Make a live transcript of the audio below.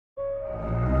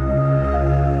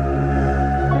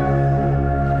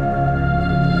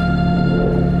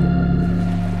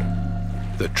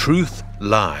Truth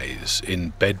lies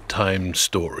in bedtime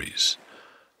stories.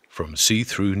 From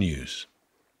See-Through News.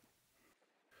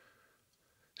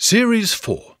 Series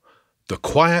 4. The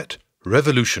Quiet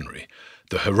Revolutionary.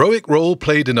 The heroic role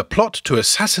played in a plot to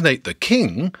assassinate the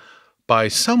king by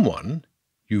someone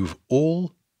you've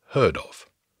all heard of.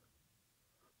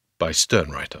 By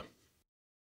Sternwriter.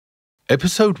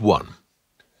 Episode 1.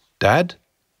 Dad,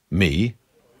 Me,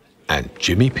 and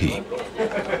Jimmy P.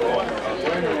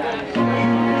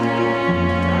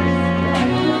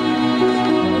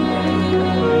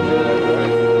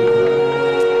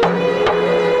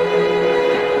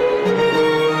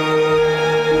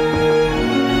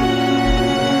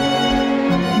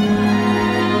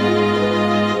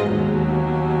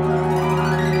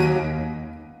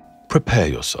 Prepare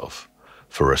yourself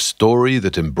for a story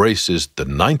that embraces the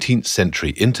 19th century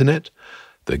internet,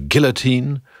 the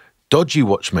guillotine, dodgy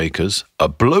watchmakers, a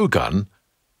blowgun,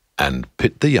 and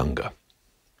Pitt the Younger.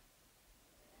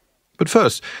 But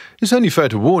first, it's only fair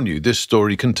to warn you this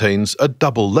story contains a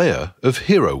double layer of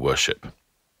hero worship.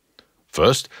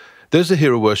 First, there's the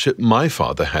hero worship my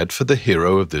father had for the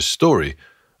hero of this story,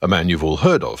 a man you've all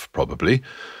heard of, probably,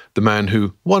 the man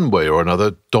who, one way or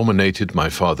another, dominated my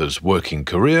father's working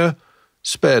career,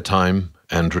 spare time,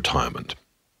 and retirement.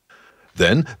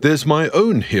 Then there's my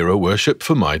own hero worship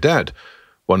for my dad,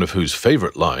 one of whose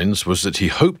favourite lines was that he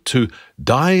hoped to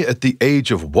die at the age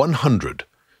of 100,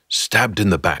 stabbed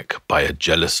in the back by a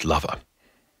jealous lover.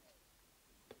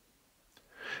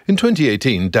 In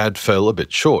 2018, Dad fell a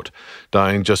bit short,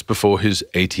 dying just before his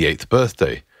 88th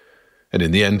birthday. And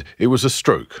in the end, it was a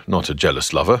stroke, not a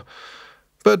jealous lover.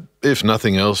 But if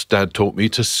nothing else, Dad taught me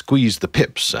to squeeze the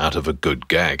pips out of a good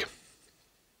gag.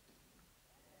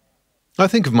 I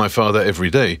think of my father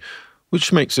every day,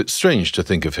 which makes it strange to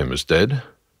think of him as dead.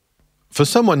 For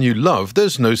someone you love,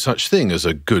 there's no such thing as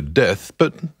a good death,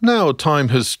 but now time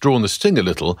has drawn the sting a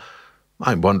little,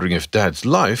 I'm wondering if Dad's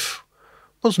life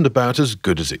wasn't about as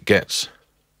good as it gets.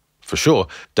 For sure,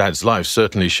 Dad's life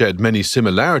certainly shared many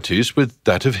similarities with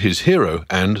that of his hero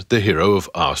and the hero of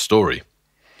our story.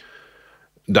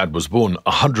 Dad was born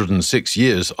 106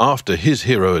 years after his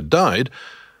hero had died,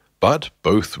 but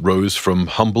both rose from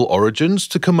humble origins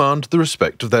to command the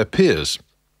respect of their peers.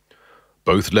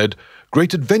 Both led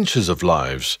great adventures of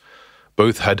lives.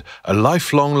 Both had a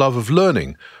lifelong love of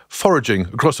learning, foraging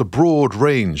across a broad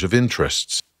range of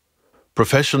interests.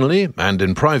 Professionally and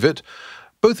in private,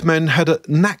 both men had a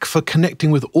knack for connecting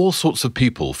with all sorts of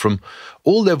people from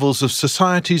all levels of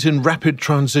societies in rapid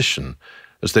transition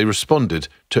as they responded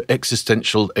to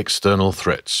existential external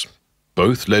threats.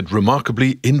 Both led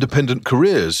remarkably independent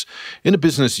careers in a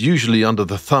business usually under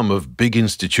the thumb of big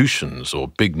institutions or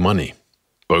big money.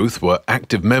 Both were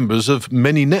active members of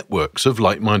many networks of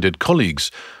like-minded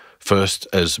colleagues, first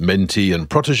as mentee and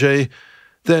protégé,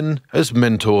 then as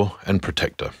mentor and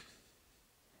protector.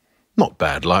 Not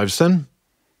bad lives, then.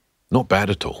 Not bad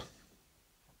at all.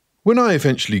 When I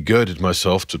eventually girded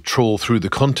myself to trawl through the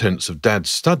contents of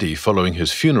Dad's study following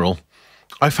his funeral,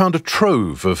 I found a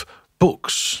trove of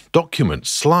books, documents,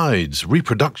 slides,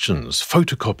 reproductions,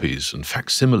 photocopies, and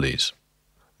facsimiles.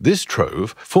 This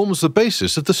trove forms the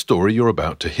basis of the story you're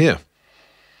about to hear.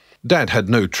 Dad had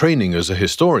no training as a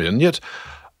historian, yet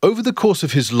over the course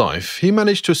of his life he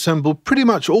managed to assemble pretty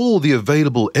much all the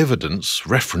available evidence,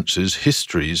 references,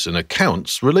 histories, and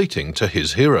accounts relating to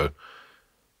his hero.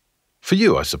 For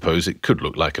you, I suppose, it could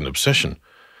look like an obsession.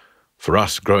 For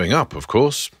us growing up, of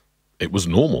course, it was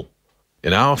normal.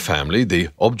 In our family, the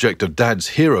object of Dad's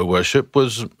hero worship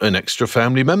was an extra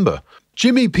family member.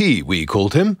 Jimmy P, we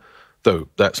called him, though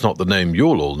that's not the name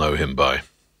you'll all know him by.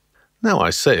 Now I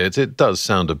say it, it does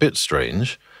sound a bit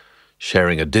strange,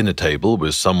 sharing a dinner table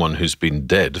with someone who's been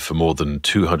dead for more than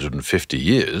 250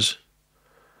 years.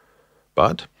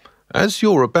 But, as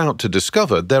you're about to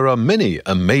discover, there are many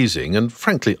amazing and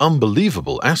frankly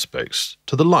unbelievable aspects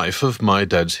to the life of my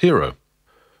dad's hero.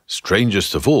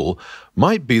 Strangest of all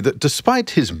might be that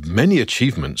despite his many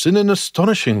achievements in an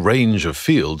astonishing range of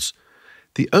fields,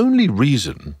 the only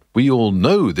reason we all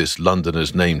know this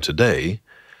Londoner's name today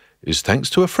is thanks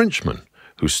to a Frenchman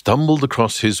who stumbled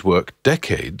across his work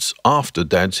decades after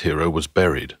Dad's hero was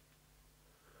buried.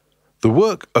 The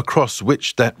work across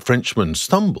which that Frenchman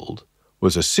stumbled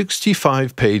was a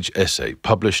 65-page essay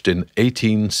published in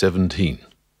 1817.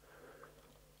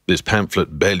 This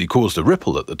pamphlet barely caused a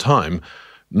ripple at the time,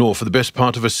 nor for the best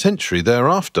part of a century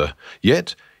thereafter.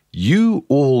 Yet, you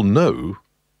all know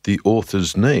the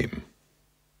author's name.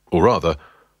 Or rather,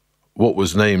 what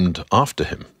was named after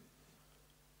him.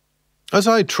 As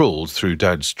I trawled through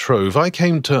Dad's trove, I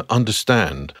came to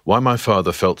understand why my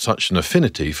father felt such an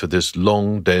affinity for this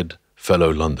long-dead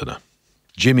fellow Londoner.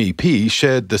 Jimmy P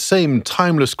shared the same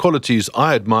timeless qualities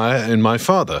I admire in my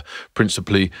father,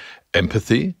 principally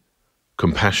empathy,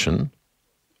 compassion,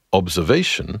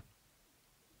 observation,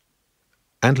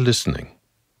 and listening.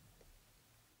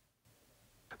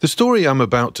 The story I'm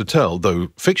about to tell, though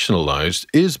fictionalised,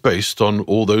 is based on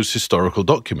all those historical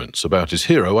documents about his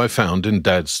hero I found in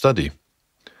Dad's study.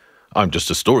 I'm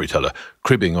just a storyteller,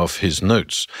 cribbing off his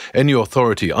notes. Any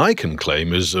authority I can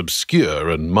claim is obscure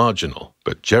and marginal,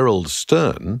 but Gerald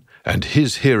Stern and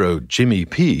his hero Jimmy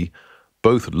P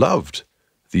both loved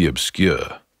the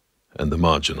obscure and the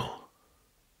marginal.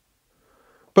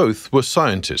 Both were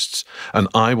scientists, and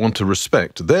I want to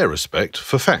respect their respect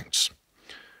for facts.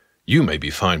 You may be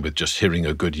fine with just hearing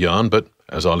a good yarn, but,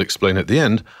 as I'll explain at the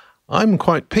end, I'm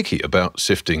quite picky about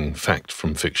sifting fact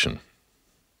from fiction.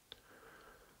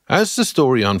 As the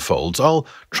story unfolds, I'll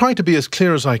try to be as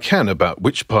clear as I can about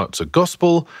which parts are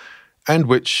gospel and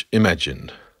which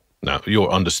imagined. Now,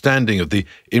 your understanding of the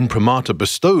imprimatur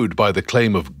bestowed by the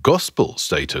claim of gospel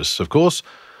status, of course,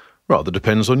 rather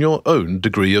depends on your own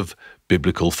degree of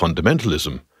biblical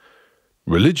fundamentalism.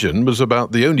 Religion was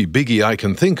about the only biggie I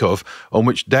can think of on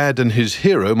which Dad and his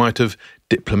hero might have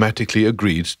diplomatically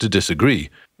agreed to disagree,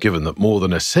 given that more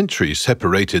than a century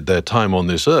separated their time on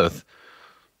this earth.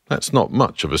 That's not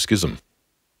much of a schism.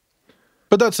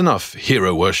 But that's enough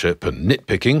hero worship and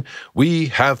nitpicking. We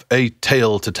have a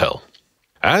tale to tell.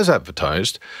 As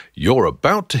advertised, you're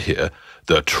about to hear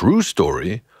the true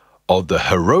story of the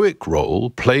heroic role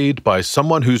played by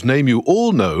someone whose name you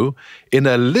all know in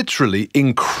a literally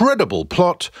incredible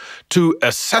plot to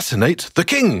assassinate the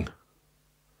king.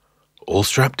 All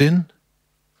strapped in?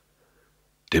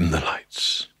 Dim the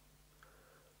lights.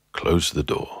 Close the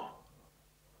door.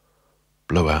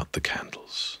 Blow out the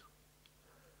candles.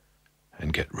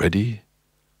 And get ready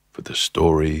for the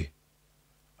story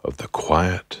of the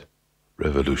quiet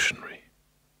revolutionary.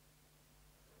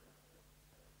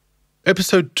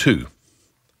 Episode 2.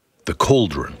 The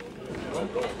Cauldron.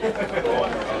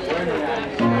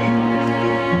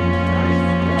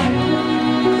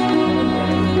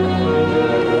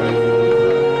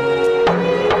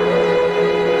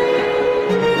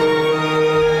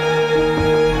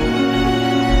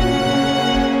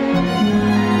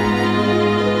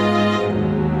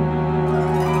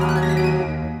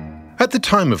 At the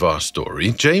time of our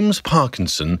story, James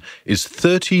Parkinson is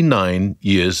 39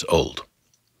 years old.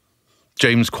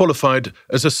 James qualified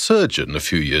as a surgeon a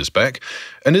few years back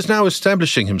and is now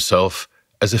establishing himself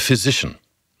as a physician.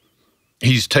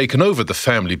 He's taken over the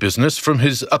family business from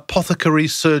his apothecary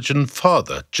surgeon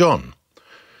father, John.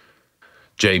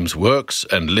 James works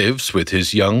and lives with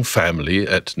his young family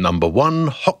at No. 1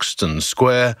 Hoxton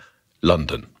Square,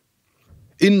 London.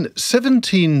 In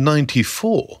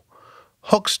 1794,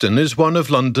 Hoxton is one of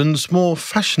London's more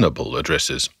fashionable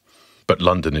addresses. But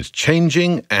London is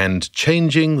changing, and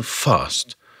changing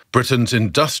fast. Britain's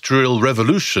industrial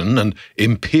revolution and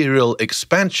imperial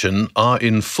expansion are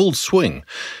in full swing,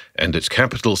 and its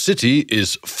capital city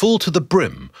is full to the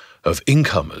brim of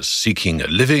incomers seeking a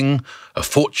living, a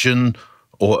fortune,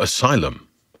 or asylum.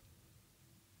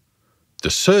 The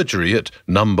surgery at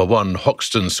No. 1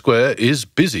 Hoxton Square is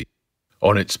busy.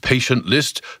 On its patient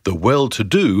list, the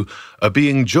well-to-do are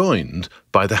being joined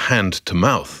by the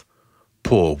hand-to-mouth.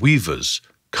 Poor weavers,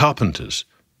 carpenters,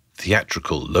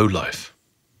 theatrical lowlife.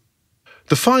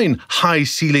 The fine,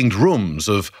 high-ceilinged rooms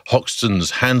of Hoxton's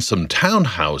handsome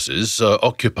townhouses are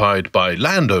occupied by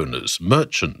landowners,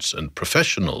 merchants, and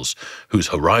professionals whose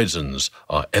horizons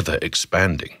are ever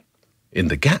expanding. In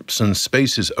the gaps and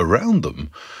spaces around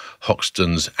them,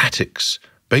 Hoxton's attics,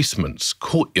 basements,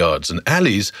 courtyards, and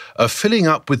alleys are filling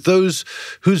up with those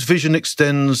whose vision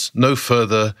extends no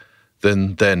further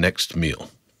than their next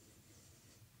meal.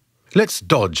 Let's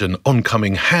dodge an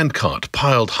oncoming handcart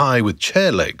piled high with chair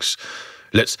legs.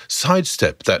 Let's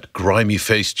sidestep that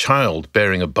grimy-faced child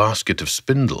bearing a basket of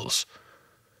spindles.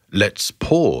 Let's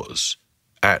pause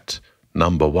at No.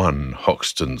 1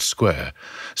 Hoxton Square,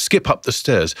 skip up the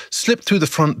stairs, slip through the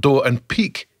front door and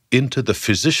peek into the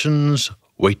physician's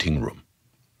waiting room.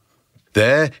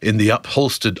 There, in the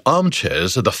upholstered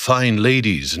armchairs, are the fine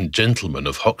ladies and gentlemen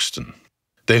of Hoxton.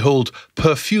 They hold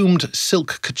perfumed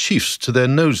silk kerchiefs to their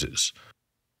noses.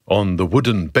 On the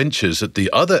wooden benches at the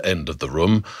other end of the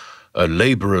room are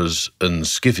labourers and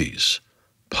skivvies,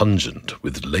 pungent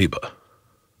with labour.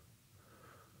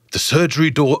 The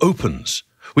surgery door opens.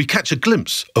 We catch a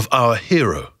glimpse of our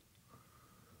hero.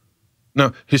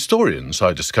 Now, historians,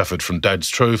 I discovered from Dad's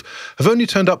Trove, have only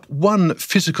turned up one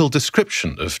physical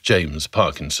description of James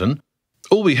Parkinson.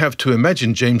 All we have to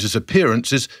imagine James's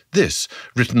appearance is this,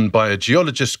 written by a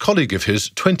geologist colleague of his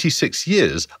 26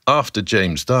 years after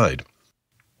James died.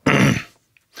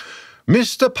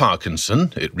 Mr.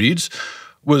 Parkinson, it reads,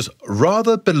 was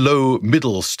rather below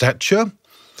middle stature,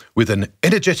 with an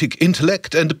energetic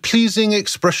intellect and pleasing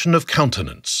expression of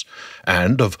countenance,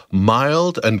 and of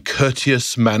mild and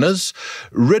courteous manners,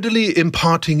 readily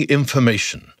imparting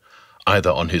information, either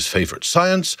on his favourite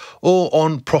science or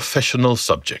on professional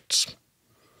subjects.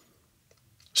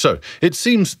 So, it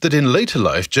seems that in later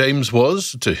life James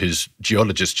was, to his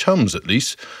geologist chums at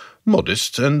least,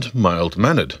 modest and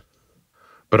mild-mannered.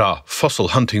 But our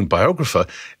fossil-hunting biographer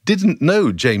didn't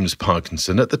know James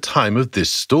Parkinson at the time of this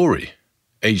story.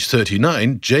 Age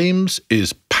 39, James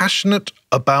is passionate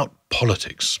about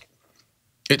politics.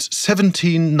 It's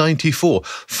 1794,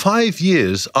 5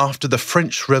 years after the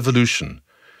French Revolution.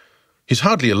 He's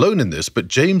hardly alone in this, but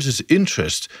James's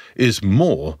interest is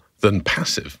more than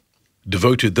passive.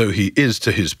 Devoted though he is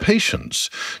to his patients,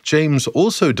 James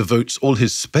also devotes all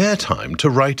his spare time to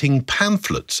writing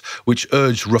pamphlets which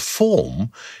urge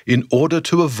reform in order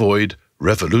to avoid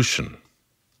revolution.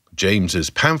 James's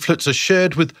pamphlets are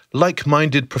shared with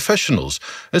like-minded professionals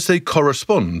as they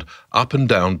correspond up and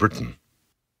down Britain.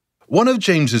 One of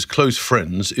James's close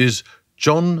friends is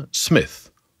John Smith,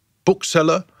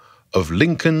 bookseller of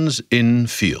Lincoln's Inn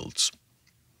Fields.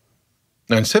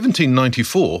 Now, in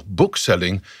 1794,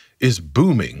 bookselling is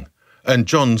booming, and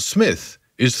John Smith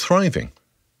is thriving.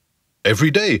 Every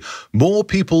day, more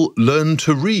people learn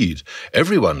to read.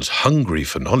 Everyone's hungry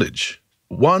for knowledge.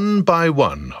 One by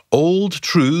one, old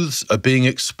truths are being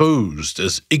exposed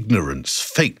as ignorance,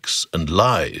 fakes, and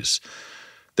lies.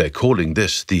 They're calling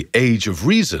this the Age of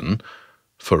Reason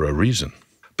for a reason.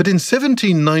 But in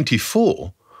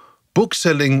 1794,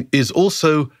 bookselling is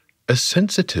also a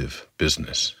sensitive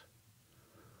business.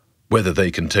 Whether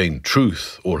they contain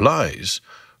truth or lies,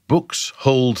 books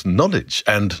hold knowledge,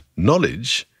 and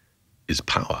knowledge is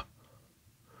power.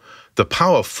 The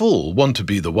powerful want to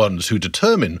be the ones who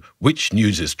determine which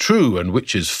news is true and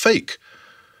which is fake.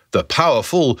 The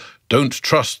powerful don't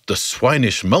trust the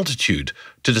swinish multitude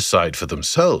to decide for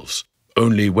themselves.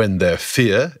 Only when their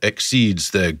fear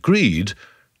exceeds their greed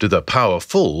do the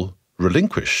powerful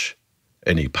relinquish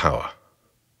any power.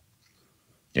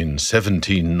 In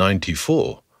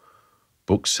 1794,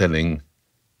 bookselling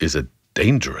is a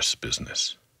dangerous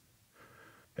business.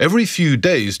 Every few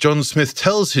days, John Smith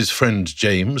tells his friend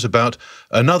James about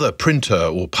another printer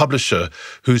or publisher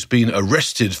who's been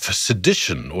arrested for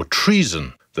sedition or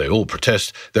treason. They all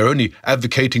protest they're only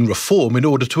advocating reform in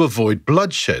order to avoid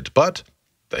bloodshed, but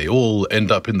they all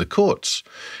end up in the courts,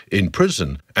 in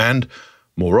prison, and,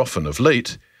 more often of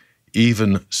late,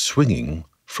 even swinging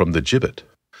from the gibbet.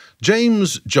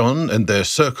 James, John, and their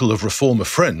circle of reformer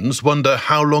friends wonder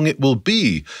how long it will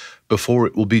be before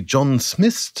it will be John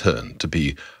Smith's turn to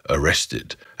be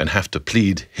arrested and have to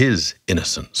plead his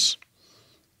innocence.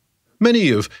 Many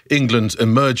of England's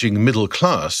emerging middle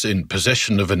class, in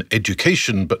possession of an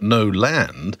education but no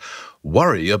land,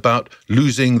 worry about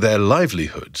losing their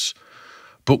livelihoods.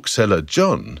 Bookseller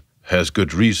John has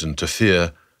good reason to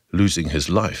fear losing his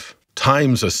life.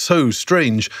 Times are so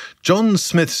strange, John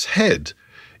Smith's head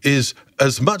is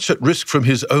as much at risk from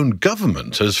his own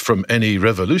government as from any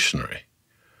revolutionary.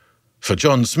 For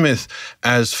John Smith,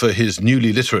 as for his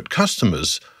newly literate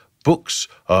customers, books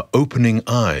are opening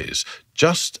eyes,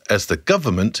 just as the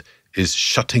government is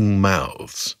shutting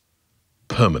mouths,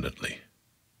 permanently.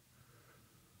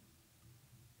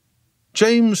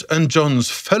 James and John's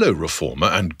fellow reformer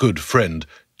and good friend,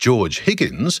 George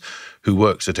Higgins, who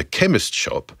works at a chemist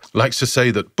shop, likes to say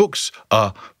that books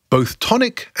are both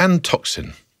tonic and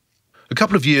toxin. A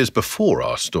couple of years before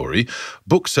our story,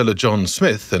 bookseller John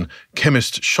Smith and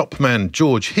chemist shopman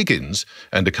George Higgins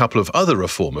and a couple of other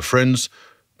reformer friends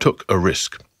took a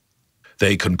risk.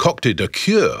 They concocted a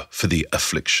cure for the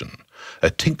affliction, a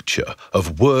tincture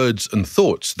of words and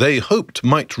thoughts they hoped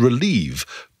might relieve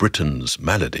Britain's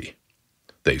malady.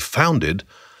 They founded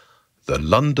the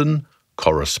London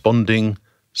Corresponding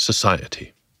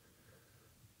Society.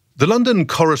 The London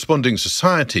Corresponding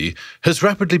Society has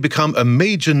rapidly become a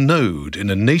major node in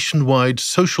a nationwide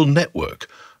social network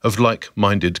of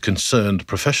like-minded concerned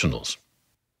professionals.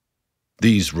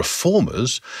 These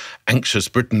reformers, anxious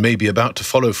Britain may be about to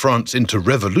follow France into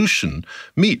revolution,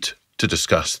 meet to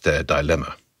discuss their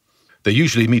dilemma. They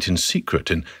usually meet in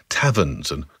secret in taverns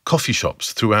and coffee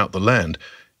shops throughout the land.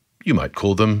 You might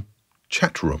call them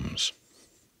chat rooms.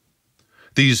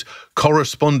 These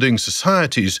corresponding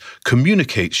societies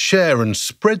communicate, share, and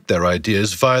spread their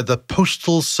ideas via the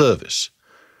postal service.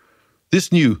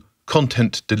 This new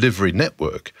content delivery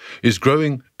network is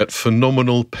growing at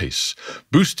phenomenal pace,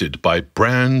 boosted by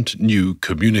brand new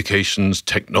communications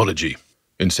technology.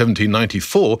 In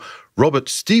 1794, Robert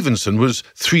Stephenson was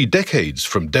 3 decades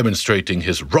from demonstrating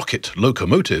his rocket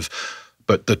locomotive,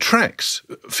 but the tracks,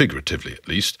 figuratively at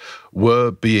least,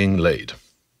 were being laid.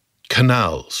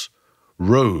 Canals,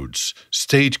 roads,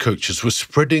 stagecoaches were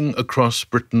spreading across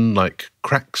Britain like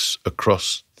cracks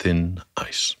across thin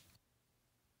ice.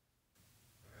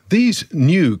 These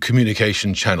new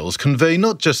communication channels convey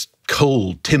not just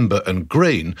coal, timber and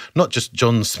grain, not just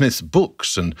John Smith's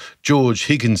books and George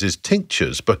Higgins's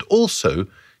tinctures, but also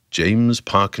James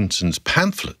Parkinson's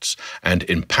pamphlets and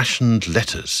impassioned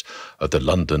letters of the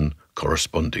London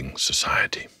Corresponding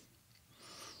Society.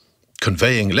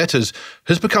 Conveying letters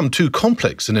has become too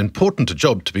complex and important a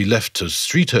job to be left to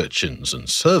street urchins and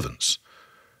servants.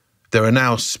 There are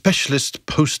now specialist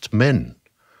postmen.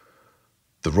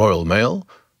 The Royal Mail,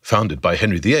 founded by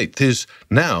Henry VIII, is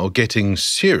now getting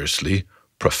seriously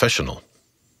professional.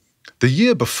 The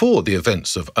year before the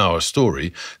events of our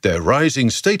story, their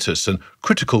rising status and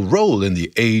critical role in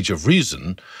the Age of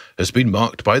Reason has been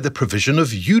marked by the provision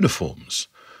of uniforms.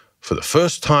 For the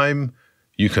first time,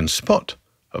 you can spot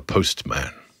a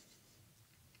postman.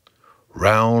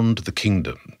 Round the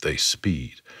kingdom they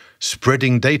speed,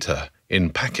 spreading data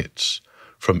in packets,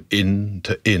 from inn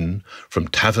to inn, from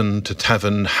tavern to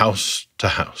tavern, house to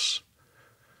house.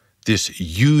 This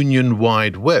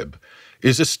union-wide web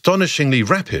is astonishingly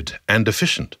rapid and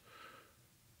efficient.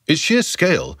 Its sheer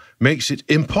scale makes it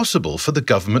impossible for the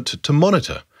government to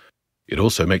monitor. It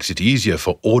also makes it easier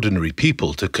for ordinary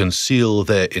people to conceal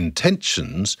their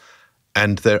intentions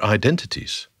and their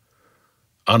identities.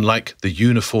 Unlike the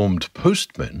uniformed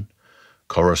postmen,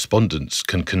 correspondents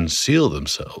can conceal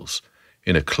themselves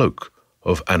in a cloak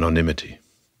of anonymity.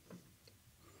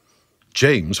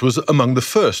 James was among the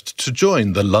first to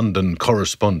join the London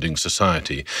Corresponding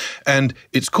Society, and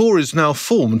its core is now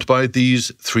formed by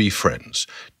these 3 friends: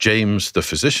 James the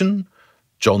physician,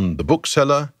 John the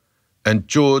bookseller, and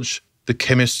George the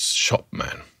chemist's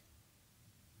shopman.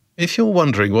 If you're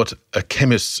wondering what a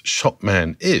chemist's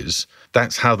shopman is,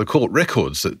 that's how the court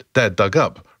records that Dad dug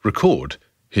up record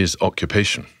his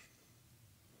occupation.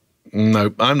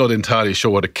 No, I'm not entirely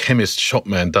sure what a chemist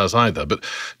shopman does either, but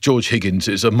George Higgins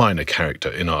is a minor character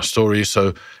in our story,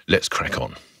 so let's crack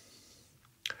on.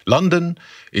 London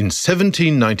in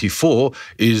 1794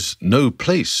 is no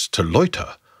place to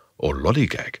loiter or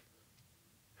lollygag.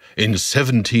 In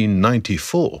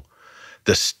 1794,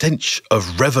 the stench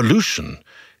of revolution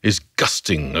is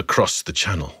gusting across the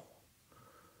Channel.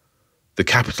 The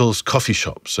capital's coffee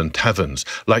shops and taverns,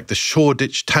 like the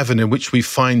Shoreditch Tavern in which we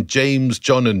find James,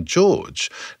 John and George,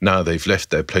 now they've left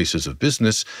their places of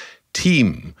business,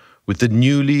 teem with the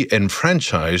newly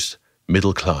enfranchised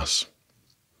middle class.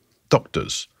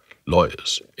 Doctors,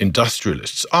 lawyers,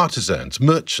 industrialists, artisans,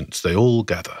 merchants, they all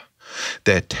gather.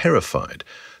 They're terrified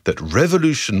that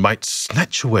revolution might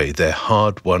snatch away their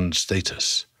hard-won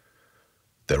status.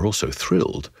 They're also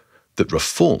thrilled that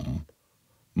reform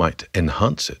might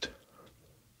enhance it.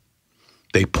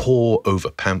 They pore over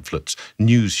pamphlets,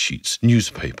 news sheets,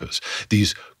 newspapers,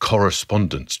 these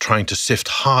correspondents trying to sift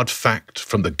hard fact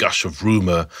from the gush of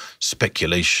rumour,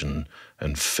 speculation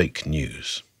and fake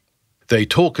news. They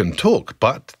talk and talk,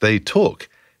 but they talk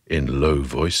in low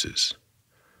voices.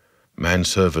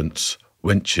 Manservants,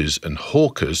 wenches and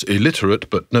hawkers, illiterate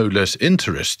but no less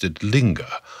interested,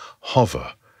 linger,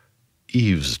 hover,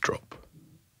 eavesdrop.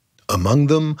 Among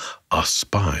them are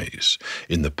spies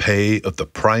in the pay of the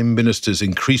Prime Minister's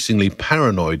increasingly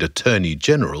paranoid Attorney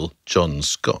General, John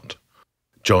Scott.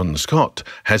 John Scott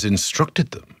has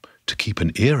instructed them to keep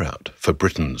an ear out for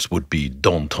Britain's would-be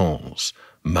Dantons,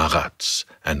 Marats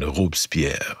and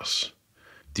Robespierres.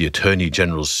 The Attorney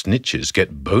General's snitches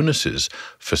get bonuses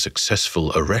for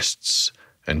successful arrests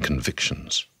and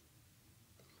convictions.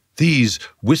 These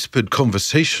whispered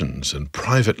conversations and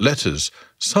private letters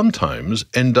sometimes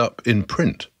end up in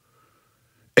print.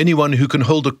 Anyone who can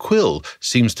hold a quill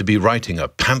seems to be writing a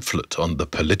pamphlet on the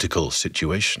political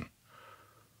situation.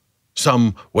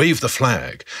 Some wave the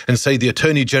flag and say the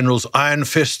Attorney General's iron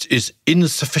fist is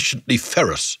insufficiently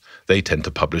ferrous. They tend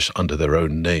to publish under their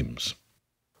own names.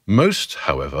 Most,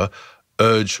 however,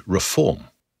 urge reform.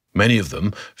 Many of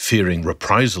them, fearing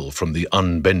reprisal from the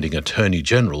unbending Attorney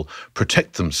General,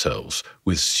 protect themselves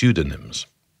with pseudonyms.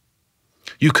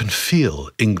 You can feel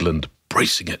England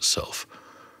bracing itself.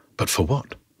 But for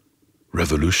what?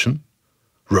 Revolution?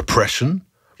 Repression?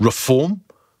 Reform?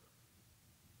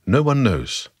 No one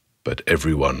knows, but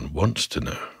everyone wants to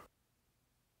know.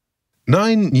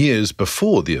 9 years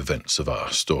before the events of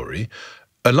our story,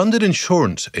 a London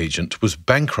insurance agent was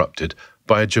bankrupted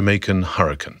by a Jamaican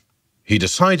hurricane. He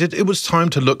decided it was time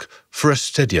to look for a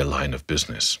steadier line of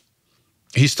business.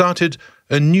 He started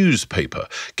a newspaper,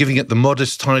 giving it the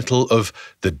modest title of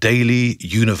the Daily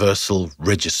Universal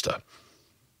Register.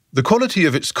 The quality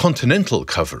of its continental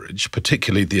coverage,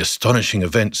 particularly the astonishing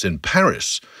events in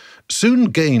Paris, soon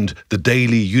gained the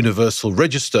Daily Universal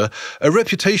Register a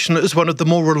reputation as one of the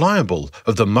more reliable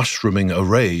of the mushrooming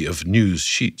array of news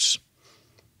sheets.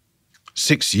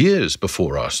 6 years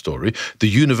before our story, the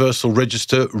Universal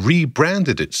Register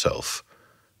rebranded itself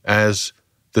as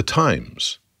The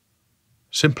Times.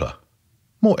 Simpler,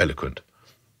 more eloquent,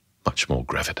 much more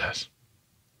gravitas.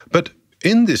 But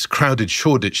in this crowded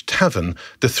Shoreditch tavern,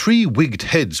 the three wigged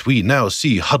heads we now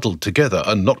see huddled together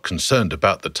are not concerned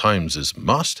about the Times'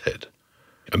 masthead.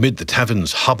 Amid the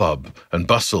tavern's hubbub and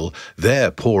bustle,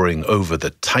 they're poring over the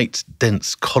tight,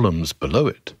 dense columns below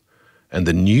it, and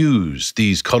the news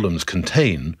these columns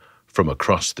contain from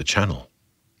across the channel.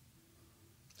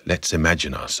 Let's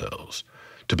imagine ourselves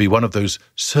to be one of those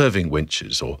serving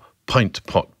wenches or pint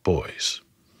pot boys.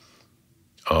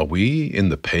 Are we in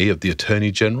the pay of the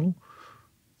Attorney General?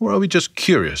 Or are we just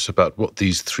curious about what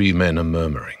these three men are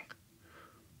murmuring?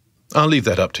 I'll leave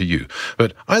that up to you,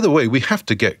 but either way, we have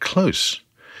to get close.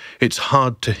 It's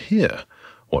hard to hear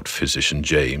what Physician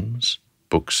James,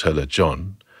 Bookseller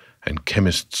John, and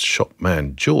Chemist's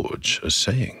shopman George are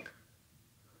saying.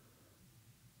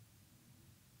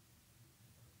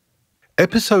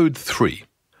 Episode 3.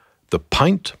 The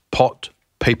Pint Pot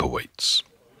Paperweights.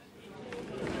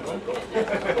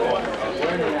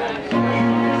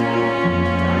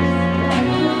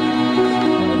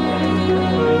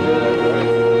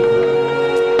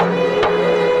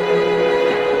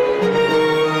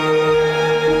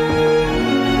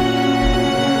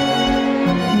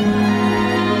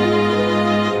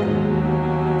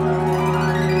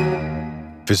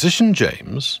 Physician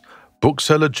James,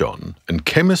 Bookseller John, and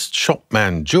Chemist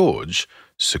shopman George,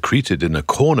 secreted in a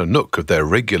corner nook of their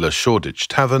regular Shoreditch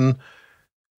tavern,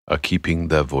 are keeping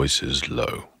their voices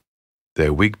low.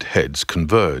 Their wigged heads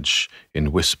converge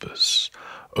in whispers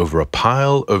over a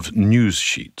pile of news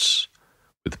sheets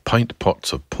with pint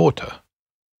pots of porter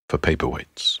for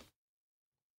paperweights.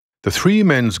 The three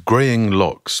men's greying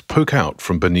locks poke out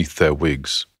from beneath their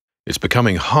wigs. It's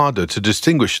becoming harder to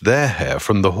distinguish their hair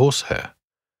from the horsehair.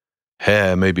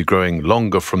 Hair may be growing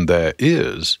longer from their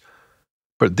ears,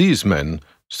 but these men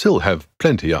still have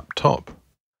plenty up top.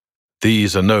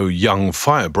 These are no young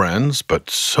firebrands, but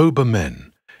sober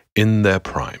men in their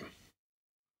prime.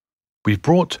 We've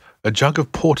brought a jug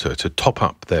of porter to top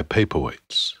up their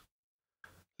paperweights.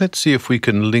 Let's see if we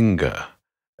can linger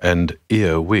and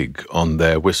earwig on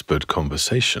their whispered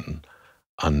conversation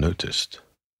unnoticed.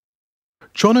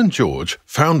 John and George,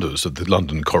 founders of the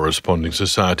London Corresponding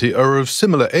Society, are of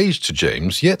similar age to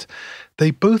James, yet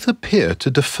they both appear to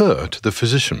defer to the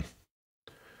physician.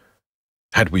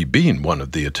 Had we been one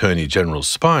of the Attorney General's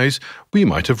spies, we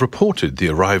might have reported the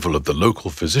arrival of the local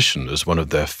physician as one of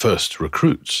their first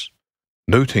recruits.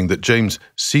 Noting that James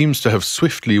seems to have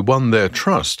swiftly won their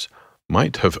trust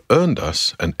might have earned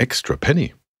us an extra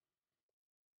penny.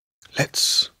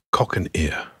 Let's cock an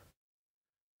ear.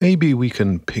 Maybe we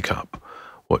can pick up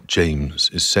what James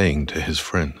is saying to his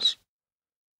friends.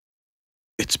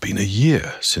 "It's been a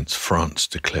year since France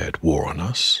declared war on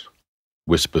us,"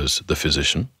 whispers the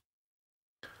physician.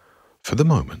 For the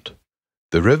moment,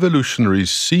 the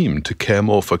revolutionaries seem to care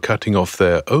more for cutting off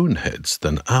their own heads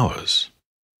than ours.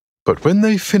 "But when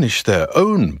they finish their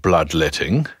own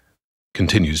bloodletting,"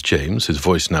 continues James, his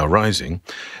voice now rising,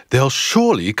 "they'll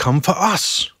surely come for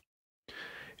us.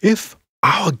 If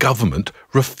our government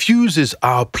refuses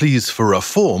our pleas for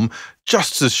reform,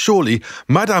 just as surely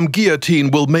Madame Guillotine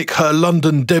will make her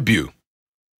London debut."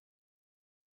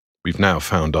 We've now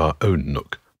found our own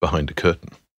nook behind a curtain.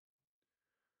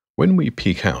 When we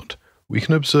peek out, we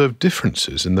can observe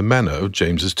differences in the manner of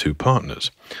James's two partners.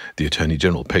 The Attorney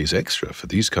General pays extra for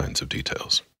these kinds of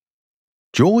details.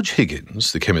 George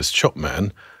Higgins, the chemist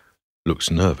shopman,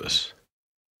 looks nervous.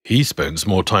 He spends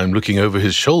more time looking over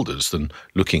his shoulders than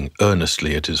looking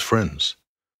earnestly at his friends.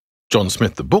 John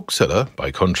Smith, the bookseller,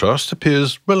 by contrast,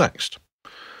 appears relaxed.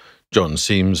 John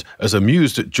seems as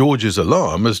amused at George's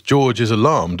alarm as George is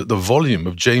alarmed at the volume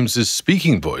of James's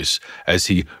speaking voice as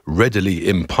he readily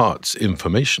imparts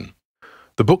information.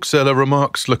 The bookseller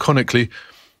remarks laconically,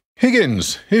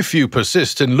 "Higgins, if you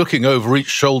persist in looking over each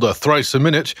shoulder thrice a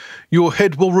minute, your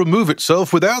head will remove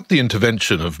itself without the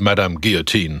intervention of Madame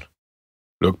Guillotine."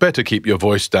 "Look, better keep your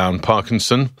voice down,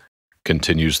 Parkinson,"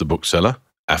 continues the bookseller,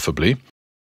 affably,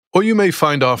 "or you may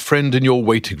find our friend in your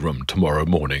waiting room tomorrow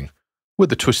morning,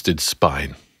 with a twisted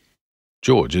spine."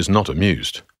 George is not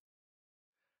amused.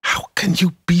 "How can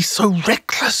you be so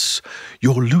reckless?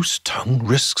 Your loose tongue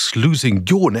risks losing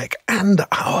your neck and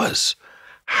ours.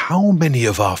 How many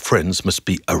of our friends must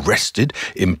be arrested,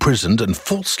 imprisoned, and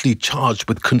falsely charged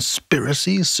with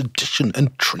conspiracy, sedition,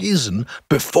 and treason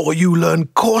before you learn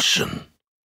caution?"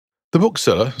 The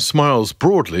bookseller smiles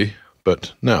broadly,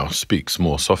 but now speaks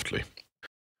more softly.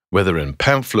 Whether in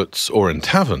pamphlets or in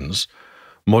taverns,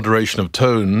 moderation of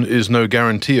tone is no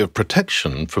guarantee of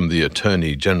protection from the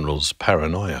Attorney General's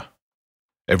paranoia.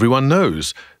 Everyone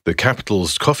knows the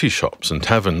capital's coffee shops and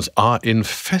taverns are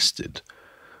infested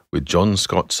with John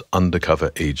Scott's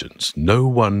undercover agents. No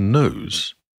one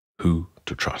knows who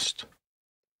to trust.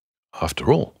 After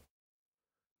all,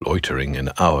 loitering in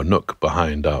our nook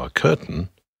behind our curtain,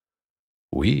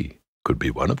 we could be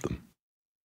one of them.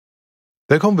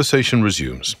 Their conversation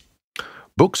resumes.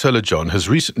 Bookseller John has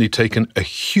recently taken a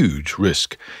huge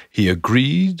risk. He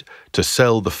agreed to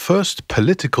sell the first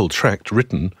political tract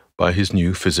written by his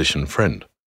new physician friend.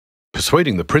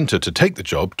 Persuading the printer to take the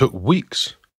job took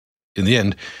weeks. In the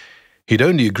end, he'd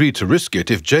only agreed to risk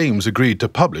it if James agreed to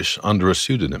publish under a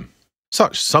pseudonym.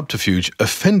 Such subterfuge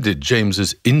offended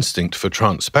James's instinct for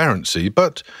transparency,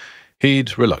 but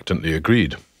he'd reluctantly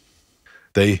agreed.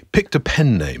 They picked a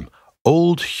pen name,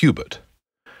 Old Hubert,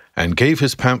 and gave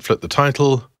his pamphlet the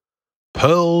title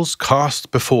Pearls Cast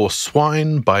Before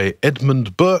Swine by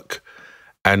Edmund Burke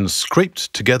and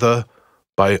Scraped Together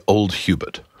by Old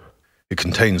Hubert. It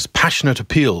contains passionate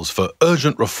appeals for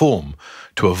urgent reform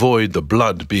to avoid the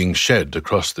blood being shed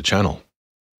across the channel.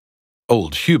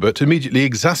 Old Hubert immediately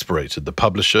exasperated the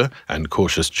publisher and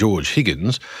cautious George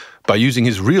Higgins by using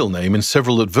his real name in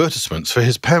several advertisements for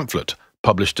his pamphlet,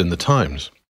 published in the Times.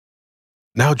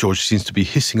 Now George seems to be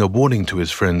hissing a warning to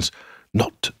his friends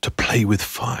not to play with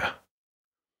fire.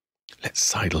 Let's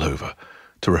sidle over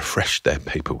to refresh their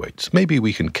paperweights. Maybe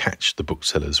we can catch the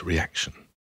bookseller's reaction.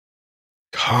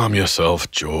 "Calm yourself,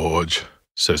 George,"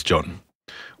 says John.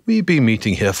 "We've been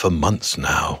meeting here for months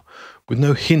now, with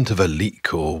no hint of a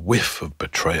leak or whiff of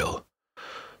betrayal.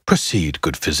 Proceed,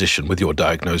 good physician, with your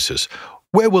diagnosis.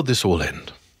 Where will this all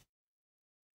end?"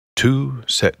 2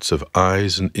 sets of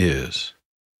eyes and ears,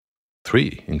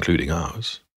 3 including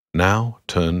ours, now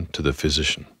turn to the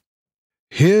physician.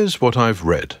 "Here's what I've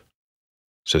read,"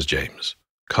 says James,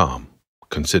 calm,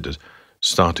 considered,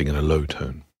 starting in a low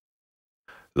tone.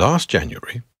 "Last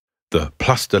January, the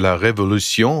Place de la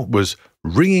Révolution was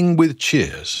ringing with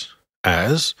cheers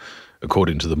as,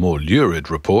 according to the more lurid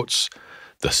reports,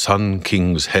 the Sun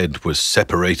King's head was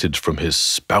separated from his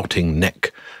spouting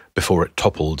neck before it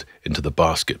toppled into the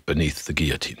basket beneath the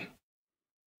guillotine."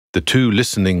 The 2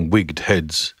 listening wigged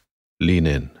heads lean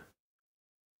in.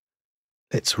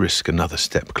 Let's risk another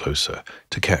step closer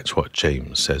to catch what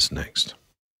James says next.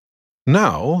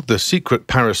 Now, the secret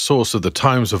Paris source of the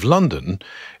Times of London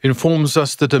informs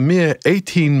us that a mere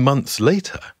 18 months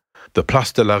later, the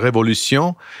Place de la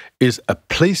Révolution is a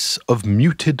place of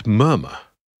muted murmur,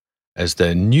 as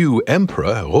their new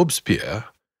emperor, Robespierre,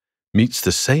 meets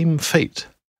the same fate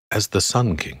as the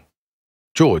Sun King.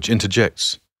 George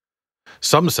interjects.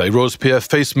 "Some say Robespierre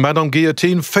faced Madame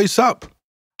Guillotine face up."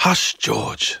 "Hush,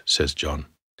 George," says John.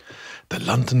 "The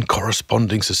London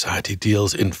Corresponding Society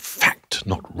deals in fact,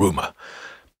 not rumour.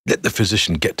 Let the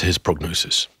physician get to his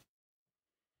prognosis."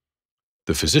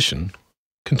 The physician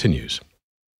continues.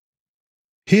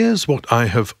 "Here's what I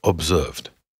have observed.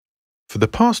 For the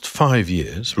past 5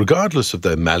 years, regardless of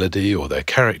their malady or their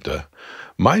character,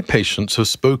 my patients have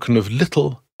spoken of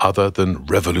little other than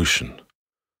revolution.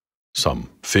 Some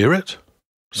fear it,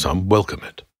 some welcome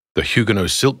it. The Huguenot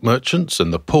silk merchants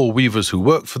and the poor weavers who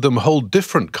work for them hold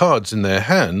different cards in their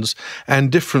hands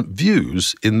and different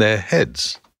views in their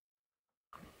heads."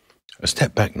 A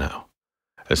step back now,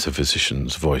 as the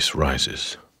physician's voice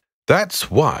rises.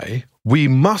 "That's why we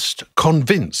must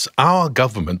convince our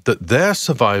government that their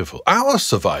survival, our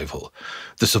survival,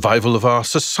 the survival of our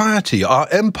society, our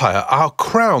empire, our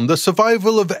crown, the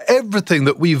survival of everything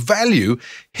that we value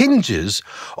hinges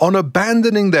on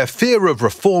abandoning their fear of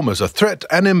reform as a threat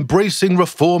and embracing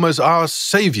reform as our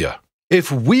saviour.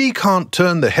 If we can't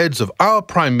turn the heads of our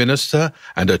Prime Minister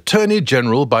and Attorney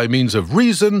General by means of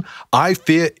reason, I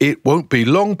fear it won't be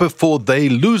long before they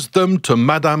lose them to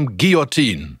Madame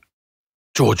Guillotine."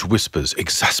 George whispers,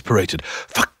 exasperated,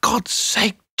 "For God's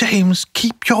sake, James,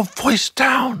 keep your voice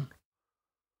down."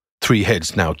 3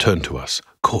 heads now turn to us,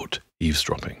 caught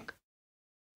eavesdropping.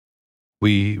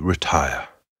 We retire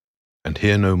and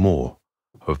hear no more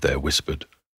of their whispered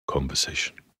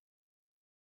conversation.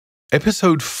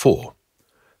 Episode 4.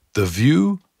 The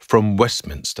View from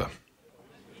Westminster.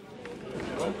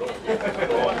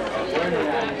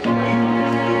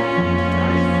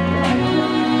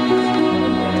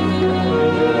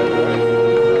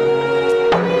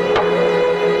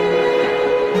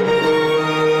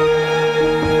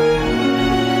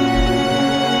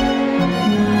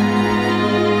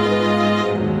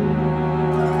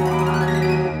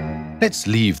 Let's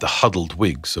leave the huddled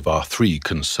wigs of our 3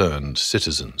 concerned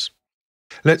citizens.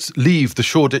 Let's leave the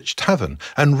Shoreditch Tavern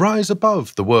and rise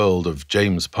above the world of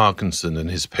James Parkinson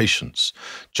and his patients,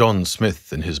 John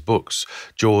Smith and his books,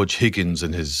 George Higgins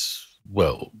and his,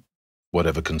 well,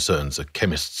 whatever concerns a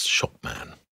chemist's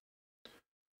shopman.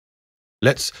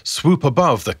 Let's swoop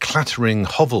above the clattering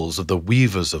hovels of the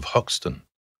weavers of Hoxton.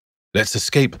 Let's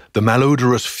escape the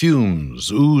malodorous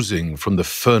fumes oozing from the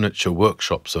furniture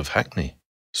workshops of Hackney.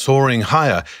 Soaring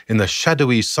higher in the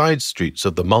shadowy side streets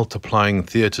of the multiplying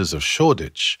theatres of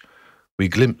Shoreditch, we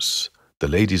glimpse the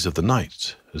ladies of the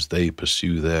night as they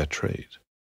pursue their trade.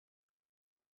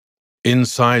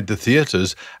 Inside the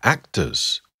theatres,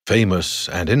 actors, famous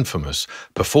and infamous,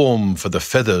 perform for the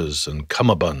feathers and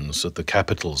cummerbunds of the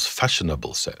capital's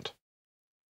fashionable set.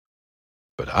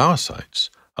 But our sights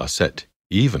are set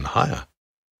even higher.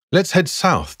 Let's head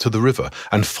south to the river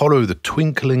and follow the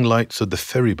twinkling lights of the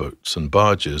ferryboats and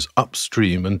barges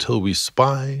upstream until we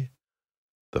spy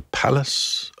the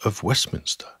Palace of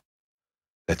Westminster.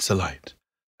 Let's alight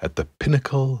at the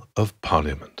pinnacle of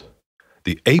Parliament,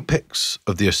 the apex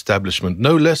of the establishment,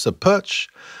 no less a perch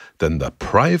than the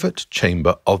private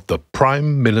chamber of the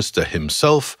Prime Minister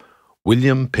himself,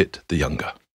 William Pitt the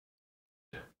Younger.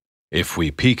 If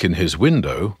we peek in his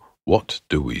window, what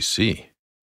do we see?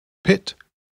 Pitt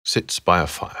sits by a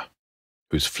fire,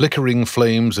 whose flickering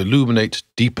flames illuminate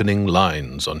deepening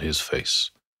lines on his face.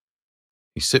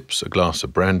 He sips a glass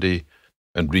of brandy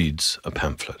and reads a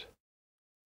pamphlet.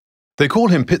 They call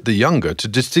him Pitt the Younger to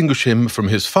distinguish him from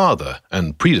his father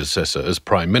and predecessor as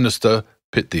Prime Minister,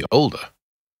 Pitt the Older.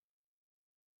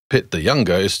 Pitt the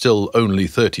Younger is still only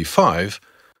 35,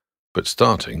 but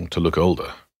starting to look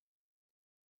older.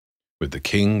 With the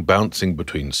king bouncing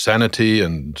between sanity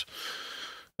and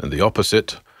the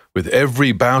opposite, with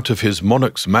every bout of his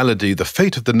monarch's malady, the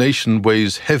fate of the nation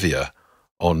weighs heavier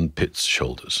on Pitt's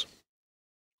shoulders.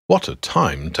 What a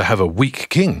time to have a weak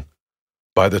king!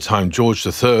 By the time George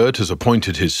III has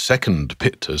appointed his second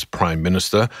Pitt as Prime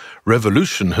Minister,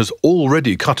 revolution has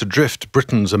already cut adrift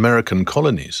Britain's American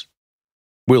colonies.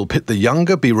 Will Pitt the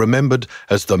Younger be remembered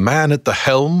as the man at the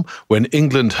helm when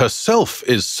England herself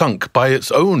is sunk by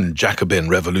its own Jacobin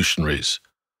revolutionaries?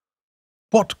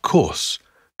 What course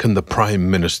can the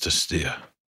Prime Minister steer?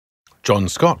 John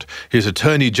Scott, his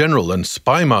Attorney General and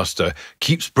spymaster,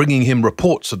 keeps bringing him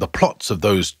reports of the plots of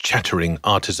those chattering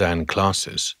artisan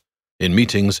classes. In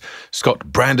meetings,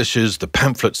 Scott brandishes the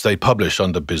pamphlets they publish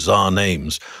under bizarre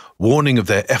names, warning of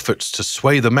their efforts to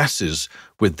sway the masses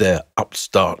with their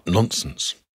upstart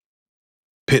nonsense.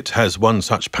 Pitt has one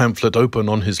such pamphlet open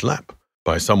on his lap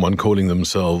by someone calling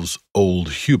themselves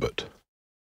Old Hubert.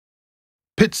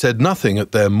 Pitt said nothing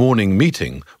at their morning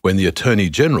meeting when the Attorney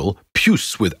General,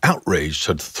 puce with outrage,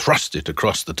 had thrust it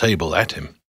across the table at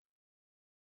him.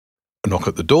 A knock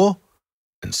at the door,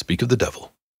 and speak of the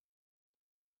devil.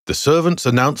 The servant's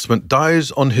announcement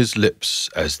dies on his lips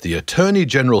as the Attorney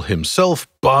General himself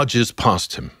barges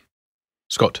past him.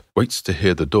 Scott waits to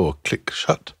hear the door click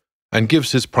shut and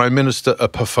gives his Prime Minister a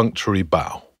perfunctory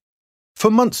bow. For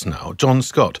months now, John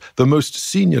Scott, the most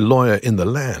senior lawyer in the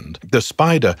land, the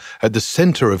spider at the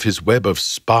centre of his web of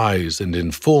spies and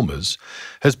informers,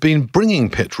 has been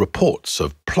bringing Pitt reports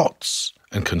of plots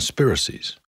and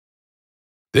conspiracies.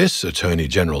 This Attorney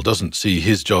General doesn't see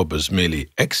his job as merely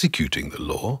executing the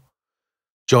law.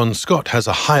 John Scott has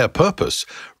a higher purpose,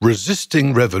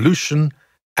 resisting revolution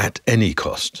at any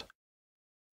cost.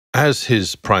 As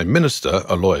his Prime Minister,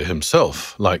 a lawyer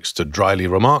himself, likes to dryly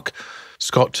remark,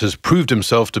 Scott has proved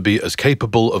himself to be as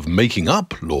capable of making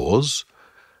up laws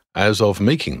as of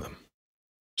making them.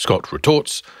 Scott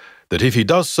retorts that if he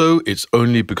does so, it's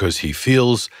only because he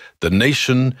feels the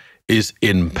nation is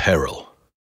in peril,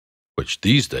 which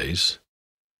these days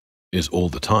is all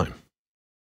the time.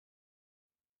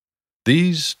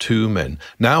 These 2 men,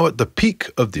 now at the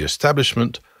peak of the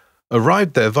establishment,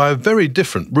 arrived there via very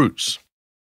different routes.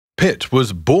 Pitt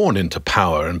was born into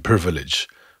power and privilege.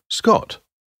 Scott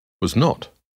was not.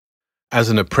 As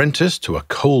an apprentice to a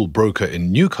coal broker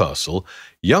in Newcastle,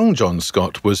 young John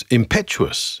Scott was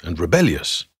impetuous and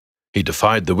rebellious. He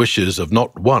defied the wishes of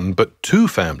not one but 2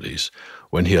 families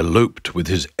when he eloped with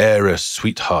his heiress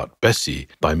sweetheart Bessie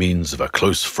by means of a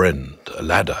close friend, a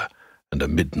ladder, and a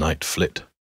midnight flit.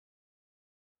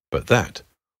 But that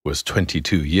was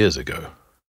 22 years ago.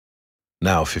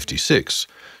 Now 56,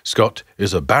 Scott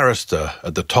is a barrister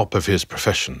at the top of his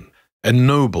profession,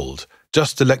 ennobled,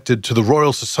 just elected to the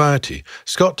Royal Society.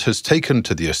 Scott has taken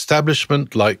to the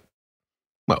establishment like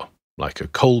a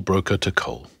coal broker to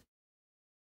coal.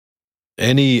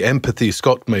 Any empathy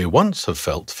Scott may once have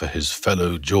felt for his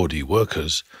fellow Geordie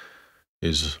workers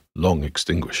is long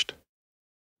extinguished.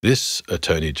 This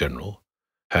Attorney General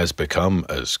has become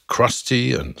as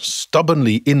crusty and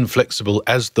stubbornly inflexible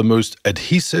as the most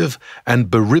adhesive and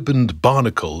beribboned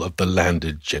barnacle of the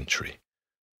landed gentry.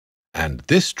 And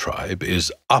this tribe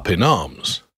is up in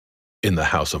arms. In the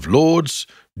House of Lords,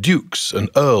 dukes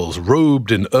and earls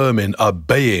robed in ermine are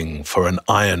baying for an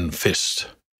iron fist.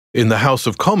 In the House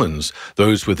of Commons,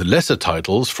 those with lesser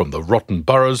titles from the rotten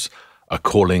boroughs are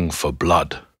calling for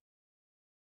blood.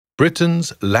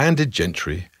 Britain's landed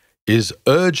gentry is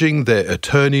urging their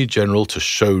Attorney General to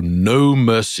show no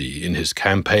mercy in his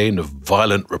campaign of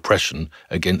violent repression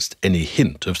against any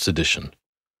hint of sedition.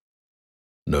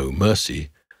 No mercy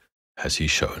has he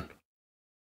shown.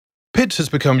 Pitt has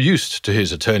become used to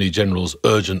his Attorney General's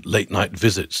urgent late-night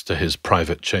visits to his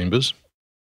private chambers.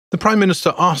 The Prime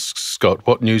Minister asks Scott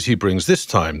what news he brings this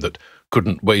time that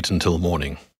couldn't wait until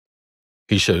morning.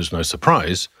 He shows no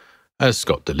surprise as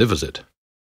Scott delivers it.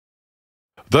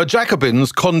 "The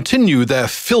Jacobins continue their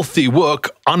filthy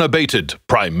work unabated,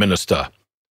 Prime Minister,"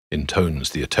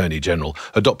 intones the Attorney General,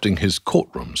 adopting his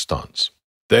courtroom stance.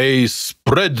 "They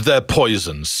spread their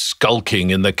poison,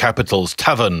 skulking in the capital's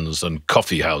taverns and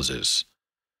coffee houses.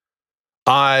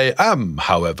 I am,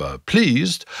 however,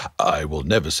 pleased, I will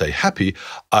never say happy,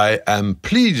 I am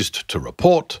pleased to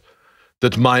report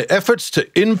that my efforts to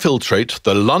infiltrate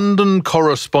the London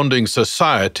Corresponding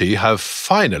Society have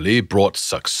finally brought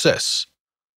success."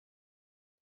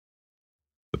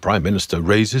 The Prime Minister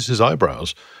raises his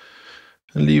eyebrows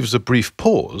and leaves a brief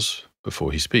pause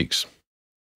before he speaks.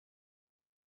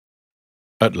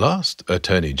 "At last,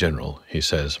 Attorney General," he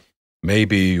says,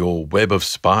 "maybe your web of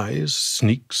spies,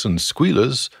 sneaks and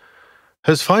squealers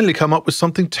has finally come up with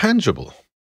something tangible.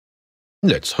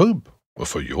 Let's hope,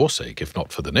 for your sake if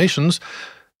not for the nation's,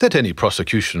 that any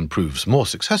prosecution proves more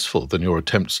successful than your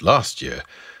attempts last year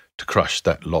to crush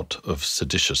that lot of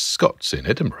seditious Scots in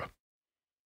Edinburgh."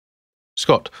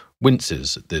 Scott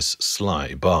winces at this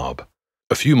sly barb.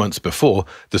 A few months before,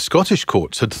 the Scottish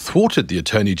courts had thwarted the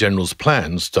Attorney General's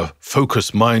plans to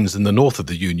focus minds in the north of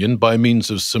the Union by means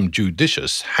of some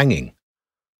judicious hanging.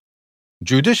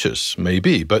 Judicious,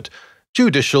 maybe, but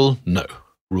judicial, no,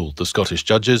 ruled the Scottish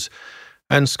judges,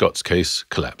 and Scott's case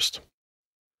collapsed.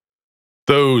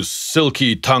 "Those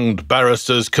silky-tongued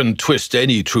barristers can twist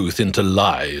any truth into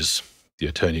lies." The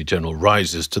Attorney General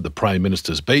rises to the Prime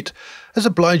Minister's bait as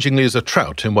obligingly as a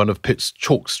trout in one of Pitt's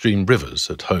chalk-strewn rivers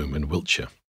at home in Wiltshire.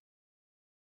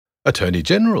 "Attorney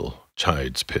General,"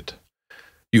 chides Pitt,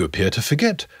 "you appear to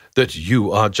forget that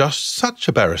you are just such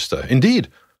a barrister.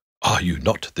 Indeed, are you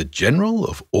not the general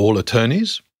of all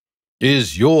attorneys?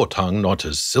 Is your tongue not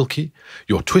as silky,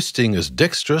 your twisting as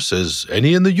dexterous as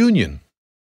any in the Union?"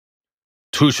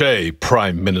 "Touché,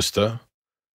 Prime Minister,"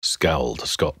 scowled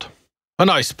Scott. "A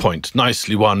nice point,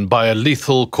 nicely won by a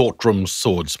lethal courtroom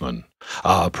swordsman.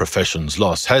 Our profession's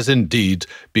loss has indeed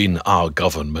been our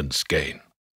government's gain."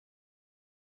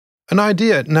 An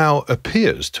idea now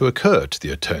appears to occur to the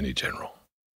Attorney General.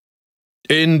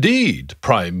 "Indeed,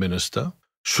 Prime Minister,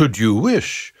 should you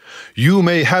wish, you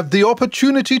may have the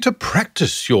opportunity to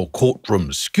practice your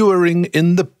courtroom skewering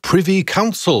in the Privy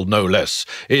Council, no less,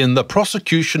 in the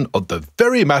prosecution of the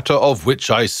very matter of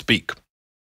which I speak."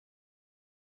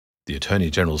 The Attorney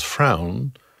General's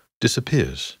frown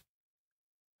disappears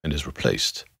and is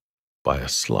replaced by a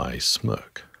sly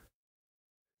smirk.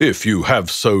 "If you have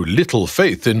so little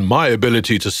faith in my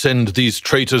ability to send these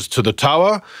traitors to the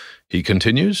Tower," he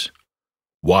continues,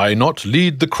 "why not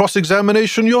lead the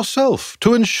cross-examination yourself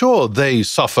to ensure they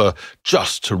suffer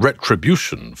just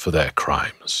retribution for their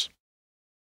crimes?"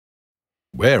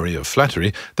 Wary of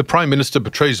flattery, the Prime Minister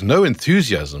betrays no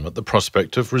enthusiasm at the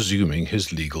prospect of resuming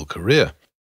his legal career.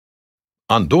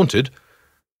 Undaunted,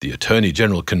 the Attorney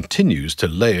General continues to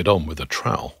lay it on with a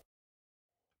trowel.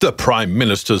 "The Prime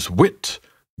Minister's wit,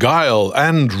 guile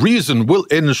and reason will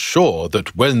ensure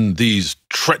that when these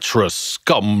treacherous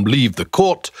scum leave the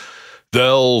court,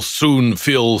 they'll soon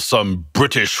feel some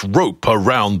British rope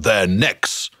around their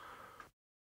necks."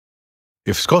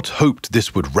 If Scott hoped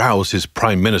this would rouse his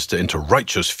Prime Minister into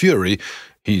righteous fury,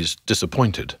 he's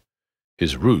disappointed.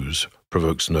 His ruse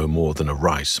provokes no more than a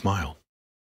wry smile.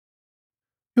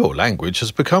 "Your language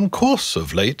has become coarse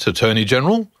of late, Attorney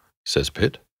General," says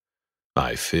Pitt.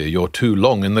 "I fear you're too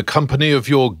long in the company of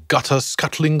your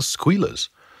gutter-scuttling squealers.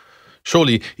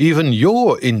 Surely even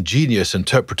your ingenious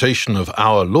interpretation of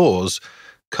our laws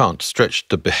can't stretch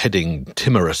to beheading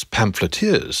timorous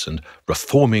pamphleteers and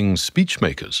reforming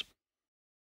speechmakers."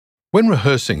 When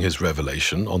rehearsing his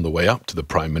revelation on the way up to the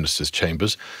Prime Minister's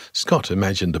chambers, Scott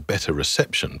imagined a better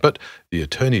reception, but the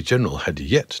Attorney General had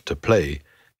yet to play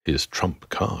his trump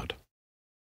card.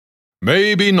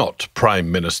 "Maybe not,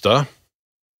 Prime Minister,"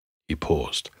 He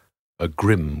paused, a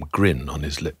grim grin on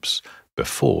his lips,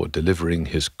 before delivering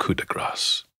his coup de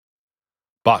grace.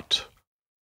 "But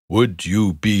would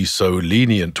you be so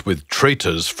lenient with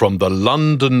traitors from the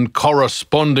London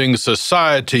Corresponding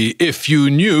Society if you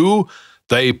knew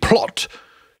they plot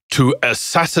to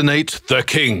assassinate the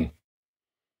king?"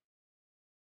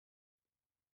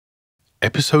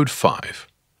 Episode 5.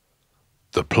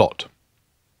 The Plot.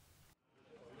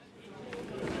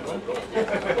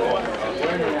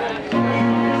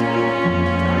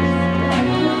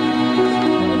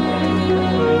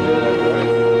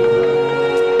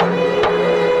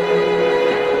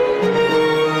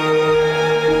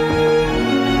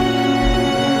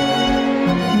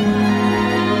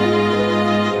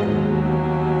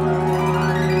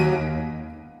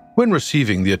 When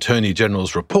receiving the Attorney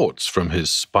General's reports from his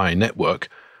spy network,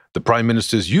 the Prime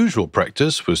Minister's usual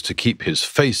practice was to keep his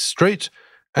face straight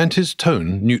and his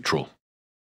tone neutral.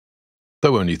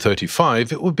 Though only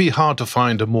 35, it would be hard to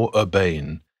find a more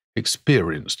urbane,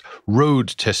 experienced,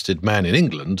 road-tested man in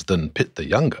England than Pitt the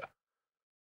Younger.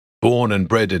 Born and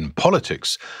bred in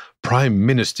politics, prime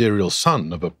ministerial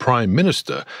son of a prime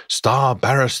minister, star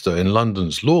barrister in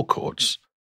London's law courts,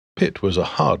 Pitt was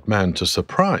a hard man to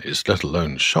surprise, let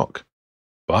alone shock.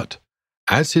 But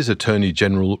as his Attorney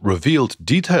General revealed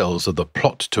details of the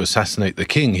plot to assassinate the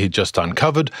king he'd just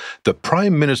uncovered, the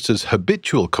Prime Minister's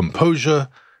habitual composure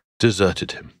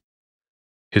deserted him.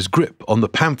 His grip on the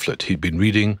pamphlet he'd been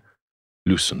reading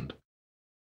loosened.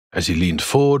 As he leaned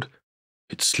forward,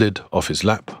 it slid off his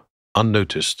lap,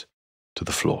 unnoticed, to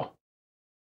the floor.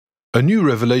 A new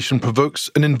revelation provokes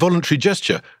an involuntary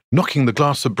gesture, knocking the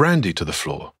glass of brandy to the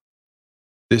floor.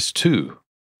 This, too,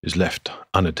 is left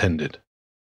unattended.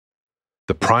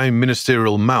 The prime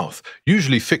ministerial mouth,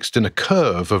 usually fixed in a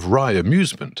curve of wry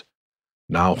amusement,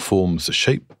 now forms the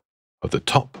shape of the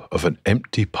top of an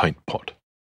empty pint pot.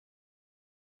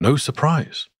 No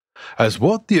surprise, as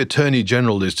what the Attorney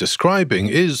General is describing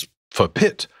is, for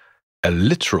Pitt, a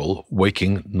literal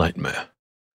waking nightmare.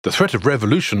 The threat of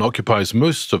revolution occupies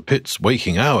most of Pitt's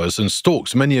waking hours and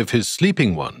stalks many of his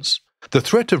sleeping ones. The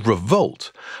threat of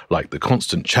revolt, like the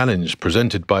constant challenge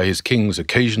presented by his king's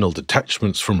occasional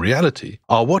detachments from reality,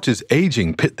 are what is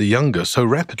aging Pitt the Younger so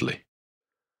rapidly.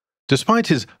 Despite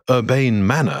his urbane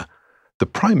manner, the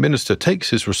Prime Minister takes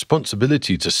his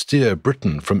responsibility to steer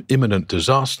Britain from imminent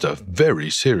disaster very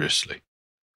seriously.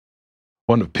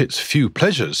 One of Pitt's few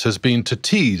pleasures has been to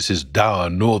tease his dour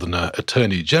northerner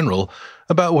Attorney General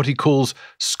about what he calls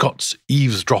Scott's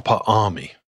eavesdropper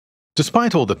army.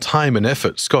 Despite all the time and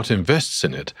effort Scott invests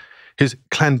in it, his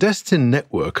clandestine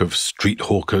network of street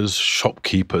hawkers,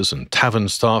 shopkeepers, and tavern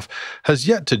staff has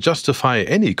yet to justify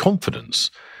any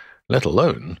confidence, let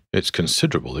alone its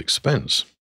considerable expense.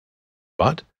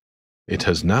 But it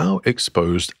has now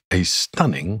exposed a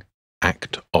stunning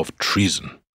act of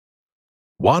treason.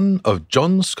 One of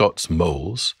John Scott's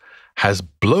moles has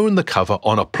blown the cover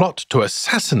on a plot to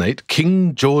assassinate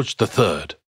King George III.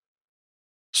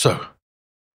 So,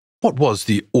 what was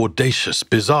the audacious,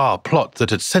 bizarre plot that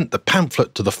had sent the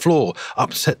pamphlet to the floor,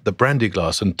 upset the brandy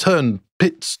glass, and turned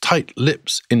Pitt's tight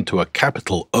lips into a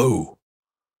capital O?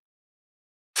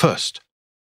 First,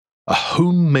 a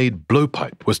homemade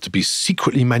blowpipe was to be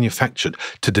secretly manufactured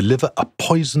to deliver a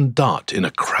poisoned dart in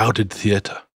a crowded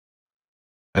theatre.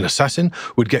 An assassin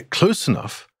would get close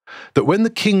enough that when the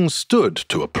king stood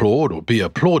to applaud or be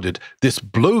applauded, this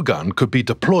blowgun could be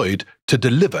deployed to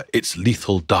deliver its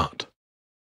lethal dart.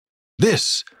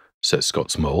 This, says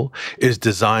Scott's mole, is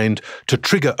designed to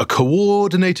trigger a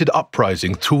coordinated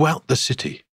uprising throughout the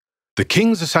city. The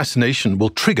king's assassination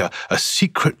will trigger a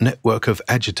secret network of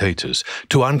agitators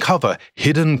to uncover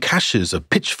hidden caches of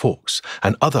pitchforks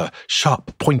and other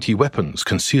sharp, pointy weapons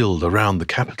concealed around the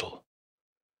capital.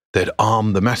 They'd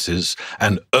arm the masses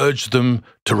and urge them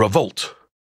to revolt.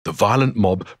 The violent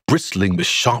mob, bristling with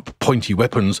sharp, pointy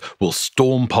weapons, will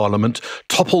storm Parliament,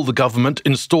 topple the government,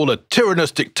 install a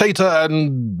tyrannous dictator,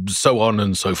 and so on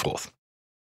and so forth.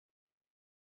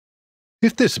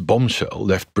 If this bombshell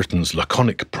left Britain's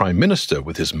laconic Prime Minister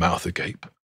with his mouth agape,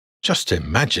 just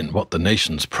imagine what the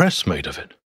nation's press made of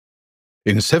it.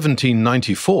 In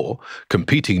 1794,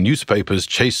 competing newspapers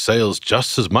chased sales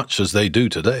just as much as they do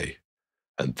today,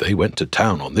 and they went to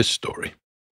town on this story.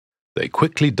 They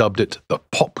quickly dubbed it the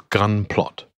Pop Gun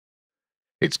Plot.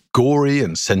 Its gory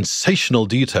and sensational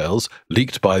details,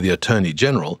 leaked by the Attorney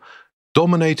General,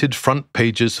 dominated front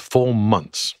pages for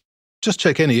months. Just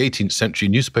check any 18th century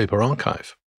newspaper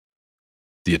archive.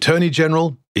 The Attorney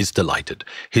General is delighted.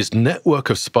 His network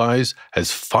of spies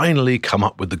has finally come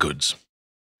up with the goods.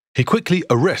 He quickly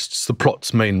arrests the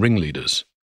plot's main ringleaders.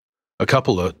 A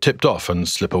couple are tipped off and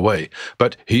slip away,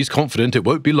 but he's confident it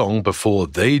won't be long before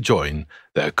they join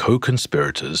their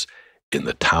co-conspirators in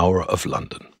the Tower of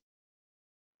London.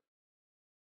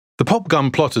 The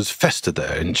popgun plotters fester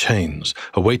there in chains,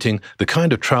 awaiting the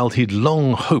kind of trial he'd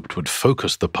long hoped would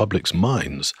focus the public's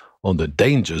minds on the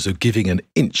dangers of giving an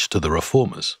inch to the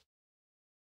reformers.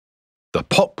 The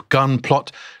popgun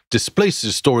plot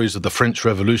displaces stories of the French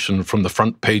Revolution from the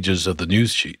front pages of the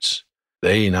news sheets.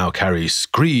 They now carry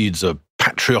screeds of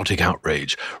patriotic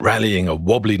outrage, rallying a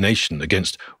wobbly nation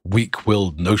against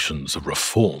weak-willed notions of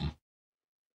reform.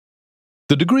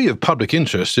 The degree of public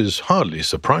interest is hardly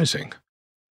surprising.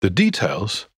 The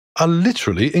details are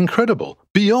literally incredible,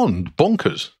 beyond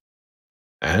bonkers.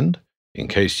 And, in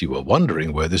case you were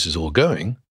wondering where this is all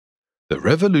going, the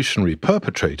revolutionary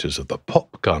perpetrators of the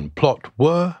popgun plot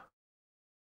were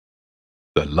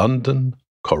the London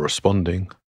Corresponding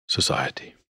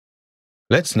Society.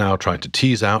 Let's now try to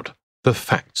tease out the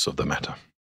facts of the matter.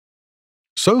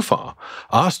 So far,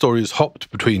 our story has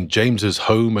hopped between James's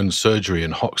home and surgery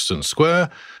in Hoxton Square,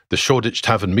 the Shoreditch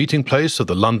Tavern meeting place of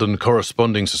the London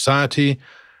Corresponding Society,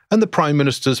 and the Prime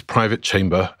Minister's private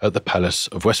chamber at the Palace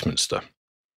of Westminster.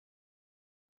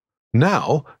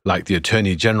 Now, like the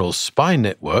Attorney General's spy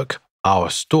network, our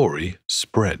story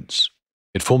spreads.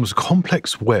 It forms a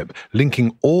complex web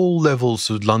linking all levels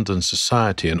of London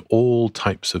society and all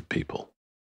types of people.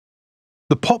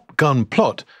 The popgun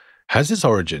plot has its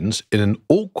origins in an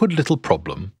awkward little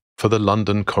problem for the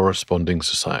London Corresponding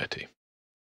Society.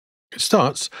 It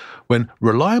starts when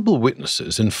reliable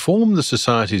witnesses inform the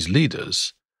society's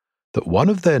leaders that one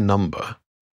of their number,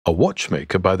 a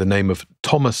watchmaker by the name of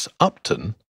Thomas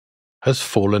Upton, has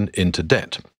fallen into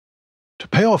debt. To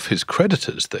pay off his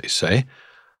creditors, they say,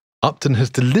 Upton has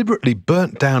deliberately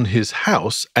burnt down his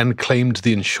house and claimed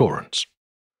the insurance.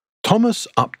 Thomas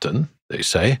Upton, they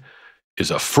say,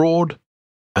 is a fraud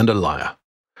and a liar.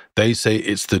 They say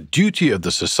it's the duty of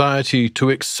the society to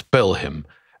expel him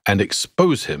and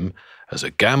expose him as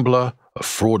a gambler, a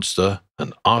fraudster,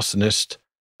 an arsonist,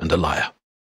 and a liar.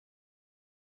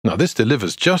 Now, this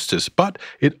delivers justice, but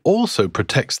it also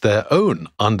protects their own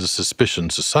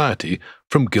under-suspicion society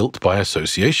from guilt by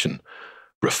association.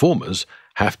 Reformers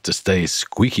have to stay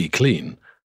squeaky clean,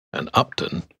 and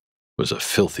Upton was a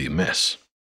filthy mess.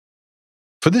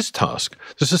 For this task,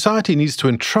 the society needs to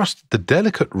entrust the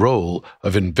delicate role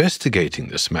of investigating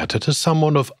this matter to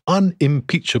someone of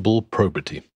unimpeachable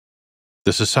probity.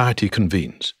 The society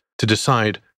convenes to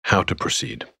decide how to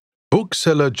proceed.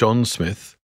 Bookseller John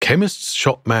Smith, chemist's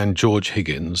shopman George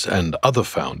Higgins, and other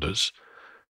founders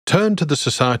turn to the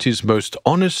society's most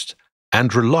honest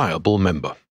and reliable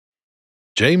member.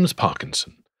 James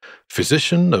Parkinson,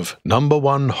 physician of No.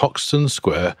 1 Hoxton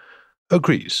Square,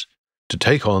 agrees to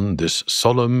take on this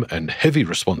solemn and heavy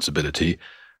responsibility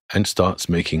and starts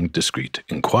making discreet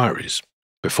inquiries.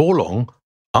 Before long,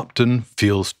 Upton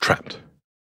feels trapped.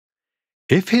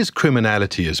 If his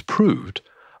criminality is proved,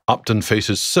 Upton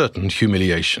faces certain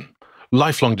humiliation,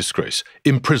 lifelong disgrace,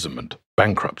 imprisonment,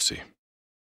 bankruptcy.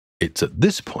 It's at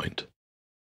this point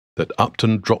that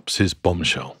Upton drops his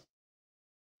bombshell.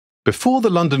 Before the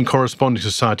London Corresponding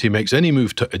Society makes any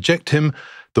move to eject him,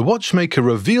 the watchmaker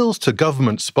reveals to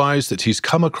government spies that he's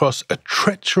come across a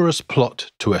treacherous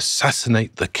plot to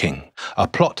assassinate the king, a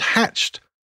plot hatched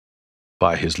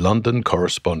by his London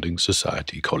Corresponding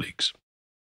Society colleagues.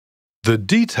 The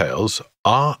details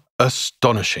are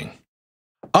astonishing.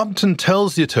 Upton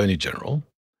tells the Attorney General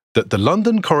that the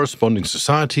London Corresponding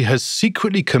Society has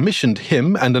secretly commissioned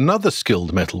him and another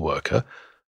skilled metalworker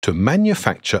to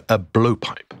manufacture a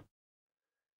blowpipe.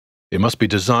 It must be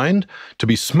designed to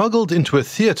be smuggled into a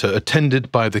theatre attended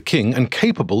by the king and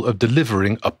capable of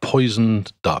delivering a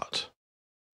poisoned dart.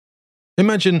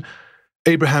 Imagine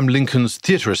Abraham Lincoln's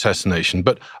theatre assassination,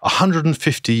 but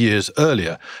 150 years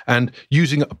earlier, and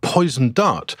using a poisoned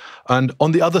dart, and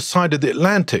on the other side of the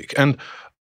Atlantic, and,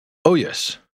 oh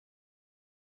yes,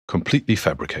 completely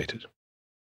fabricated.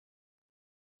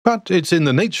 But it's in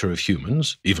the nature of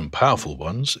humans, even powerful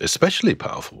ones, especially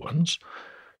powerful ones,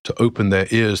 to open their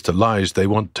ears to lies they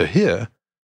want to hear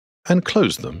and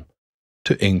close them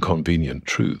to inconvenient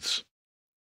truths.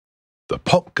 The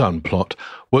popgun plot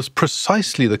was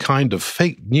precisely the kind of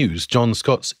fake news John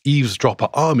Scott's eavesdropper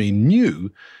army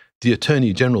knew the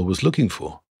Attorney General was looking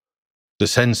for. The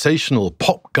sensational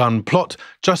popgun plot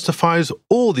justifies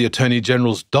all the Attorney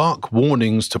General's dark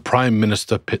warnings to Prime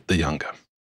Minister Pitt the Younger.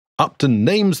 Upton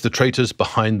names the traitors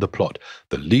behind the plot,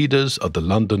 the leaders of the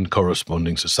London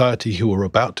Corresponding Society who were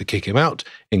about to kick him out,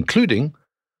 including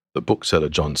the bookseller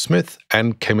John Smith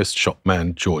and chemist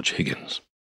shopman George Higgins.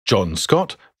 John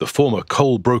Scott, the former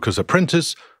coal broker's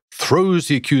apprentice, throws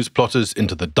the accused plotters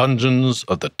into the dungeons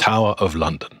of the Tower of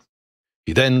London.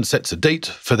 He then sets a date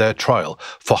for their trial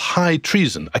for high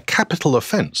treason, a capital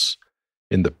offence,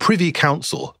 in the Privy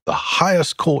Council, the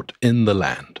highest court in the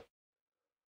land.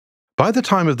 By the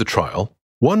time of the trial,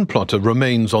 one plotter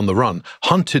remains on the run,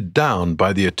 hunted down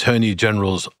by the Attorney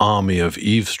General's army of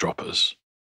eavesdroppers.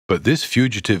 But this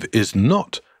fugitive is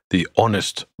not the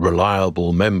honest,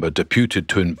 reliable member deputed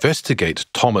to investigate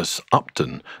Thomas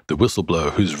Upton, the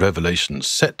whistleblower whose revelations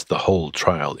set the whole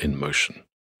trial in motion.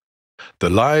 The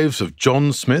lives of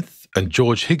John Smith and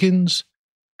George Higgins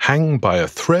hang by a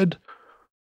thread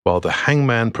while the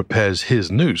hangman prepares his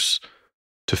noose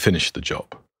to finish the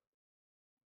job.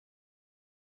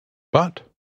 But,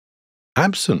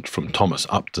 absent from Thomas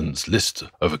Upton's list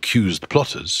of accused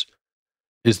plotters,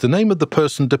 is the name of the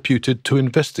person deputed to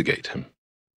investigate him.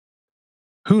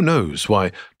 Who knows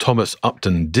why Thomas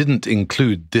Upton didn't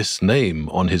include this name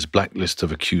on his blacklist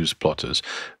of accused plotters?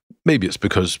 Maybe it's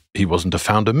because he wasn't a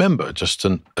founder member, just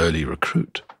an early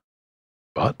recruit.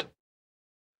 But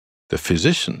the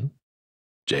physician,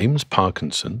 James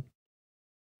Parkinson,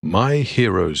 my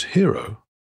hero's hero,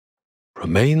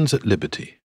 remains at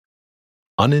liberty,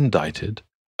 unindicted,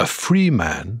 a free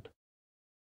man,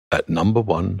 at number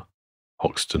 1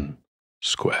 Hoxton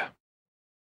Square.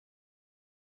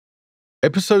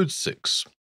 Episode 6.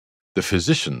 The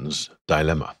Physician's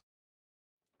Dilemma.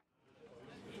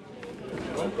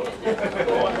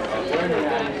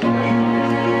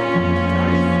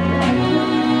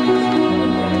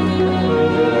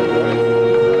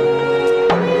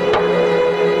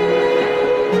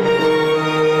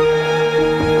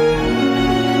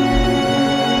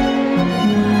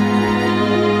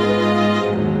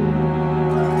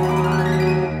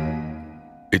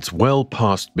 It's well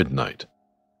past midnight,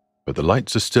 but the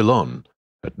lights are still on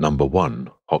at number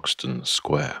 1 Hoxton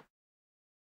Square.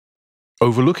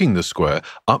 Overlooking the square,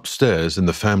 upstairs in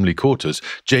the family quarters,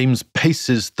 James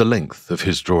paces the length of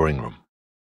his drawing room.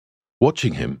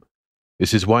 Watching him is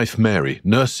his wife Mary,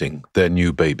 nursing their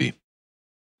new baby.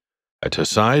 At her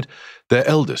side, their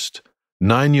eldest,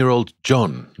 9-year-old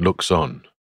John, looks on,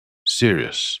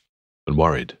 serious and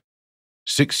worried.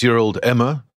 6-year-old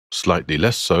Emma, slightly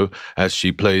less so, as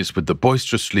she plays with the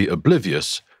boisterously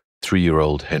oblivious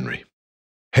 3-year-old Henry.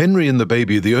 Henry and the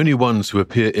baby are the only ones who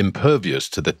appear impervious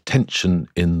to the tension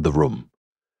in the room,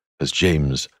 as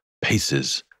James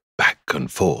paces back and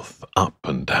forth, up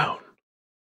and down.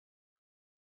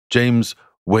 James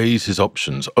weighs his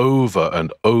options over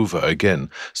and over again,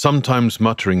 sometimes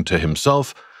muttering to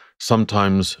himself,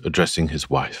 sometimes addressing his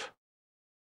wife.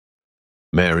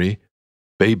 Mary,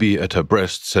 baby at her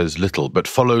breast, says little, but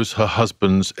follows her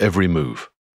husband's every move,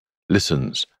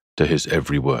 listens to his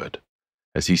every word,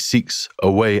 as he seeks a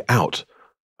way out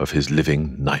of his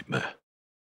living nightmare.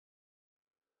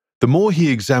 The more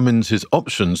he examines his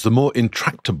options, the more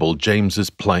intractable James's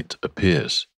plight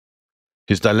appears.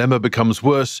 His dilemma becomes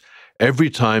worse every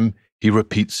time he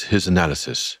repeats his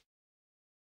analysis.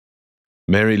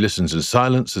 Mary listens in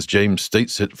silence as James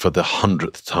states it for the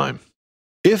 100th time.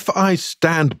 "If I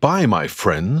stand by my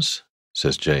friends,"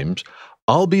 says James,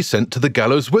 "I'll be sent to the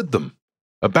gallows with them,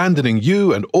 abandoning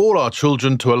you and all our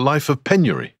children to a life of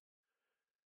penury.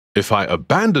 If I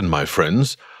abandon my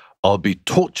friends, I'll be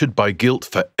tortured by guilt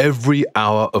for every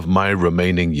hour of my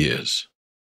remaining years."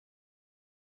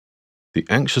 The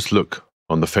anxious look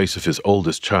on the face of his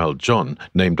oldest child, John,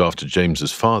 named after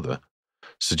James's father,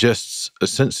 suggests a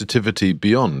sensitivity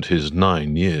beyond his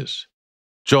 9 years.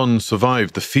 John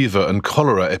survived the fever and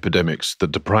cholera epidemics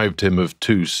that deprived him of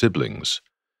 2 siblings.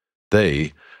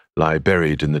 They lie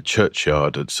buried in the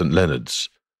churchyard at St. Leonard's,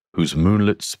 whose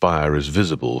moonlit spire is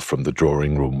visible from the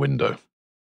drawing-room window.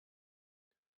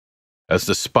 As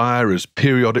the spire is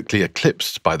periodically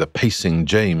eclipsed by the pacing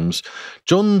James,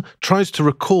 John tries to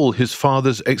recall his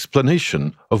father's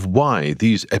explanation of why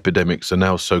these epidemics are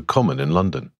now so common in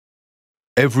London.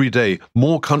 "Every day,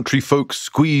 more country folk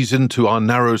squeeze into our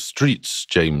narrow streets,"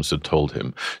 James had told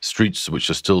him, streets which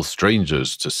are still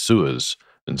strangers to sewers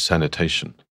and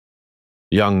sanitation.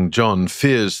 Young John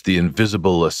fears the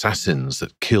invisible assassins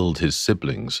that killed his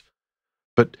siblings,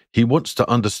 but he wants to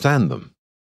understand them.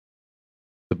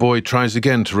 The boy tries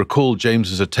again to recall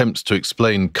James's attempts to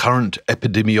explain current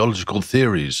epidemiological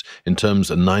theories in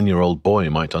terms a 9-year-old boy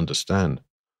might understand.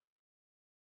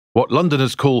 "What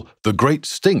Londoners call the Great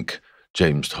Stink,"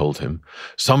 James told him,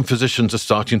 "some physicians are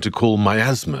starting to call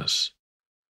miasmas.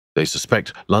 They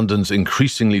suspect London's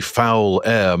increasingly foul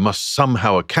air must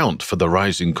somehow account for the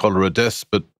rising cholera deaths,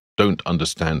 but don't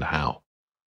understand how.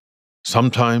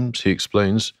 Sometimes," he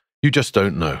explains, "you just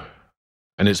don't know.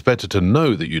 And it's better to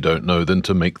know that you don't know than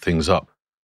to make things up.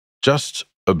 Just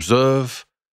observe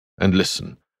and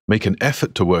listen. Make an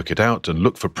effort to work it out and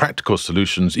look for practical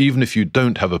solutions, even if you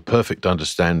don't have a perfect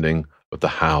understanding of the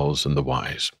hows and the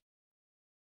whys.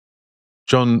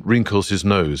 John wrinkles his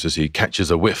nose as he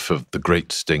catches a whiff of the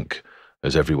great stink,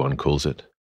 as everyone calls it.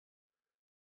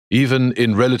 Even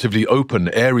in relatively open,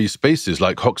 airy spaces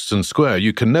like Hoxton Square,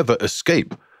 you can never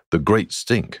escape the great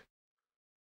stink.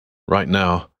 Right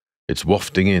now, it's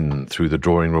wafting in through the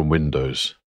drawing-room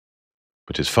windows,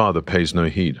 but his father pays no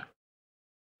heed.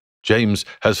 James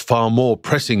has far more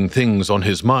pressing things on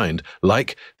his mind,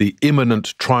 like the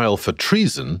imminent trial for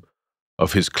treason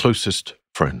of his closest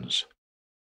friends.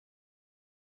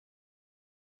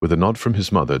 With a nod from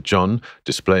his mother, John,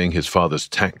 displaying his father's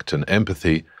tact and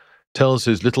empathy, tells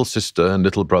his little sister and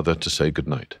little brother to say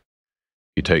goodnight.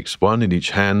 He takes one in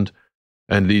each hand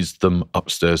and leads them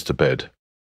upstairs to bed,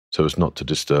 so as not to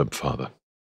disturb father.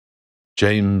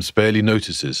 James barely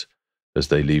notices as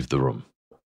they leave the room.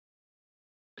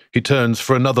 He turns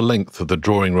for another length of the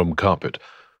drawing-room carpet,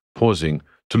 pausing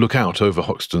to look out over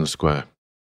Hoxton Square.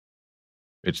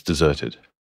 It's deserted.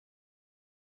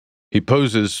 He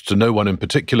poses to no one in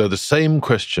particular the same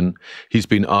question he's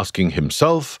been asking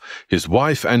himself, his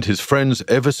wife, and his friends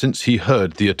ever since he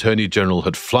heard the Attorney General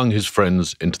had flung his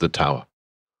friends into the tower.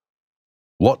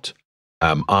 What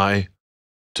am I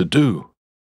to do?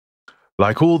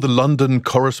 Like all the London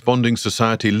Corresponding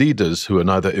Society leaders who are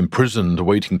neither imprisoned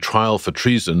awaiting trial for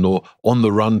treason nor on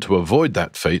the run to avoid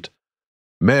that fate,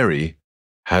 Mary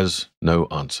has no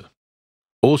answer.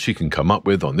 All she can come up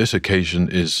with on this occasion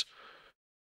is,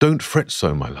 "Don't fret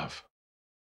so, my love."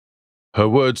 Her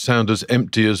words sound as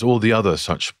empty as all the other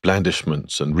such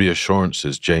blandishments and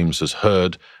reassurances James has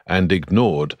heard and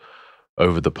ignored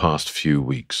over the past few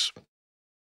weeks.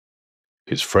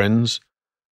 His friends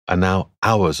are now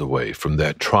hours away from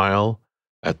their trial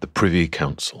at the Privy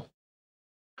Council.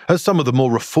 As some of the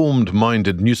more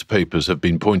reformed-minded newspapers have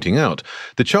been pointing out,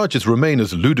 the charges remain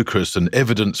as ludicrous and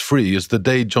evidence-free as the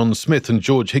day John Smith and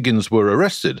George Higgins were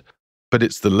arrested, but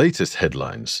it's the latest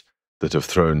headlines that have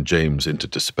thrown James into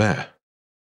despair.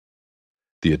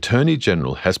 The Attorney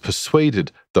General has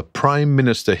persuaded the Prime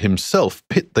Minister himself,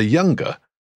 Pitt the Younger,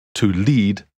 to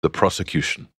lead the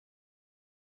prosecution.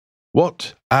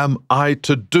 "What am I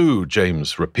to do?"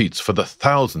 James repeats for the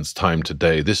thousandth time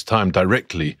today, this time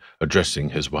directly addressing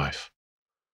his wife.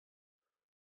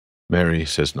 Mary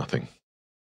says nothing.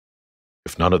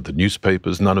 If none of the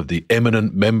newspapers, none of the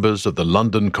eminent members of the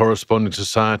London Corresponding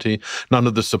Society, none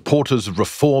of the supporters of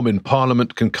reform in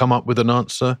Parliament can come up with an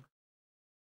answer,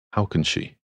 how can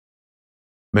she?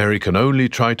 Mary can only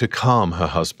try to calm her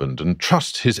husband and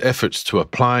trust his efforts to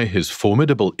apply his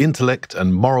formidable intellect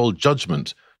and moral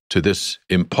judgment to this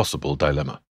impossible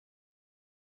dilemma.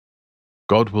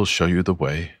 "God will show you the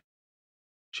way,"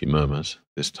 she murmurs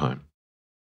this time.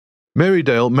 Mary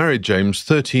Dale married James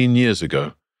 13 years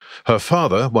ago. Her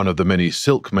father, one of the many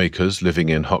silk makers living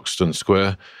in Hoxton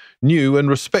Square, knew and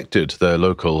respected their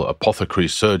local apothecary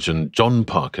surgeon John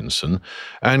Parkinson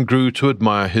and grew to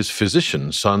admire his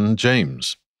physician son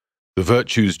James. The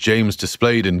virtues James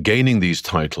displayed in gaining these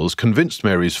titles convinced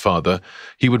Mary's father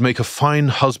he would make a fine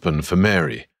husband for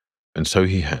Mary, and so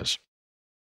he has.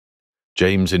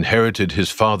 James inherited his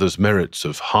father's merits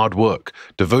of hard work,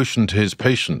 devotion to his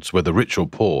patients, whether rich or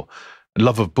poor, and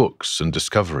love of books and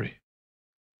discovery.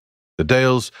 The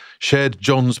Dales shared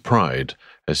John's pride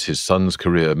as his son's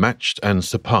career matched and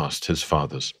surpassed his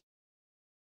father's.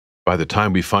 By the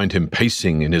time we find him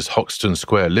pacing in his Hoxton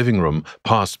Square living room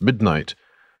past midnight,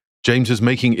 James is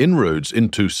making inroads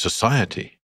into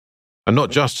society. And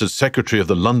not just as secretary of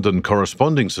the London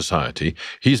Corresponding Society,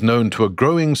 he's known to a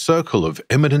growing circle of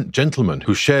eminent gentlemen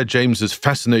who share James's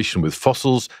fascination with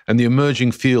fossils and the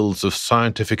emerging fields of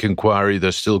scientific inquiry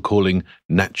they're still calling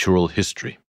natural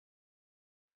history.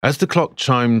 As the clock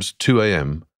chimes 2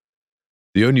 a.m.,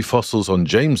 the only fossils on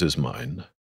James's mind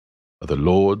are the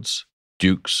lords,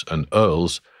 dukes, and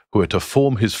earls who are to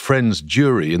form his friend's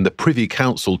jury in the Privy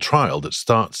Council trial that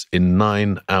starts in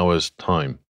 9 hours'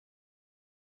 time.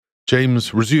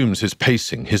 James resumes his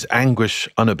pacing, his anguish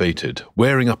unabated,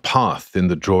 wearing a path in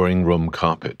the drawing-room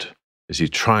carpet as he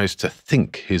tries to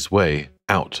think his way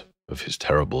out of his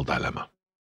terrible dilemma.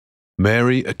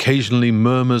 Mary occasionally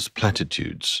murmurs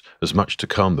platitudes, as much to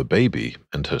calm the baby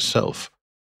and herself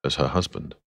as her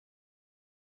husband.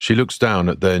 She looks down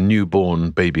at their newborn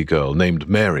baby girl, named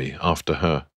Mary after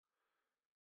her.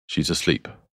 She's asleep.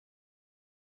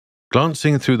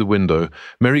 Glancing through the window,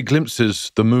 Mary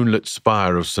glimpses the moonlit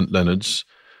spire of St. Leonard's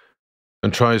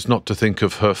and tries not to think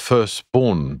of her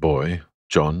firstborn boy,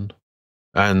 John,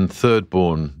 and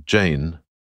thirdborn, Jane,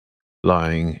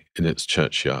 lying in its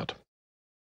churchyard.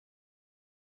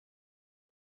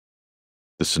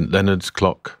 The St. Leonard's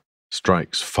clock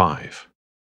strikes 5.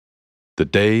 The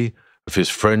day of his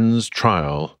friend's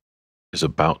trial is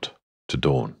about to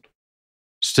dawn.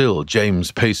 Still,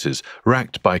 James paces,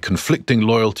 racked by conflicting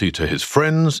loyalty to his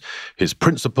friends, his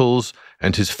principles,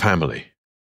 and his family.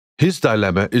 His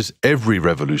dilemma is every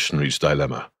revolutionary's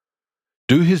dilemma.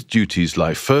 Do his duties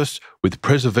lie first with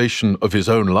preservation of his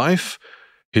own life,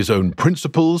 his own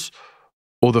principles,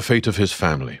 or the fate of his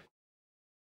family?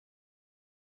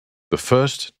 The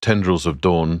first tendrils of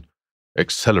dawn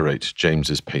accelerate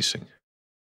James's pacing.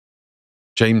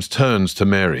 James turns to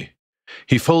Mary.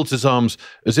 He folds his arms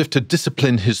as if to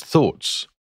discipline his thoughts.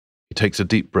 He takes a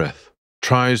deep breath,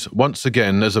 tries once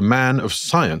again as a man of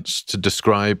science to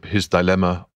describe his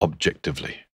dilemma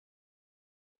objectively.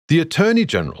 The Attorney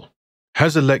General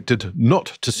has elected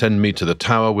not to send me to the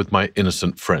Tower with my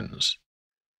innocent friends,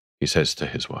 he says to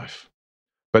his wife.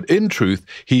 But in truth,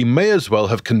 he may as well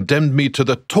have condemned me to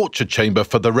the torture chamber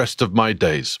for the rest of my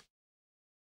days.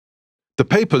 The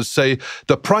papers say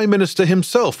the Prime Minister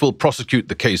himself will prosecute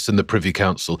the case in the Privy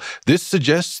Council. This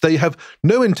suggests they have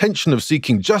no intention of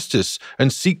seeking justice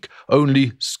and seek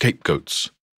only scapegoats.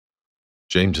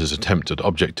 James's attempt at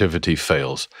objectivity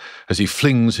fails as he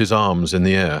flings his arms in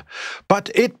the air. But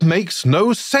it makes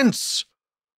no sense.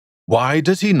 Why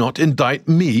does he not indict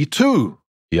me too?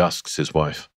 He asks his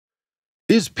wife.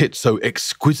 Is Pitt so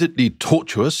exquisitely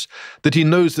tortuous that he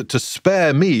knows that to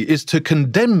spare me is to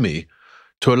condemn me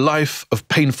to a life of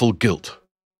painful guilt?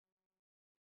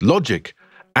 Logic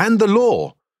and the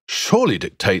law surely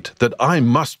dictate that I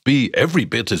must be every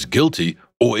bit as guilty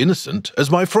or innocent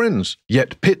as my friends.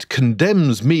 Yet Pitt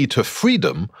condemns me to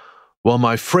freedom while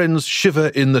my friends shiver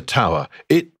in the Tower.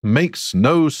 It makes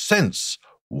no sense.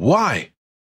 Why?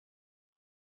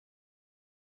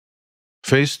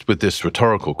 Faced with this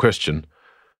rhetorical question,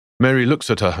 Mary looks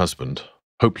at her husband,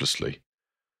 hopelessly,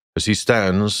 as he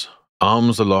stands,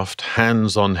 arms aloft,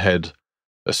 hands on head,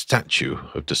 a statue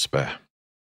of despair.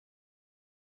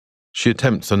 She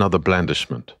attempts another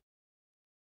blandishment.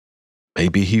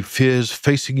 Maybe he fears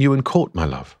facing you in court, my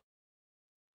love.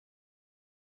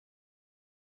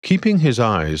 Keeping his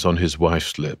eyes on his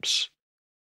wife's lips,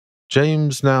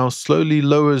 James now slowly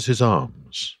lowers his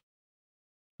arms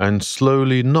and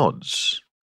slowly nods,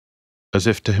 as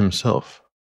if to himself.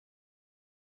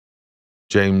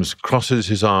 James crosses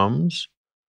his arms,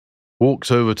 walks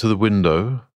over to the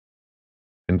window,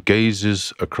 and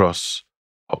gazes across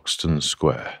Hoxton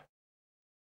Square.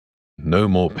 No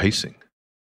more pacing.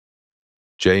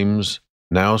 James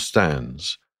now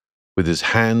stands with his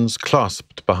hands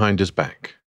clasped behind his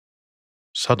back,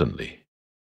 suddenly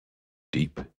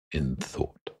deep in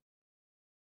thought.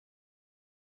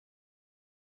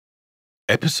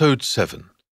 Episode 7.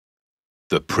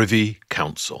 The Privy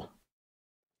Council.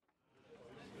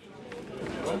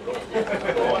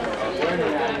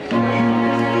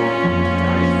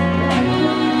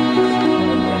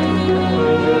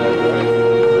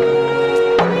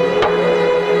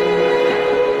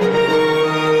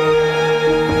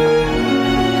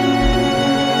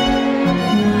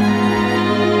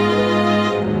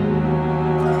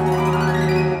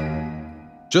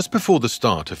 Just before the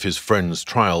start of his friend's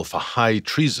trial for high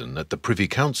treason at the Privy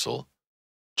Council,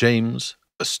 James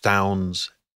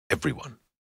astounds everyone.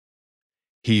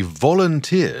 He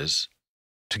volunteers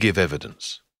to give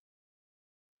evidence.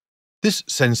 This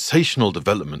sensational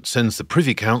development sends the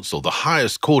Privy Council, the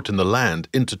highest court in the land,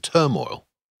 into turmoil.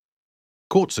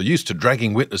 Courts are used to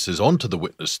dragging witnesses onto the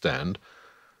witness stand.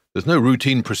 There's no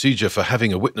routine procedure for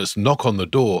having a witness knock on the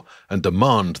door and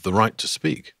demand the right to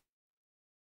speak.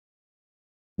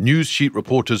 News sheet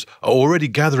reporters are already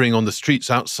gathering on the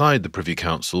streets outside the Privy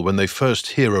Council when they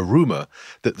first hear a rumour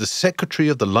that the Secretary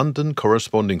of the London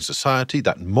Corresponding Society,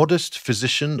 that modest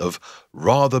physician of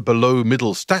rather below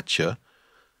middle stature,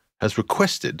 has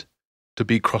requested to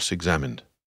be cross-examined.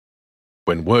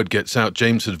 When word gets out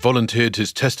James had volunteered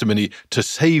his testimony to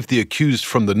save the accused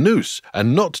from the noose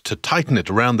and not to tighten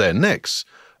it around their necks,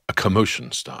 a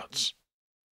commotion starts.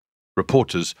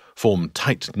 Reporters form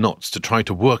tight knots to try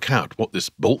to work out what this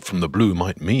bolt from the blue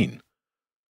might mean.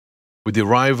 With the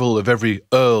arrival of every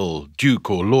earl, duke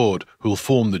or lord who will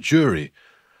form the jury,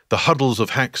 the huddles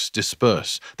of hacks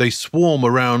disperse. They swarm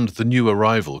around the new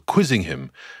arrival, quizzing him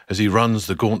as he runs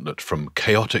the gauntlet from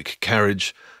chaotic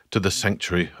carriage to the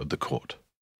sanctuary of the court.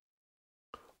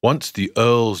 Once the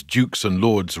earls, dukes and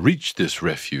lords reach this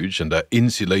refuge and are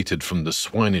insulated from the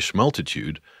swinish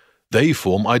multitude, they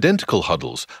form identical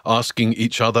huddles, asking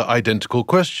each other identical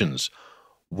questions.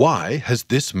 Why has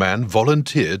this man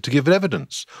volunteered to give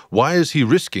evidence? Why is he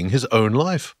risking his own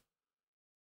life?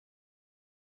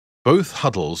 Both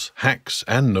huddles, hacks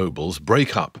and nobles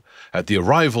break up at the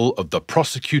arrival of the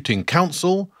prosecuting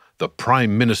counsel, the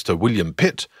Prime Minister William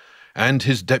Pitt, and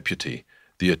his deputy,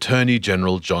 the Attorney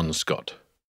General John Scott.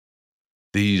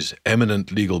 These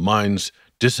eminent legal minds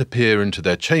disappear into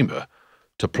their chamber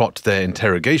to plot their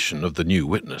interrogation of the new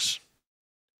witness.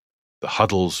 The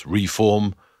huddles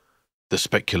reform, the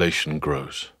speculation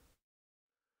grows.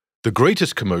 The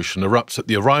greatest commotion erupts at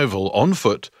the arrival on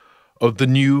foot of the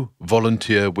new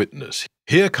volunteer witness.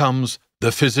 Here comes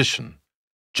the physician,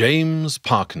 James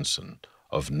Parkinson,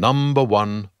 of Number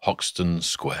 1 Hoxton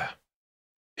Square.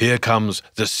 Here comes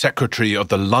the secretary of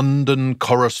the London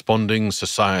Corresponding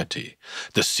Society,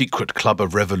 the secret club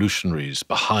of revolutionaries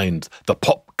behind the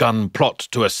pop-gun plot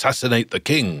to assassinate the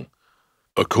king,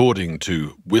 according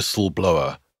to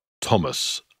whistleblower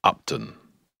Thomas Upton,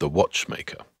 the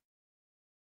watchmaker.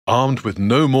 Armed with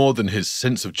no more than his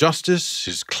sense of justice,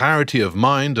 his clarity of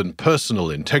mind and personal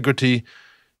integrity,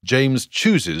 James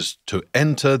chooses to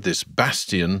enter this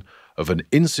bastion of an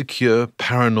insecure,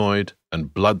 paranoid,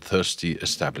 and bloodthirsty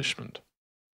establishment.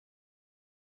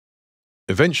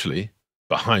 Eventually,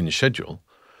 behind schedule,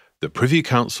 the Privy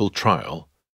Council trial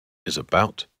is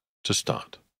about to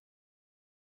start.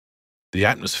 The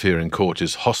atmosphere in court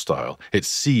is hostile. It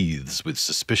seethes with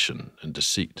suspicion and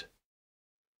deceit.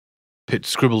 Pitt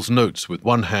scribbles notes with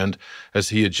one hand as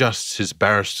he adjusts his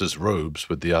barrister's robes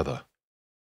with the other.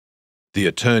 The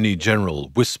Attorney General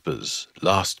whispers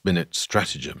last-minute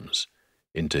stratagems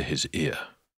into his ear.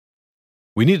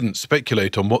 We needn't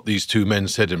speculate on what these two men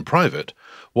said in private.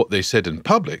 What they said in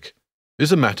public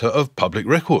is a matter of public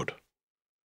record.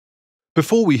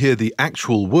 Before we hear the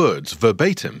actual words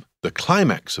verbatim, the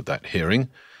climax of that hearing,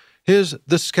 here's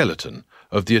the skeleton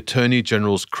of the Attorney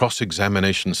General's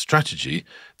cross-examination strategy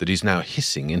that he's now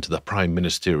hissing into the Prime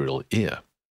Ministerial ear.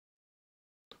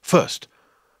 First,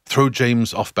 throw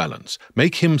James off balance,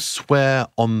 make him swear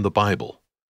on the Bible,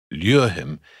 lure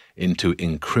him into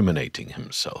incriminating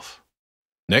himself.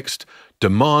 Next,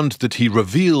 demand that he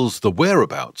reveals the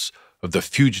whereabouts of the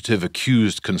fugitive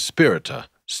accused conspirator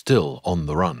still on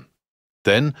the run.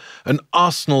 Then, an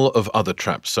arsenal of other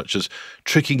traps, such as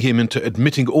tricking him into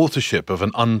admitting authorship of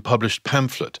an unpublished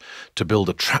pamphlet to build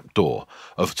a trapdoor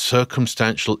of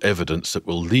circumstantial evidence that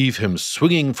will leave him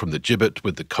swinging from the gibbet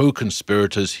with the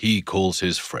co-conspirators he calls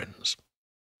his friends.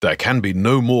 There can be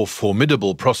no more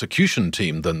formidable prosecution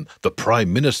team than the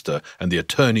Prime Minister and the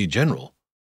Attorney General.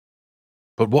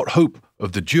 But what hope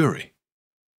of the jury?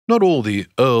 Not all the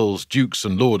earls, dukes,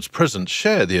 and lords present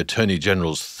share the Attorney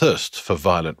General's thirst for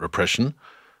violent repression,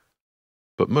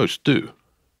 but most do.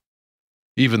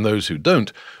 Even those who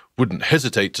don't wouldn't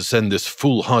hesitate to send this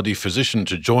foolhardy physician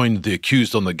to join the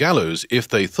accused on the gallows if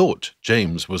they thought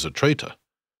James was a traitor.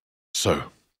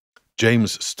 So,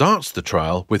 James starts the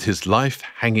trial with his life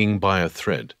hanging by a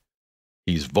thread.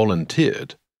 He's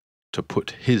volunteered to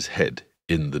put his head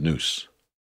in the noose.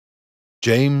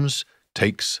 James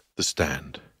takes the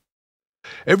stand.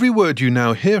 Every word you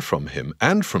now hear from him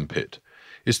and from Pitt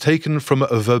is taken from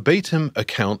a verbatim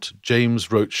account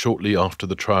James wrote shortly after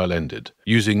the trial ended,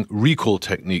 using recall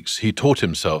techniques he taught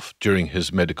himself during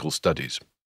his medical studies.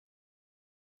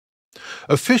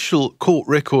 Official court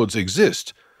records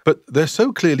exist, but they're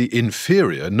so clearly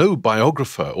inferior no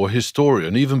biographer or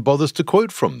historian even bothers to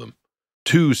quote from them.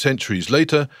 2 centuries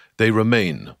later, they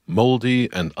remain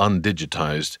mouldy and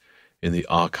undigitized in the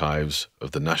archives of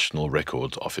the National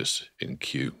Records Office in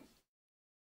Kew.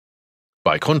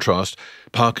 By contrast,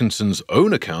 Parkinson's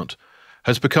own account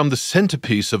has become the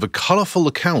centerpiece of a colorful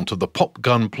account of the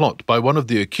pop-gun plot by one of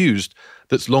the accused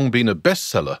that's long been a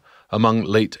bestseller among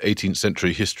late 18th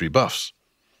century history buffs.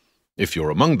 If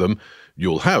you're among them,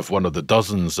 you'll have one of the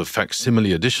dozens of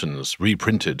facsimile editions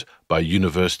reprinted by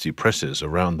university presses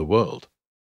around the world.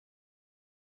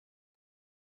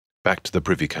 Back to the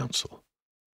Privy Council.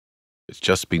 It's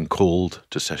just been called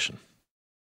to session.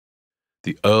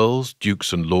 The earls,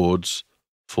 dukes, and lords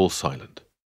fall silent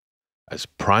as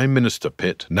Prime Minister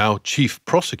Pitt, now Chief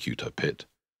Prosecutor Pitt,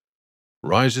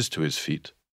 rises to his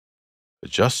feet,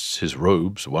 adjusts his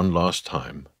robes one last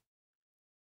time,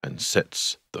 and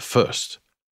sets the first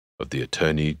of the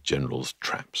Attorney General's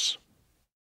traps.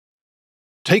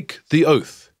 "Take the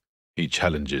oath," he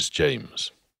challenges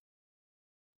James.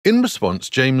 In response,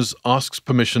 James asks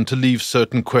permission to leave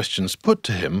certain questions put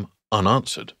to him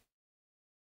unanswered.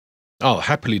 "I'll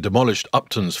happily demolish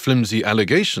Upton's flimsy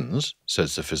allegations,"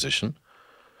 says the physician,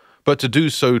 "but to do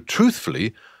so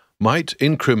truthfully might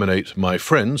incriminate my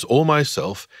friends or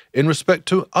myself in respect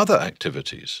to other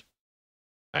activities.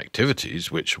 Activities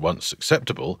which, once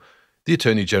acceptable, the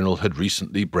Attorney General had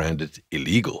recently branded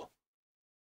illegal."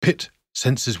 Pitt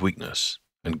senses weakness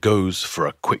and goes for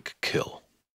a quick kill.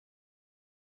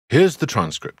 Here's the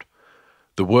transcript,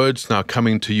 the words now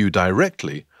coming to you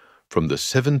directly from the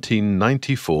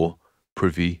 1794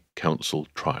 Privy Council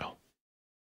trial.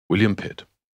 William Pitt.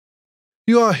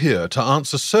 You are here to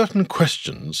answer certain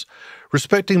questions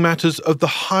respecting matters of the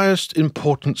highest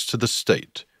importance to the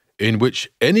state, in which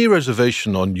any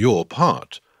reservation on your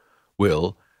part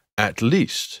will, at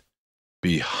least,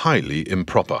 be highly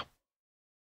improper.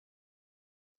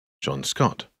 John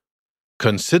Scott.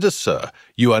 Consider, sir,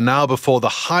 you are now before the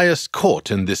highest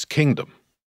court in this kingdom.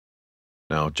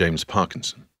 Now James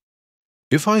Parkinson.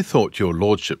 If I thought your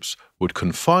lordships would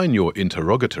confine your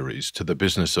interrogatories to the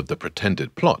business of the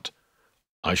pretended plot,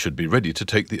 I should be ready to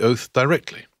take the oath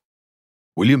directly.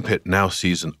 William Pitt now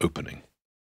sees an opening.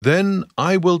 Then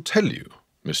I will tell you,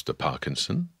 Mr.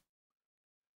 Parkinson,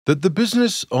 that the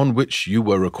business on which you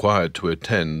were required to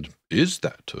attend is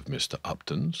that of Mr.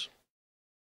 Upton's.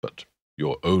 But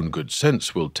your own good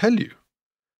sense will tell you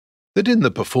that in the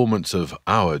performance of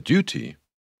our duty,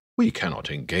 we cannot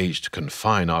engage to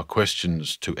confine our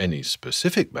questions to any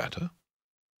specific matter,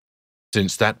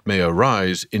 since that may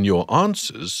arise in your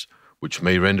answers, which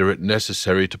may render it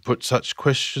necessary to put such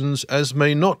questions as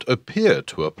may not appear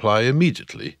to apply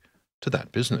immediately to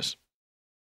that business.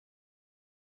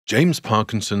 James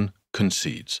Parkinson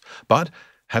concedes, but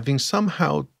having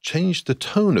somehow changed the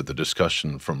tone of the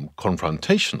discussion from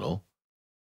confrontational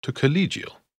to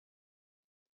collegial.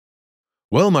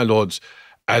 Well, my lords,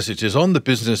 as it is on the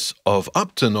business of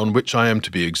Upton on which I am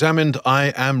to be examined,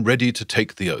 I am ready to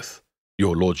take the oath,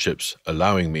 your lordships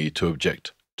allowing me to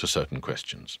object to certain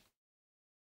questions.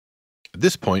 At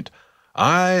this point,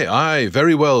 aye,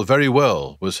 very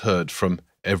well, was heard from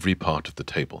every part of the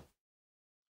table.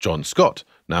 John Scott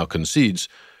now concedes,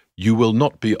 you will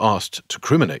not be asked to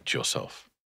criminate yourself.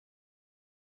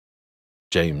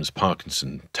 James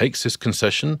Parkinson takes his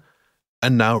concession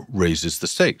and now raises the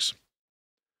stakes.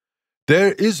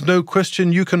 There is no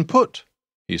question you can put,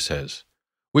 he says,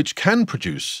 which can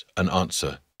produce an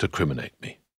answer to criminate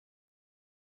me.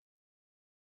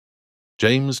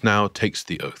 James now takes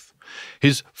the oath.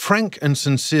 His frank and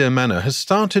sincere manner has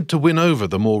started to win over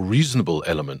the more reasonable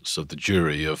elements of the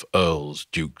jury of earls,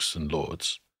 dukes, and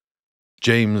lords.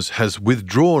 James has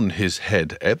withdrawn his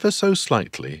head ever so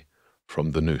slightly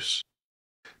from the noose.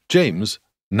 James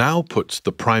now puts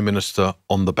the Prime Minister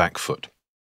on the back foot.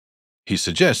 He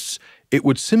suggests it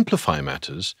would simplify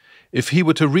matters if he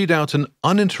were to read out an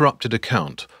uninterrupted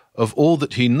account of all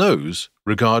that he knows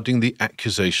regarding the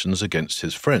accusations against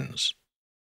his friends.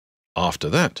 After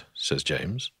that, says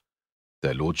James,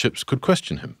 their lordships could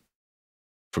question him.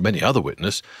 From any other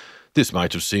witness, this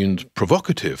might have seemed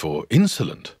provocative or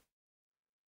insolent.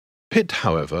 Pitt,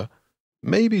 however,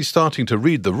 maybe starting to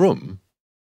read the room,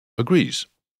 agrees.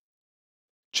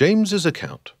 James's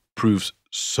account proves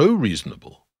so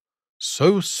reasonable,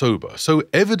 so sober, so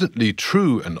evidently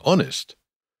true and honest,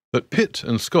 that Pitt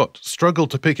and Scott struggle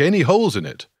to pick any holes in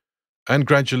it and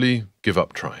gradually give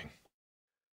up trying.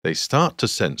 They start to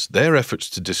sense their efforts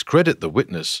to discredit the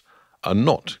witness are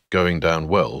not going down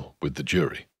well with the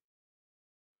jury.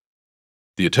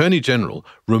 The Attorney General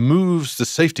removes the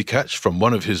safety catch from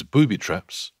one of his booby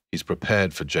traps he's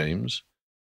prepared for James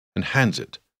and hands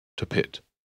it to Pitt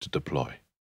to deploy.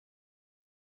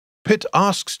 Pitt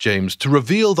asks James to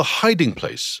reveal the hiding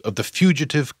place of the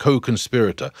fugitive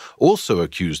co-conspirator, also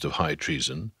accused of high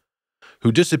treason,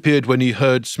 who disappeared when he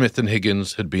heard Smith and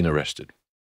Higgins had been arrested.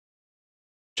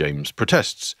 James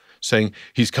protests, saying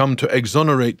he's come to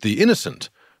exonerate the innocent,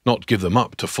 not give them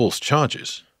up to false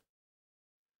charges.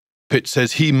 Pitt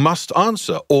says he must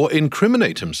answer or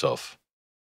incriminate himself.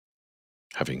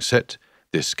 Having set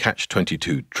this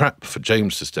catch-22 trap for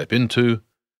James to step into,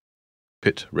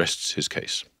 Pitt rests his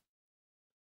case.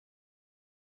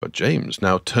 But James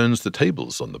now turns the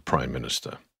tables on the Prime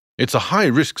Minister. It's a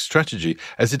high-risk strategy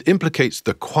as it implicates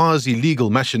the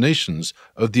quasi-legal machinations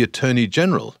of the Attorney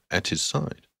General at his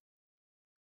side.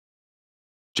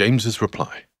 James's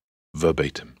reply,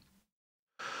 verbatim.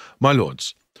 My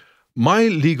lords, my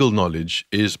legal knowledge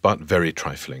is but very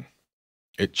trifling.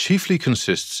 It chiefly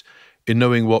consists in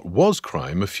knowing what was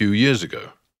crime a few years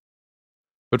ago.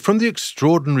 But from the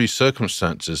extraordinary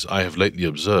circumstances I have lately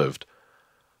observed,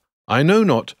 I know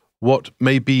not what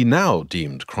may be now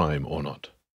deemed crime or not.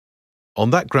 On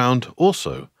that ground,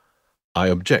 also, I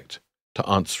object to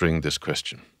answering this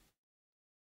question.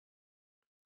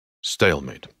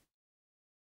 Stalemate.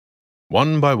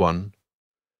 One by one,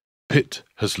 Pitt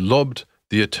has lobbed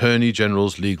the Attorney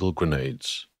General's legal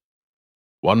grenades.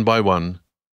 One by one,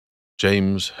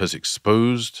 James has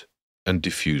exposed and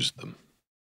diffused them.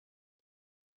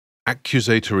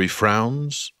 Accusatory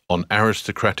frowns on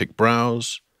aristocratic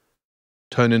brows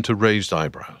turn into raised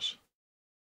eyebrows.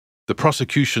 The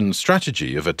prosecution's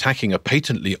strategy of attacking a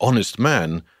patently honest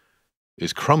man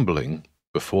is crumbling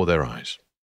before their eyes.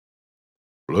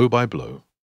 Blow by blow,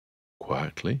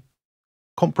 quietly,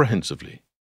 comprehensively,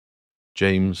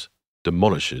 James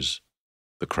demolishes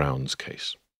the Crown's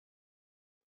case.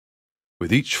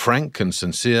 With each frank and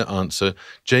sincere answer,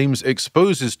 James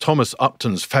exposes Thomas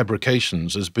Upton's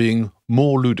fabrications as being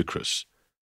more ludicrous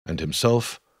and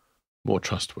himself more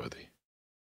trustworthy.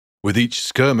 With each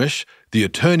skirmish, the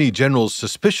Attorney General's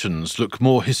suspicions look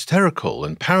more hysterical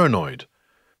and paranoid,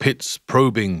 Pitt's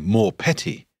probing more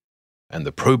petty, and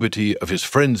the probity of his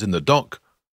friends in the dock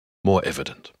more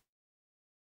evident.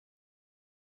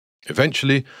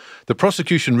 Eventually, the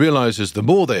prosecution realizes the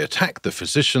more they attack the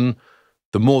physician,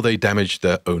 the more they damage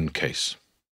their own case.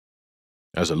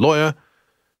 As a lawyer,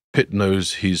 Pitt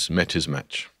knows he's met his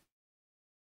match.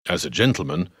 As a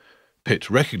gentleman, Pitt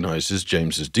recognizes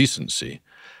James's decency,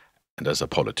 and as a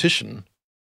politician,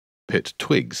 Pitt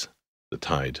twigs the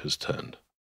tide has turned.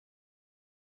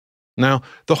 Now,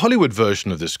 the Hollywood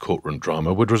version of this courtroom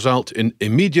drama would result in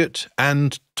immediate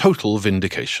and total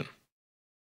vindication.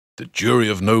 The jury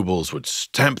of nobles would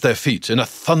stamp their feet in a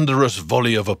thunderous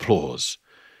volley of applause.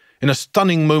 In a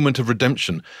stunning moment of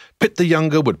redemption, Pitt the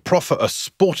Younger would proffer a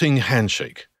sporting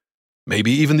handshake.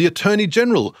 Maybe even the Attorney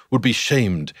General would be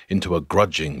shamed into a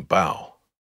grudging bow.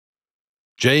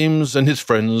 James and his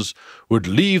friends would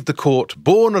leave the court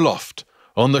borne aloft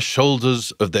on the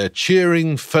shoulders of their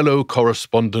cheering fellow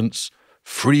correspondents,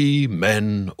 free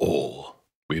men all.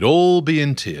 We'd all be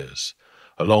in tears,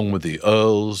 along with the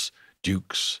earls,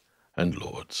 dukes, and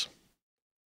lords.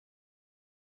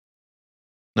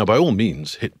 Now, by all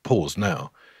means, hit pause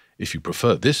now if you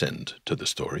prefer this end to the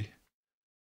story.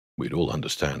 We'd all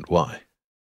understand why.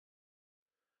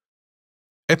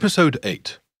 Episode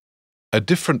 8. A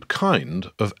different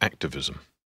kind of activism.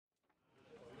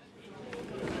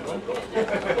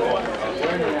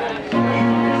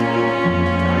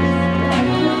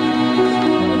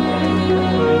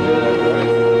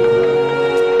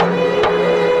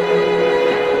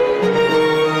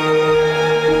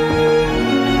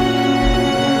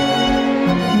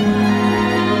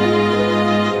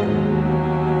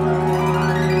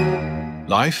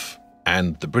 Life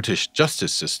and the British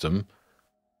justice system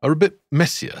are a bit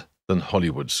messier than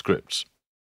Hollywood scripts.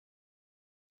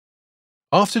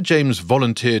 After James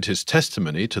volunteered his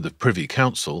testimony to the Privy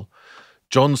Council,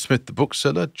 John Smith the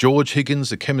bookseller, George Higgins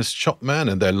the chemist shopman,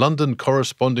 and their London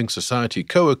Corresponding Society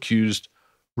co-accused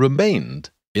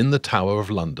remained in the Tower of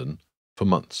London for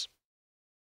months.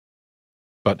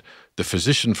 But the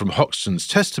physician from Hoxton's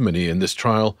testimony in this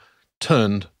trial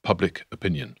turned public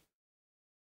opinion.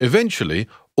 Eventually,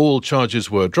 all charges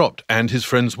were dropped, and his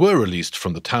friends were released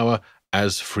from the Tower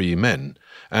as free men.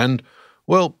 And,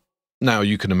 well, now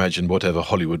you can imagine whatever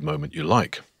Hollywood moment you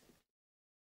like.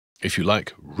 If you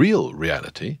like real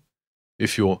reality,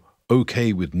 if you're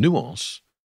okay with nuance,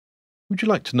 would you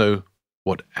like to know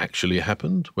what actually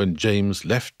happened when James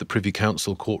left the Privy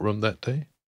Council courtroom that day?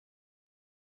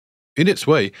 In its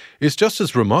way, it's just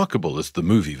as remarkable as the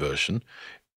movie version.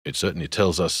 It certainly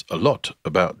tells us a lot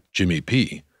about Jimmy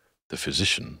P., the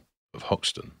physician of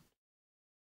Hoxton.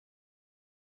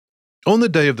 On the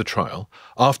day of the trial,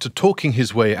 after talking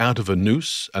his way out of a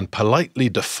noose and politely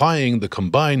defying the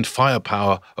combined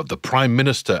firepower of the Prime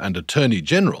Minister and Attorney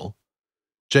General,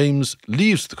 James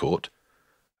leaves the court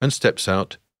and steps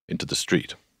out into the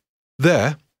street.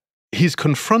 There, he's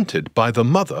confronted by the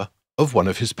mother of one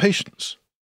of his patients.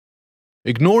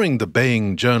 Ignoring the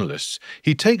baying journalists,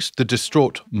 he takes the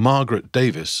distraught Margaret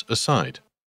Davis aside.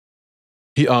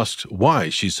 He asks why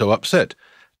she's so upset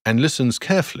and listens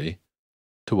carefully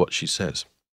to what she says.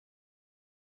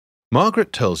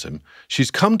 Margaret tells him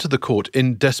she's come to the court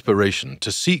in desperation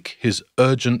to seek his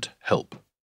urgent help.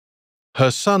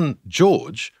 Her son,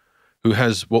 George, who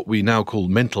has what we now call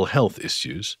mental health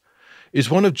issues, is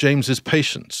one of James's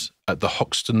patients at the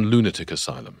Hoxton Lunatic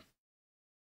Asylum.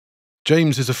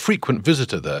 James is a frequent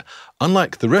visitor there.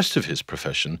 Unlike the rest of his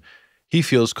profession, he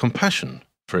feels compassion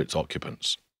for its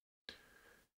occupants.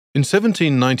 In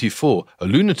 1794, a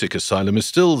lunatic asylum is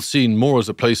still seen more as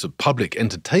a place of public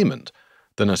entertainment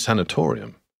than a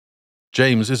sanatorium.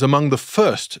 James is among the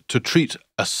first to treat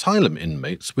asylum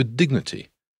inmates with dignity,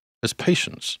 as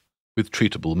patients with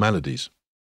treatable maladies.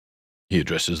 He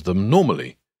addresses them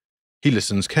normally. He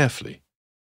listens carefully.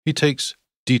 He takes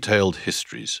detailed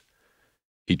histories.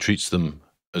 He treats them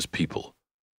as people,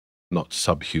 not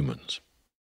subhumans.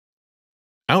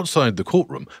 Outside the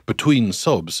courtroom, between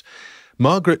sobs,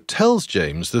 Margaret tells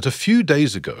James that a few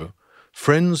days ago,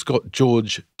 friends got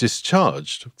George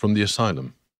discharged from the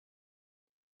asylum.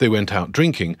 They went out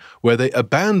drinking, where they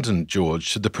abandoned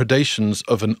George to the predations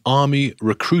of an army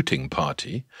recruiting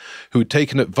party who had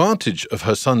taken advantage of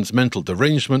her son's mental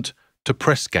derangement to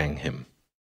press gang him.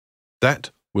 That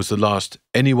was the last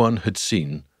anyone had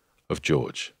seen of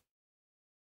George.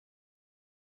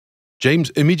 James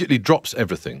immediately drops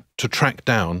everything to track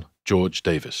down George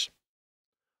Davis.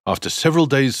 After several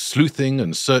days sleuthing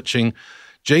and searching,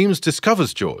 James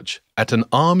discovers George at an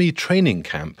army training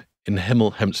camp in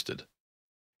Hemel Hempstead.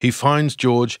 He finds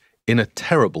George in a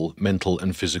terrible mental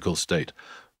and physical state,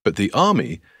 but the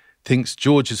army thinks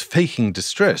George is faking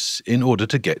distress in order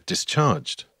to get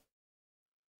discharged.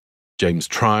 James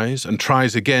tries and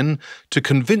tries again to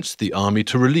convince the army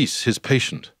to release his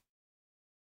patient.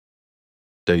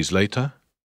 Days later,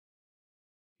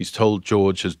 he's told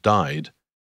George has died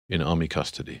in army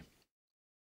custody.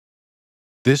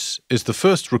 This is the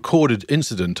first recorded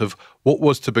incident of what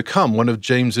was to become one of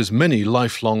James's many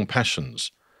lifelong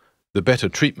passions, the better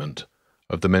treatment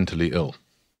of the mentally ill.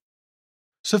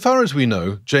 So far as we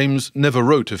know, James never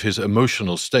wrote of his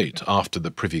emotional state after the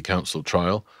Privy Council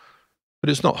trial, but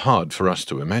it's not hard for us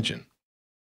to imagine.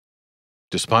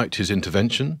 Despite his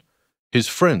intervention, his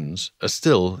friends are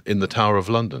still in the Tower of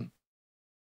London.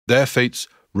 Their fates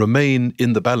remain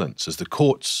in the balance as the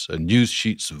courts and news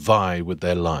sheets vie with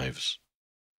their lives.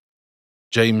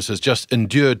 James has just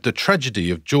endured the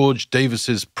tragedy of George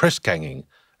Davis's press-ganging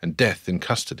and death in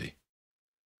custody.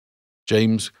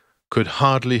 James could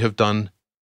hardly have done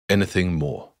anything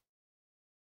more.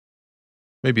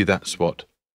 Maybe that's what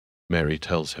Mary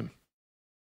tells him.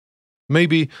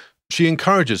 Maybe she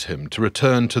encourages him to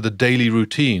return to the daily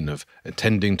routine of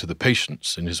attending to the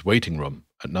patients in his waiting room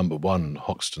at No. 1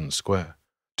 Hoxton Square,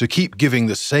 to keep giving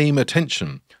the same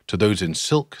attention to those in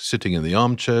silk sitting in the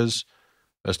armchairs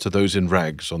as to those in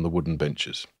rags on the wooden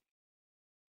benches.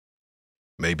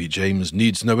 Maybe James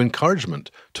needs no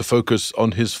encouragement to focus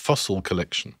on his fossil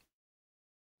collection.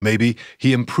 Maybe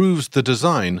he improves the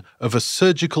design of a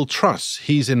surgical truss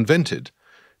he's invented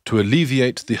to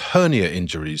alleviate the hernia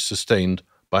injuries sustained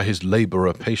by his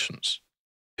labourer patients.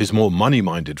 His more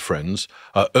money-minded friends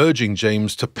are urging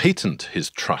James to patent his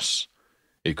truss.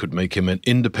 It could make him an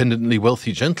independently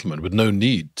wealthy gentleman with no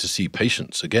need to see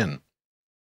patients again.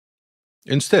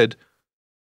 Instead,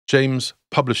 James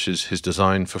publishes his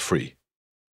design for free,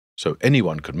 so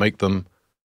anyone could make them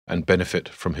and benefit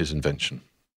from his invention.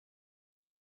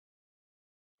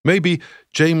 Maybe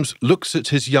James looks at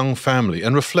his young family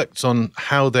and reflects on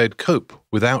how they'd cope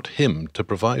without him to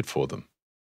provide for them.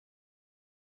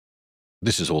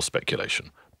 This is all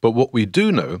speculation, but what we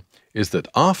do know is that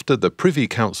after the Privy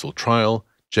Council trial,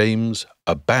 James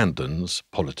abandons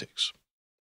politics.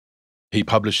 He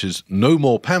publishes no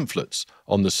more pamphlets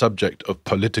on the subject of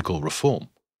political reform.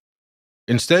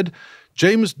 Instead,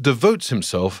 James devotes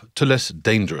himself to less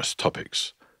dangerous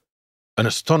topics, an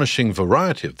astonishing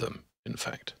variety of them, in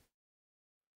fact.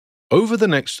 Over the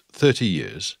next 30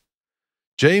 years,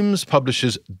 James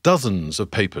publishes dozens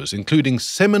of papers, including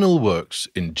seminal works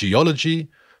in geology,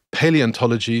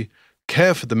 paleontology,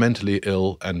 care for the mentally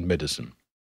ill, and medicine.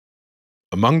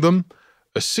 Among them,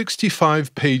 a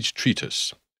 65-page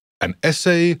treatise, an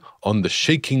essay on the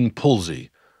shaking palsy,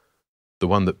 the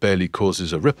one that barely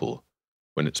causes a ripple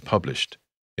when it's published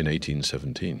in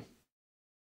 1817.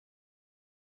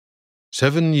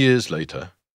 7 years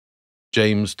later,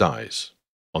 James dies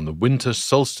on the winter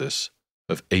solstice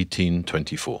of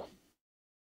 1824.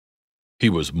 He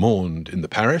was mourned in the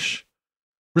parish,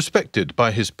 respected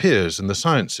by his peers in the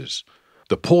sciences.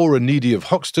 The poor and needy of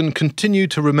Hoxton continue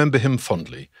to remember him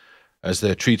fondly, as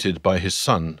they're treated by his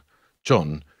son,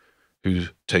 John, who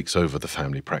takes over the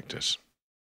family practice.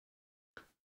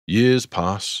 Years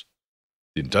pass,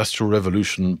 the Industrial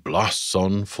Revolution blasts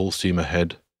on full steam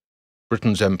ahead,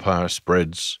 Britain's empire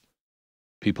spreads,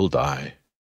 people die,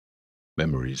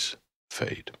 memories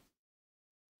fade.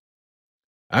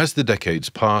 As the decades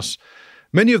pass,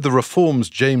 many of the reforms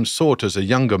James sought as a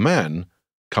younger man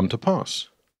come to pass.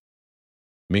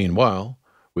 Meanwhile,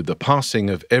 with the passing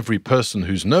of every person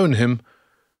who's known him,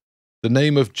 the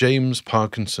name of James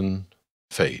Parkinson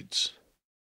fades,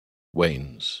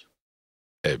 wanes,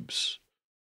 ebbs,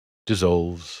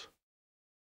 dissolves,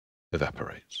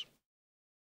 evaporates.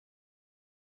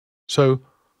 So,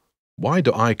 why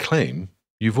do I claim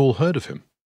you've all heard of him?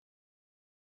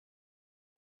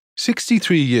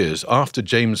 63 years after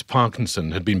James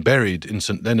Parkinson had been buried in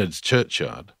St. Leonard's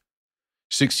churchyard,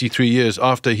 63 years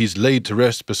after he's laid to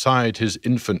rest beside his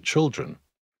infant children,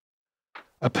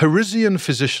 a Parisian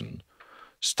physician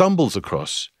stumbles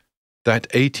across that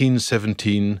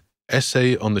 1817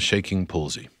 essay on the shaking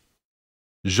palsy.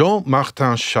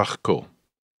 Jean-Martin Charcot,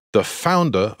 the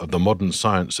founder of the modern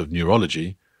science of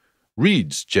neurology,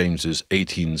 reads James's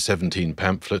 1817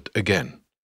 pamphlet again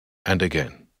and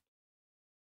again.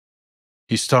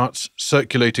 He starts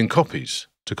circulating copies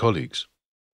to colleagues.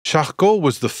 Charcot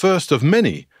was the first of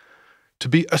many to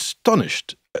be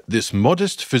astonished at this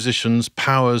modest physician's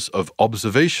powers of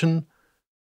observation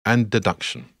and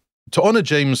deduction. To honour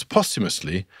James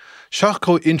posthumously,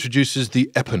 Charcot introduces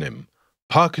the eponym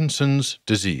Parkinson's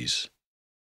disease.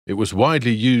 It was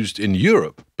widely used in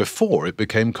Europe before it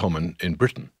became common in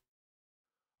Britain.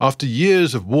 After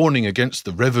years of warning against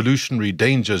the revolutionary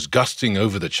dangers gusting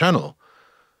over the Channel,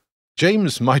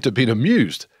 James might have been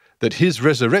amused that his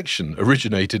resurrection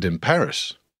originated in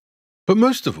Paris. But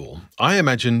most of all, I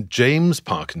imagine James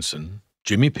Parkinson,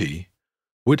 Jimmy P,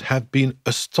 would have been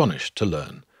astonished to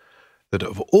learn that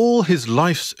of all his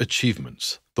life's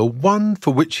achievements, the one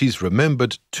for which he's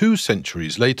remembered 2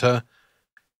 centuries later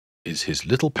is his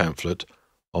little pamphlet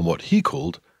on what he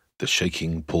called the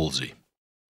shaking palsy.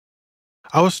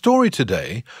 Our story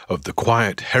today of the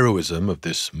quiet heroism of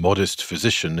this modest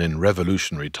physician in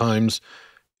revolutionary times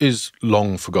is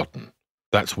long forgotten.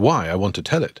 That's why I want to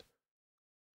tell it.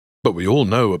 But we all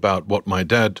know about what my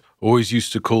dad always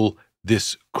used to call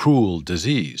this cruel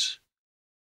disease.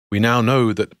 We now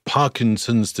know that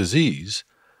Parkinson's disease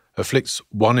afflicts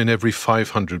 1 in every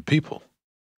 500 people.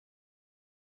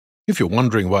 If you're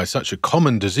wondering why such a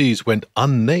common disease went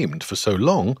unnamed for so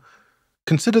long,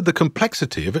 consider the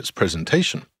complexity of its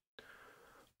presentation.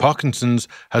 Parkinson's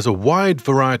has a wide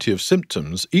variety of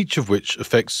symptoms, each of which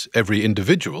affects every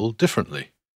individual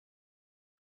differently.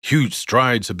 Huge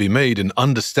strides have been made in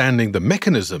understanding the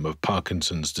mechanism of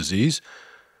Parkinson's disease,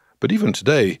 but even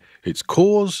today, its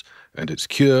cause and its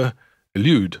cure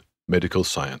elude medical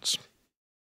science.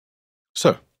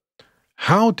 So,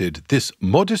 how did this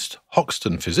modest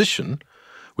Hoxton physician,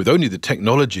 with only the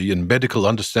technology and medical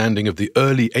understanding of the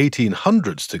early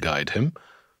 1800s to guide him,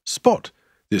 spot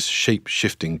this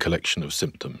shape-shifting collection of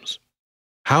symptoms?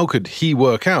 How could he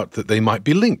work out that they might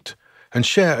be linked and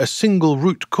share a single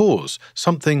root cause,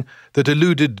 something that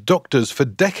eluded doctors for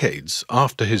decades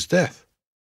after his death?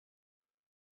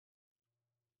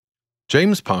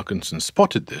 James Parkinson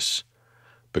spotted this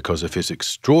because of his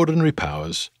extraordinary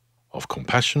powers of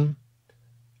compassion,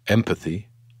 empathy,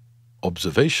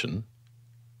 observation,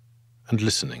 and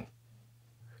listening.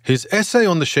 His essay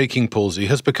on the shaking palsy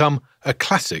has become a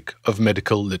classic of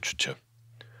medical literature.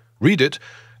 Read it,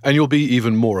 and you'll be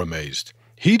even more amazed.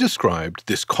 He described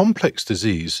this complex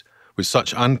disease with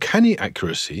such uncanny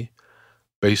accuracy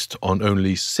based on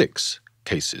only 6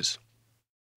 cases.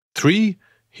 3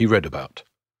 he read about,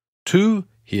 2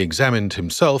 he examined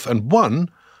himself, and 1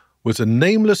 was a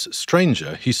nameless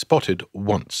stranger he spotted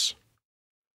once.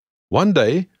 One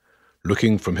day,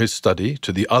 looking from his study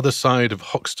to the other side of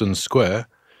Hoxton Square,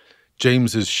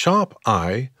 James's sharp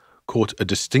eye caught a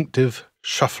distinctive,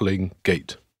 shuffling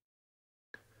gait.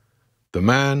 The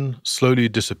man slowly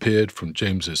disappeared from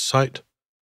James's sight,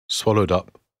 swallowed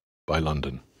up by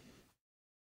London.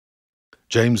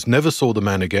 James never saw the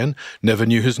man again, never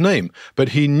knew his name, but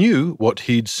he knew what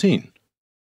he'd seen.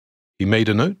 He made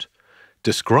a note,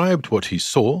 described what he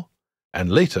saw, and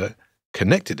later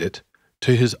connected it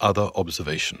to his other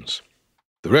observations.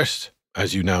 The rest,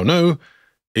 as you now know,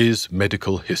 is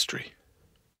medical history.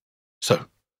 So,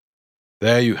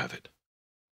 there you have it.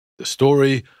 The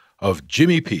story of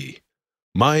Jimmy P,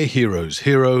 my hero's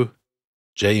hero,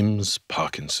 James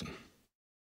Parkinson.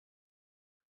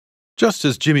 Just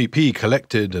as Jimmy P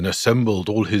collected and assembled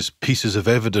all his pieces of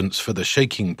evidence for the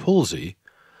shaking palsy,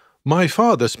 my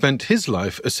father spent his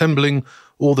life assembling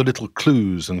all the little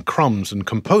clues and crumbs and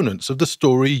components of the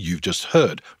story you've just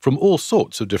heard from all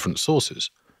sorts of different sources.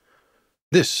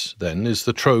 This, then, is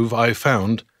the trove I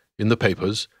found in the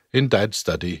papers in Dad's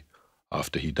study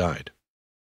after he died.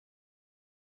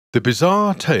 The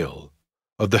bizarre tale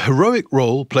of the heroic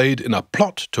role played in a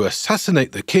plot to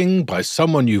assassinate the king by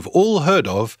someone you've all heard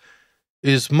of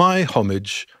is my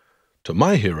homage to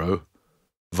my hero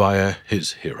via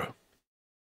his hero.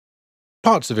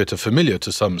 Parts of it are familiar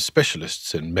to some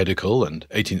specialists in medical and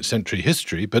 18th century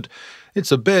history, but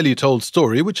it's a barely told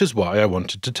story, which is why I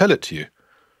wanted to tell it to you.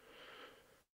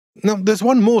 Now, there's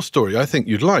one more story I think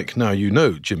you'd like now you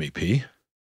know Jimmy P.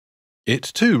 It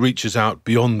too reaches out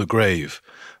beyond the grave,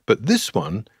 but this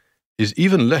one is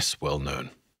even less well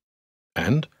known,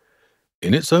 and,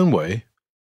 in its own way,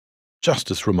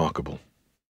 just as remarkable.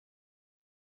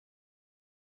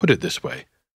 Put it this way,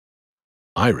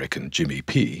 I reckon Jimmy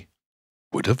P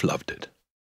would have loved it.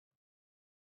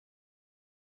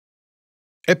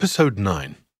 Episode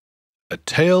 9. A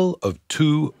Tale of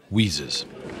Two Wheezes.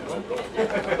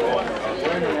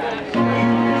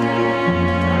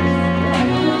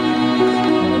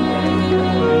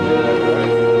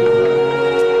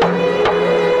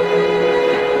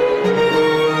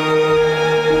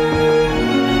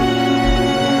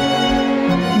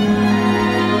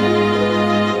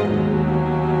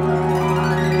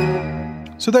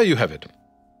 So there you have it.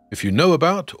 If you know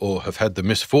about or have had the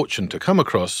misfortune to come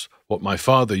across what my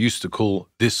father used to call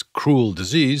this cruel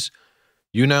disease,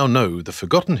 you now know the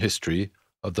forgotten history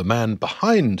of the man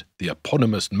behind the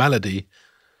eponymous malady,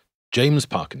 James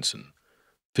Parkinson,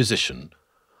 physician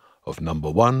of number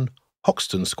 1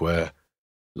 Hoxton Square,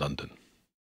 London.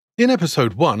 In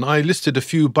episode 1, I listed a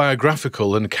few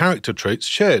biographical and character traits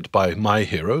shared by my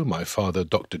hero, my father,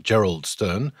 Dr. Gerald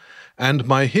Stern, and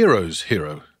my hero's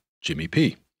hero, Jimmy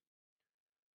P.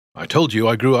 I told you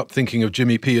I grew up thinking of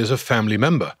Jimmy P as a family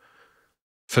member.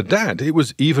 For Dad, it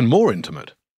was even more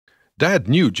intimate. Dad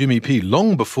knew Jimmy P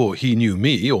long before he knew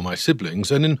me or my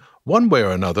siblings, and in one way or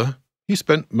another, he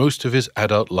spent most of his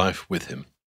adult life with him.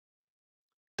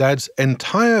 Dad's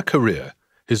entire career,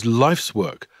 his life's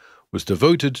work, was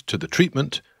devoted to the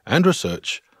treatment and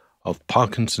research of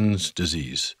Parkinson's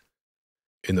disease,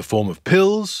 in the form of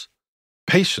pills,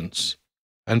 patients,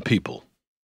 and people.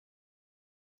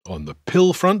 On the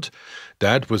pill front,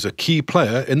 Dad was a key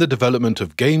player in the development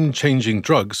of game-changing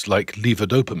drugs like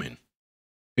levodopa.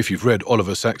 If you've read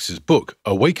Oliver Sacks's book,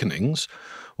 Awakenings,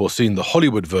 or seen the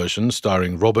Hollywood version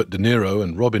starring Robert De Niro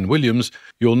and Robin Williams,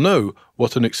 you'll know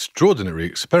what an extraordinary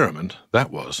experiment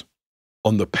that was.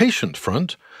 On the patient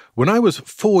front, when I was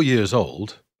 4 years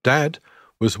old, Dad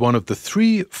was one of the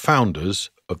 3 founders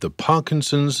of the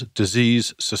Parkinson's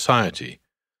Disease Society,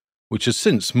 which has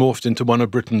since morphed into one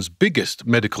of Britain's biggest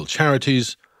medical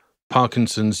charities,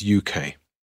 Parkinson's UK.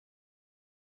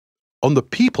 On the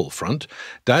people front,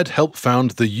 Dad helped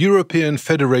found the European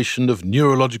Federation of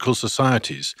Neurological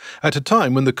Societies at a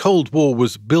time when the Cold War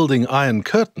was building iron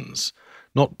curtains,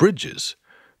 not bridges,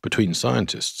 between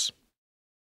scientists.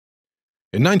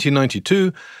 In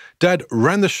 1992, Dad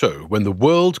ran the show when the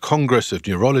World Congress of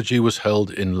Neurology was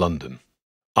held in London.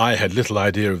 I had little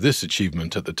idea of this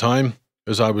achievement at the time,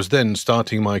 as I was then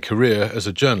starting my career as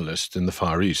a journalist in the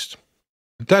Far East.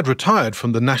 Dad retired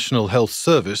from the National Health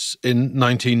Service in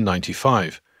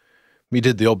 1995. He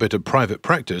did the odd bit of private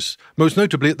practice, most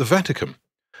notably at the Vatican.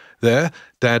 There,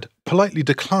 Dad politely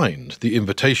declined the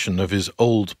invitation of his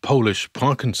old Polish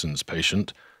Parkinson's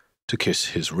patient to kiss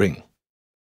his ring.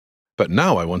 But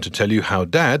now I want to tell you how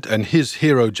Dad and his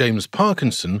hero James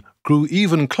Parkinson grew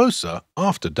even closer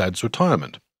after Dad's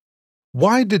retirement.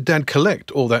 Why did Dad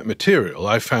collect all that material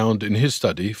I found in his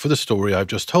study for the story I've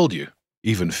just told you?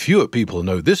 Even fewer people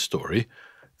know this story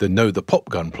than know the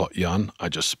popgun plot yarn I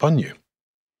just spun you.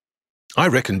 I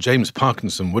reckon James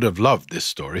Parkinson would have loved this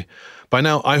story. By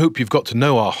now, I hope you've got to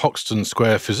know our Hoxton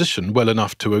Square physician well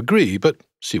enough to agree, but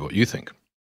see what you think.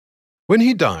 When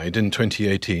he died in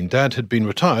 2018, Dad had been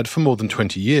retired for more than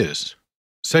 20 years.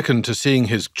 Second to seeing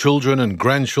his children and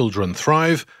grandchildren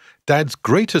thrive, Dad's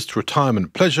greatest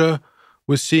retirement pleasure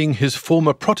was seeing his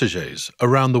former protégés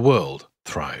around the world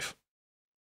thrive.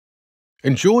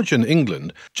 In Georgian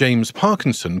England, James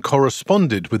Parkinson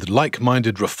corresponded with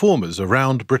like-minded reformers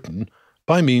around Britain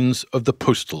by means of the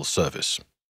postal service.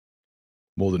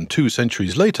 More than 2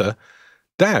 centuries later,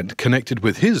 Dad connected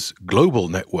with his global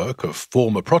network of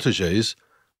former protégés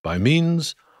by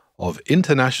means of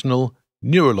international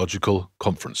neurological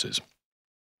conferences.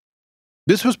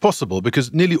 This was possible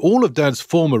because nearly all of Dad's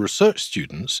former research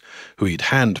students, who he'd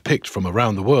hand-picked from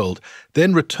around the world,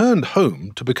 then returned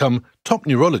home to become top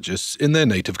neurologists in their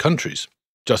native countries.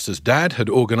 Just as Dad had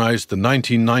organized the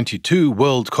 1992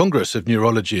 World Congress of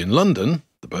Neurology in London,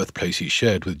 the birthplace he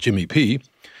shared with Jimmy P.,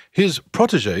 his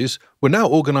protégés were now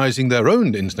organizing their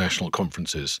own international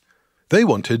conferences. They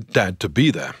wanted Dad to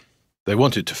be there. They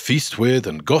wanted to feast with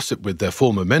and gossip with their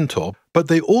former mentor, but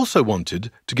they also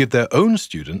wanted to give their own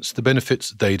students the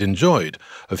benefits they'd enjoyed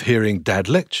of hearing Dad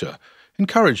lecture,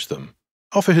 encourage them,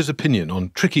 offer his opinion on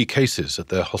tricky cases at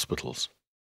their hospitals.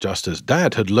 Just as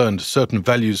Dad had learned certain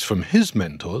values from his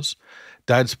mentors,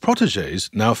 Dad's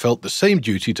protégés now felt the same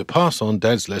duty to pass on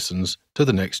Dad's lessons to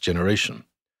the next generation.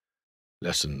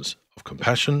 Lessons of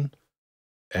compassion,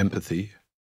 empathy,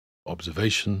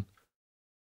 observation,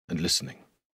 and listening.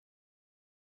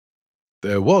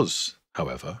 There was,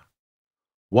 however,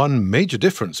 one major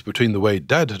difference between the way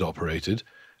Dad had operated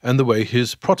and the way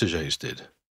his protégés did.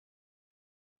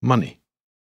 Money.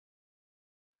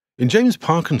 In James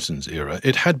Parkinson's era,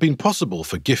 it had been possible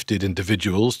for gifted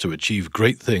individuals to achieve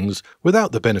great things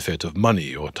without the benefit of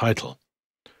money or title.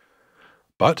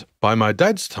 But by my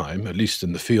dad's time, at least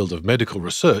in the field of medical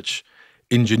research,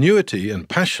 ingenuity and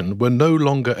passion were no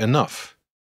longer enough.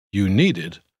 You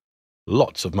needed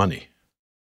lots of money.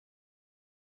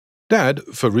 Dad,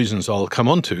 for reasons I'll come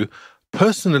on to,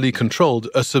 personally controlled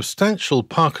a substantial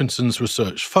Parkinson's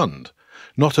research fund.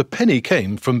 Not a penny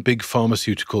came from big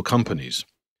pharmaceutical companies.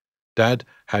 Dad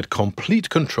had complete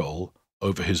control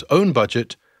over his own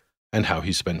budget and how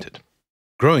he spent it.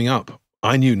 Growing up,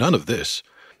 I knew none of this.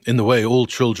 In the way all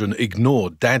children ignore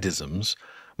dadisms,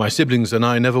 my siblings and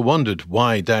I never wondered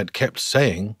why Dad kept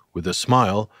saying, with a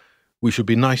smile, we should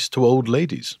be nice to old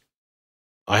ladies.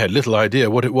 I had little idea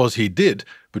what it was he did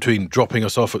between dropping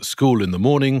us off at school in the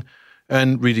morning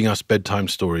and reading us bedtime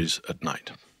stories at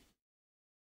night.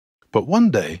 But one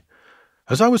day,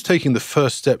 as I was taking the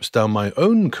first steps down my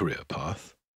own career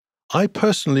path, I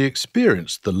personally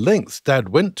experienced the lengths Dad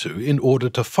went to in order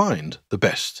to find the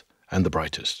best and the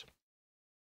brightest.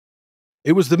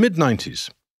 It was the mid-90s,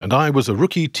 and I was a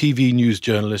rookie TV news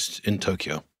journalist in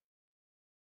Tokyo.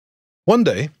 One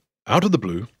day, out of the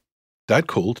blue, Dad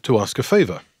called to ask a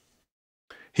favor.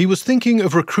 He was thinking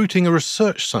of recruiting a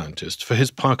research scientist for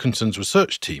his Parkinson's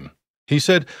research team. He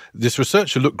said this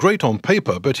researcher looked great on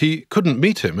paper, but he couldn't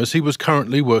meet him as he was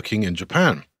currently working in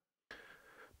Japan.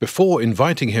 Before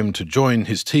inviting him to join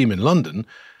his team in London,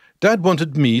 Dad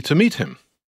wanted me to meet him,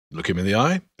 look him in the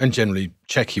eye, and generally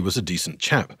check he was a decent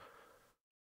chap.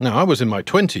 Now, I was in my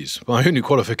 20s. My only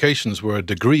qualifications were a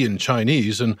degree in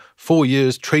Chinese and 4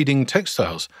 years trading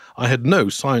textiles. I had no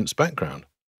science background.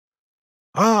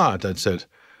 Ah, Dad said,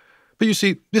 but you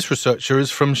see, this researcher is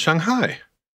from Shanghai,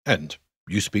 and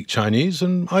you speak Chinese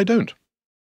and I don't.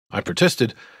 I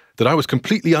protested that I was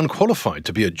completely unqualified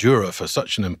to be a juror for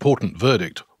such an important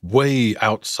verdict, way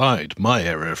outside my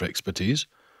area of expertise.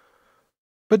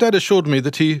 But Dad assured me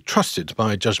that he trusted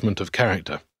my judgment of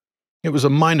character. It was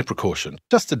a minor precaution,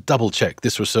 just to double-check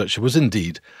this researcher was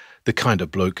indeed the kind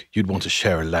of bloke you'd want to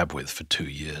share a lab with for 2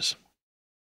 years.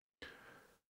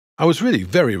 I was really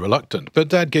very reluctant, but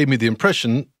Dad gave me the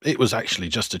impression it was actually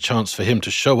just a chance for him to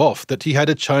show off that he had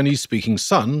a Chinese-speaking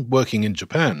son working in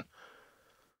Japan.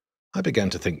 I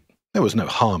began to think there was no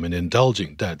harm in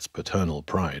indulging Dad's paternal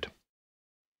pride.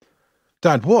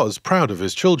 Dad was proud of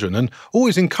his children and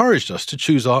always encouraged us to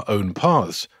choose our own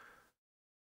paths.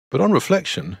 But on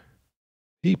reflection,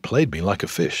 he played me like a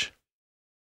fish.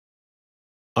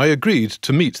 I agreed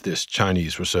to meet this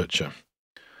Chinese researcher.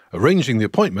 Arranging the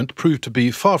appointment proved to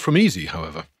be far from easy,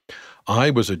 however.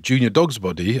 I was a junior dog's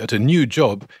body at a new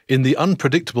job in the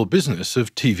unpredictable business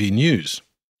of TV news.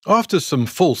 After some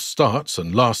false starts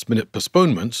and last-minute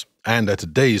postponements, and at a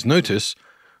day's notice,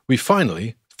 we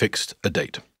finally fixed a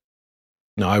date.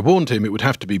 Now, I warned him it would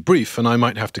have to be brief and I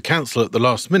might have to cancel at the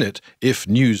last minute if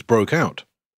news broke out.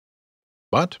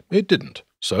 But it didn't.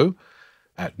 So,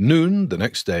 at noon the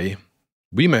next day,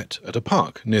 we met at a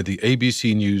park near the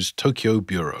ABC News Tokyo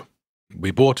Bureau. We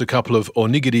bought a couple of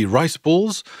onigiri rice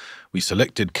balls, we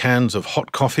selected cans of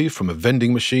hot coffee from a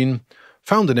vending machine,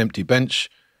 found an empty bench,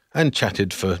 and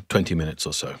chatted for 20 minutes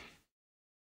or so.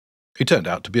 He turned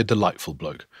out to be a delightful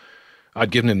bloke.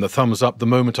 I'd given him the thumbs up the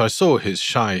moment I saw his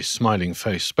shy, smiling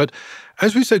face, but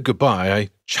as we said goodbye, I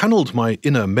channeled my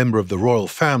inner member of the royal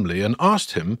family and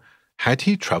asked him, had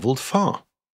he travelled far?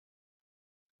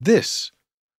 This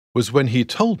was when he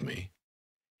told me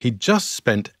he'd just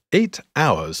spent 8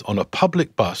 hours on a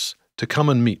public bus to come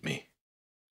and meet me.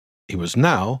 He was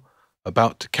now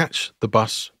about to catch the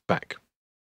bus back.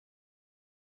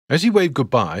 As he waved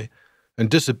goodbye and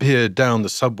disappeared down the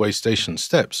subway station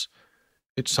steps,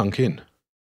 it sunk in.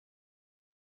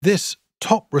 This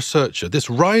top researcher, this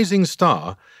rising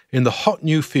star in the hot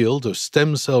new field of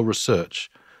stem cell research,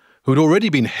 who had already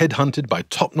been headhunted by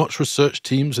top-notch research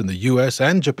teams in the US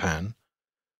and Japan,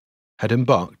 had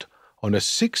embarked on a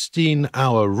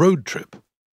 16-hour road trip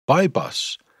by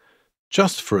bus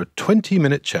just for a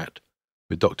 20-minute chat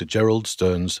with Dr. Gerald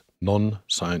Stern's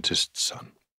non-scientist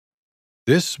son.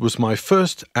 This was my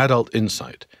first adult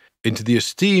insight into the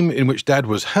esteem in which Dad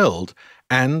was held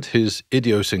and his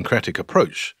idiosyncratic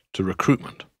approach to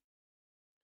recruitment.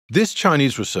 This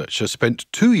Chinese researcher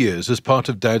spent 2 years as part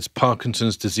of Dad's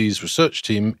Parkinson's disease research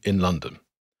team in London.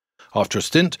 After a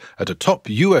stint at a top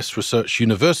US research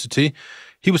university,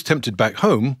 he was tempted back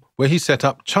home, where he set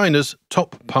up China's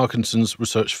top Parkinson's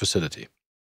research facility.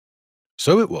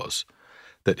 So it was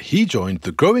that he joined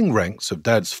the growing ranks of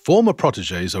Dad's former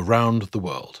protégés around the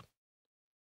world.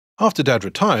 After Dad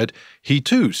retired, he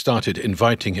too started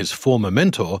inviting his former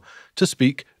mentor to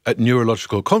speak at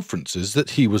neurological conferences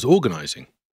that he was organizing.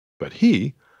 But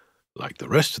he, like the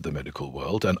rest of the medical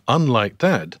world, and unlike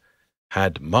Dad,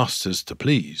 had masters to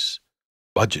please,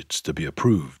 budgets to be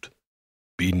approved,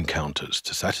 bean counters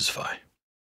to satisfy.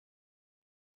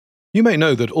 You may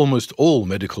know that almost all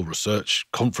medical research,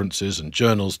 conferences and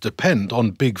journals depend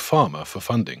on Big Pharma for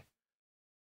funding.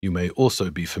 You may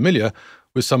also be familiar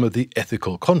with some of the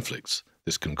ethical conflicts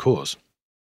this can cause.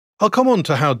 I'll come on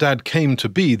to how Dad came to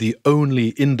be the only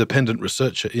independent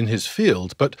researcher in his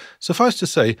field, but suffice to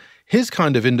say, his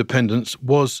kind of independence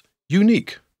was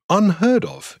unique, unheard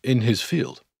of in his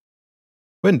field.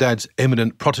 When Dad's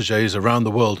eminent protégés around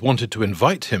the world wanted to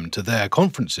invite him to their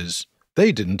conferences,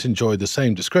 they didn't enjoy the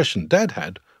same discretion Dad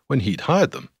had when he'd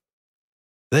hired them.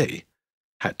 They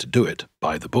had to do it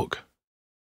by the book.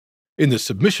 In the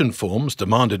submission forms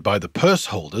demanded by the purse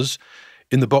holders,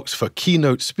 in the box for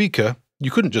keynote speaker, you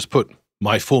couldn't just put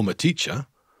 "my former teacher,"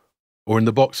 or in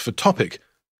the box for topic,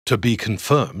 "to be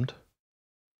confirmed."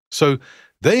 So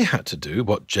they had to do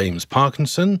what James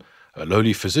Parkinson, a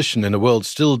lowly physician in a world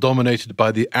still dominated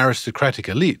by the aristocratic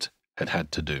elite,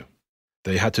 had to do.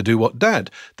 They had to do what Dad,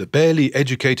 the barely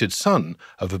educated son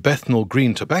of a Bethnal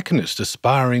Green tobacconist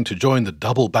aspiring to join the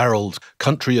double-barreled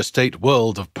country estate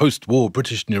world of post-war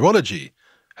British neurology,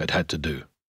 had to do.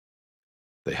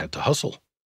 They had to hustle,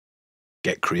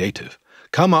 get creative,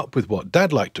 come up with what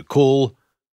Dad liked to call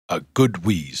a good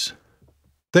wheeze.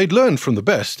 They'd learned from the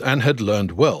best and had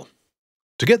learned well.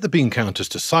 To get the bean counters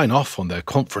to sign off on their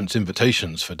conference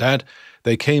invitations for Dad,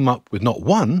 they came up with not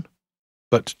one,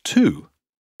 but two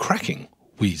cracking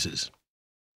wheezes.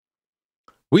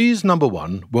 Wheeze number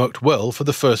 1 worked well for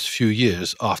the first few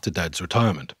years after Dad's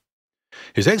retirement.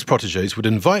 His ex-protégés would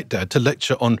invite Dad to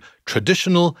lecture on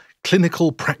traditional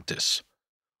clinical practice,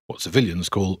 what civilians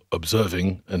call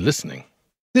observing and listening.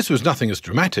 This was nothing as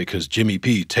dramatic as Jimmy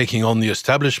P taking on the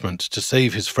establishment to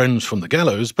save his friends from the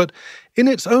gallows, but in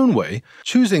its own way,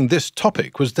 choosing this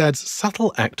topic was Dad's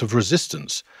subtle act of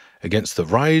resistance against the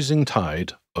rising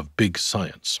tide of big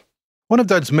science. One of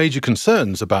Dad's major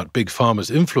concerns about Big Pharma's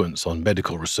influence on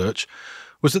medical research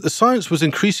was that the science was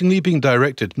increasingly being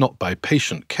directed not by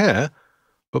patient care,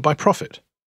 but by profit.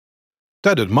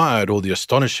 Dad admired all the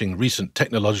astonishing recent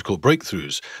technological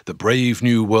breakthroughs, the brave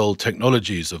new world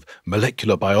technologies of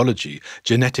molecular biology,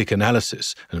 genetic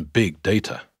analysis, and big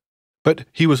data. But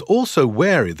he was also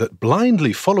wary that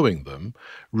blindly following them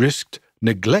risked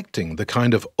neglecting the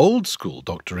kind of old-school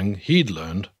doctoring he'd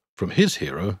learned from his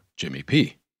hero, Jimmy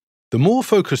P. The more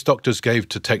focus doctors gave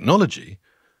to technology,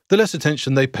 the less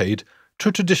attention they paid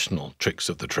to traditional tricks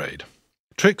of the trade.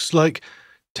 Tricks like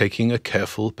taking a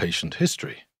careful patient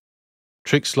history.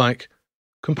 Tricks like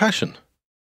compassion,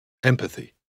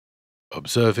 empathy,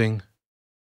 observing,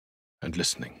 and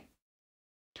listening.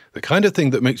 The kind of thing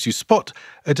that makes you spot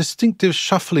a distinctive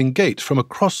shuffling gait from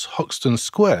across Hoxton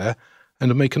Square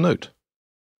and make a note.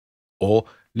 Or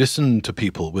listen to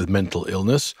people with mental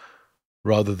illness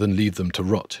rather than leave them to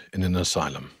rot in an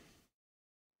asylum.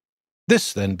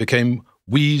 This then became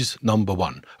wheeze number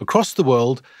 1. Across the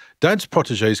world, Dad's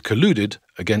protégés colluded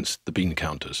against the bean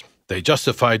counters. They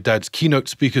justified Dad's keynote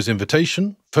speaker's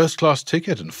invitation, first-class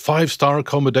ticket and 5-star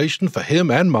accommodation for him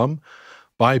and Mum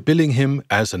by billing him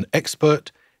as an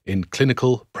expert in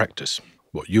clinical practice,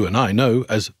 what you and I know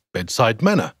as bedside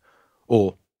manner,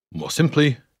 or, more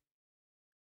simply,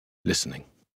 listening.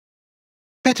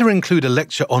 Better include a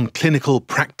lecture on clinical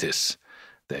practice,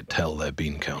 they'd tell their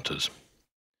bean counters.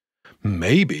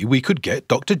 Maybe we could get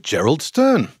Dr. Gerald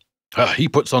Stern. He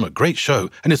puts on a great show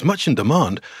and is much in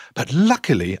demand, but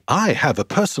luckily I have a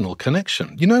personal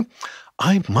connection. You know,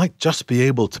 I might just be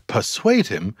able to persuade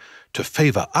him to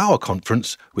favour our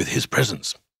conference with his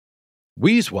presence.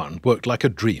 Wheeze 1 worked like a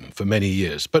dream for many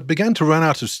years, but began to run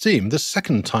out of steam the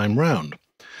second time round.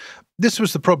 This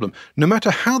was the problem. No matter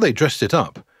how they dressed it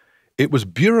up, it was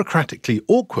bureaucratically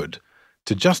awkward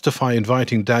to justify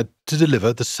inviting Dad to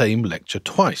deliver the same lecture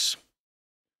twice.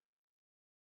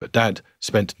 But Dad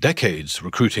spent decades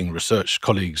recruiting research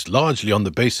colleagues largely on the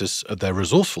basis of their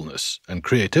resourcefulness and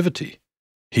creativity.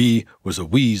 He was a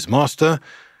wheeze master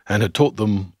and had taught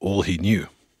them all he knew.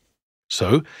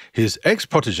 So his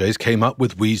ex-protégés came up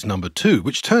with wheeze number 2,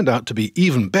 which turned out to be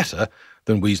even better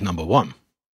than wheeze number 1.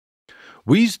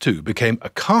 Wheeze 2 became a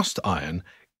cast-iron,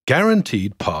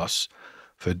 guaranteed pass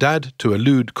for Dad to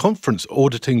elude conference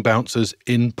auditing bouncers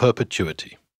in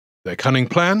perpetuity. Their cunning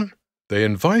plan? They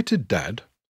invited Dad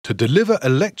to deliver a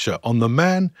lecture on the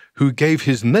man who gave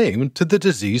his name to the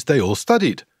disease they all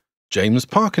studied, James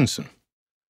Parkinson.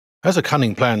 As a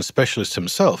cunning plan specialist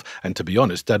himself, and to be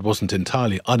honest, Dad wasn't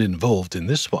entirely uninvolved in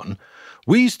this one,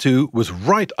 Wheeze 2 was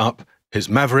right up his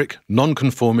maverick,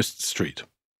 nonconformist street.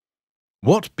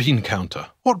 What bean counter,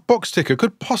 what box ticker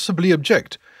could possibly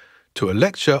object to a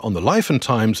lecture on the life and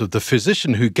times of the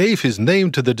physician who gave his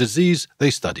name to the disease they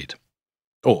studied?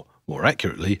 Or, more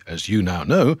accurately, as you now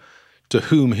know, to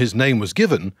whom his name was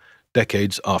given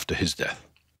decades after his death.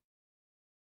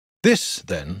 This,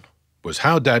 then, was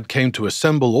how Dad came to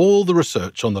assemble all the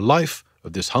research on the life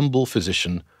of this humble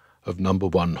physician of number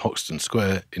 1 Hoxton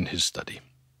Square in his study.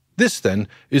 This, then,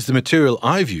 is the material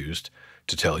I've used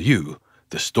to tell you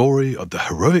the story of the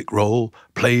heroic role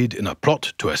played in a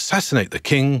plot to assassinate the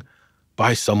king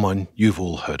by someone you've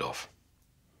all heard of.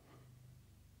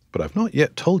 But I've not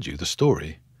yet told you the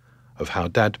story of how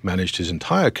Dad managed his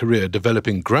entire career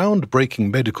developing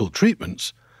groundbreaking medical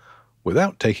treatments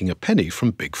without taking a penny from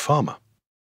Big Pharma.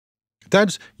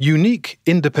 Dad's unique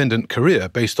independent career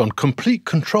based on complete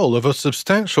control of a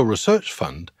substantial research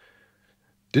fund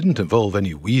didn't involve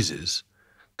any wheezes,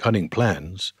 cunning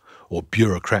plans, or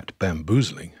bureaucrat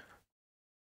bamboozling.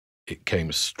 It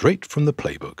came straight from the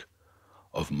playbook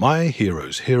of my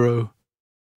hero's hero,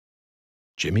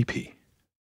 Jimmy P.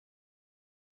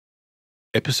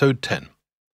 Episode 10.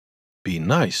 Be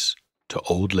nice to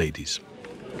old ladies.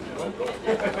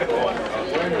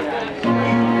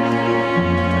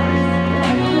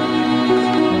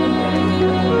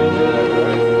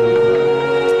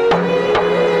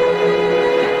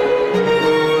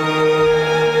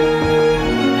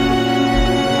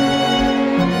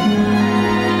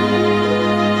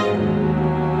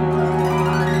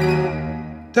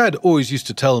 Dad always used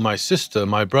to tell my sister,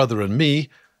 my brother, and me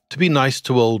to be nice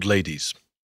to old ladies.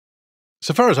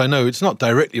 So far as I know, it's not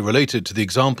directly related to the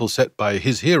example set by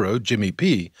his hero, Jimmy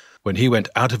P., when he went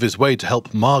out of his way to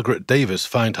help Margaret Davis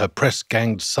find her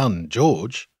press-ganged son,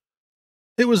 George.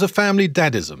 It was a family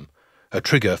dadism, a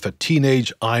trigger for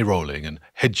teenage eye-rolling and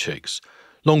headshakes,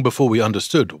 long before we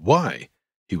understood why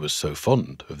he was so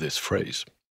fond of this phrase.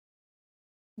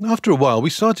 After a while,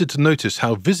 we started to notice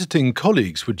how visiting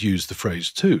colleagues would use the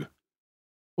phrase too,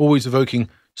 always evoking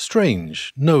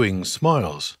strange, knowing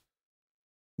smiles.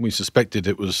 We suspected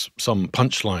it was some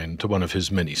punchline to one of his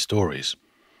many stories.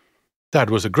 Dad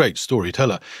was a great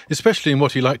storyteller, especially in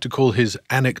what he liked to call his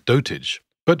anecdotage.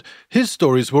 But his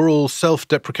stories were all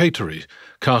self-deprecatory,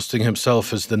 casting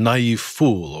himself as the naive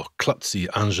fool or klutzy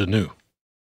ingenue.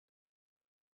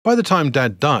 By the time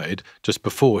Dad died, just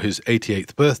before his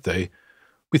 88th birthday,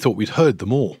 we thought we'd heard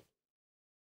them all.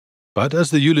 But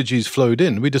as the eulogies flowed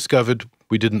in, we discovered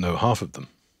we didn't know half of them.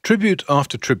 Tribute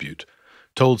after tribute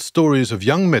told stories of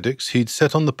young medics he'd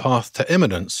set on the path to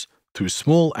eminence through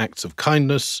small acts of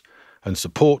kindness and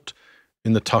support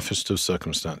in the toughest of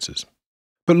circumstances.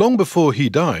 But long before he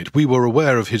died, we were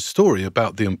aware of his story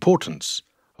about the importance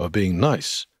of being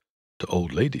nice to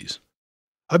old ladies.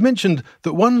 I've mentioned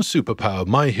that one superpower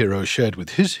my hero shared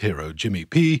with his hero, Jimmy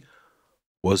P.,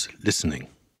 was listening.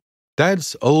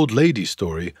 Dad's old lady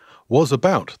story was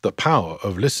about the power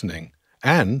of listening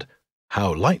and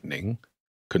how lightning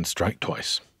can strike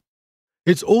twice.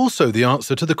 It's also the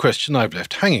answer to the question I've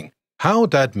left hanging, how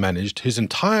Dad managed his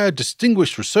entire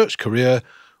distinguished research career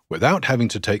without having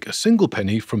to take a single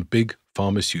penny from big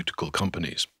pharmaceutical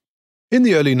companies. In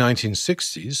the early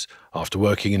 1960s, after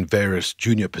working in various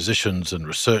junior positions and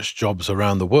research jobs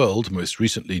around the world, most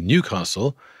recently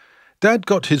Newcastle, Dad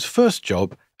got his first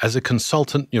job as a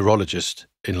consultant neurologist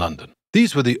in London.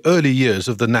 These were the early years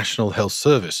of the National Health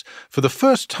Service. For the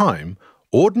first time,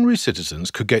 ordinary citizens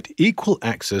could get equal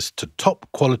access to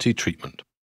top-quality treatment.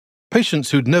 Patients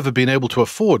who'd never been able to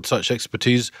afford such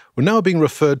expertise were now being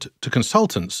referred to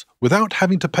consultants without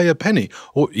having to pay a penny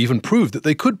or even prove that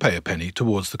they could pay a penny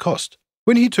towards the cost.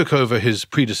 When he took over his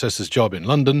predecessor's job in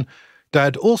London,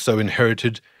 Dad also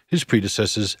inherited his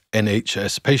predecessor's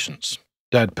NHS patients.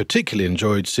 Dad particularly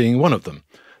enjoyed seeing one of them,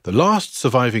 the last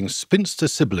surviving spinster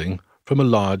sibling from a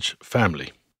large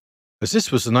family. As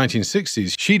this was the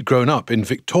 1960s, she'd grown up in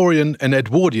Victorian and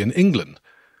Edwardian England,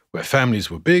 where families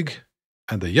were big,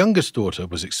 and the youngest daughter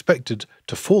was expected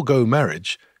to forego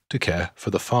marriage to care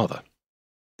for the father.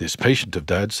 This patient of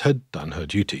Dad's had done her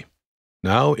duty.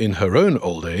 Now, in her own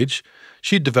old age,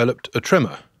 she'd developed a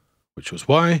tremor, which was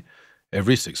why,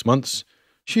 every 6 months,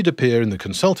 she'd appear in the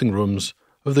consulting rooms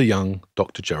of the young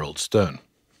Dr. Gerald Stern.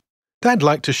 Dad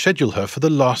liked to schedule her for the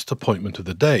last appointment of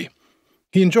the day.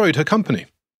 He enjoyed her company.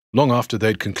 Long after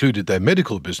they'd concluded their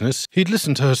medical business, he'd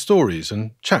listen to her stories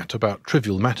and chat about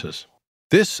trivial matters.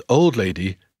 This old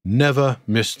lady never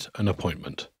missed an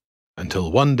appointment,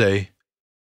 until one day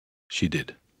she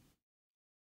did.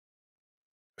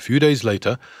 A few days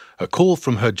later, a call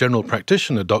from her general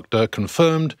practitioner doctor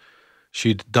confirmed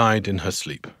she'd died in her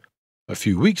sleep. A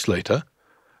few weeks later,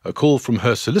 a call from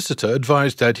her solicitor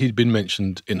advised Dad he'd been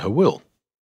mentioned in her will.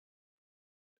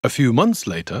 A few months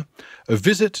later, a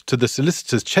visit to the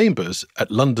solicitor's chambers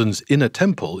at London's Inner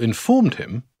Temple informed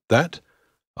him that,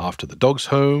 after the dog's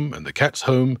home and the cat's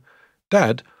home,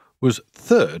 Dad was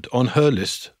third on her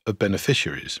list of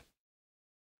beneficiaries.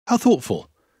 "How thoughtful,"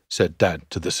 said Dad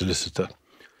to the solicitor.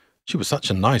 She was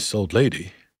such a nice old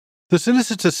lady. The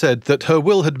solicitor said that her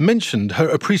will had mentioned her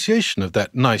appreciation of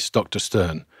that nice Dr.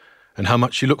 Stern, and how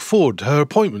much she looked forward to her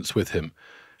appointments with him,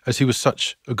 as he was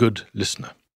such a good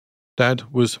listener. Dad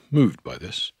was moved by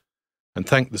this, and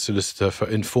thanked the solicitor for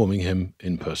informing him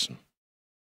in person.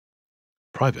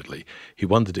 Privately, he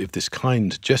wondered if this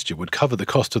kind gesture would cover the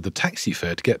cost of the taxi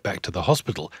fare to get back to the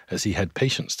hospital, as he had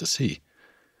patients to see.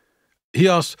 He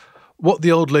asked what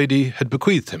the old lady had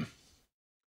bequeathed him.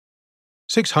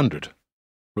 600,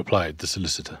 replied the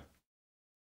solicitor.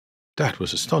 Dad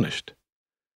was astonished.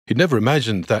 He'd never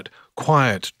imagined that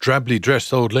quiet, drably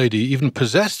dressed old lady even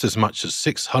possessed as much as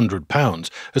 £600,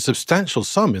 a substantial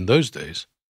sum in those days.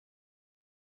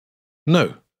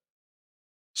 No,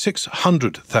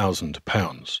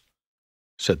 £600,000,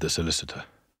 said the solicitor.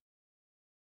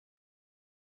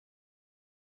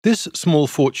 This small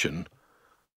fortune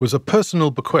was a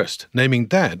personal bequest naming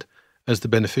Dad as the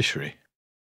beneficiary.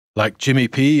 Like Jimmy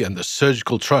P and the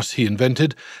surgical truss he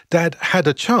invented, Dad had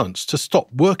a chance to stop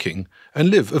working and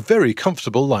live a very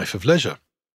comfortable life of leisure.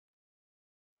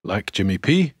 Like Jimmy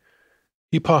P,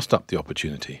 he passed up the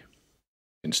opportunity.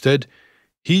 Instead,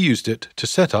 he used it to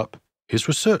set up his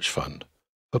research fund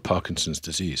for Parkinson's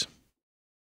disease.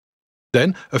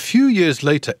 Then, a few years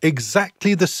later,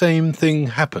 exactly the same thing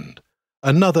happened.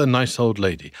 Another nice old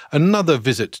lady, another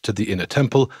visit to the inner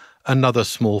temple, another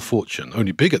small fortune,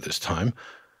 only bigger this time,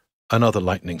 another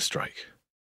lightning strike.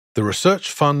 The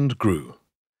research fund grew,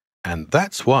 and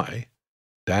that's why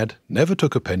Dad never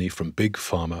took a penny from Big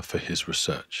Pharma for his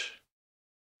research.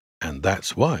 And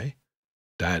that's why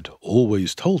Dad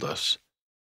always told us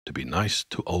to be nice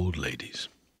to old ladies.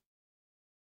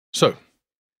 So,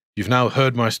 you've now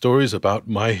heard my stories about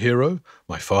my hero,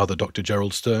 my father, Dr.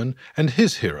 Gerald Stern, and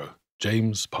his hero,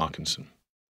 James Parkinson.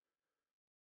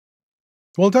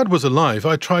 While Dad was alive,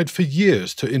 I tried for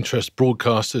years to interest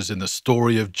broadcasters in the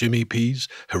story of Jimmy P's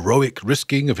heroic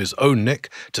risking of his own neck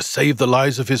to save the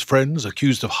lives of his friends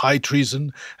accused of high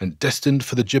treason and destined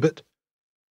for the gibbet.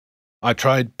 I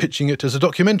tried pitching it as a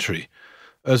documentary,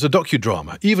 as a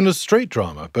docudrama, even as straight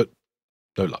drama, but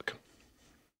no luck.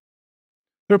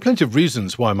 There are plenty of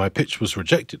reasons why my pitch was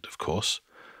rejected, of course.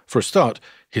 For a start,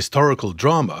 historical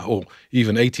drama, or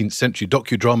even 18th century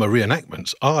docudrama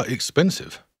reenactments, are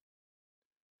expensive.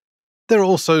 There are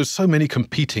also so many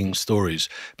competing stories,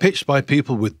 pitched by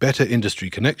people with better industry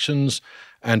connections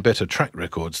and better track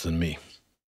records than me.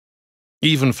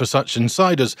 Even for such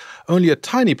insiders, only a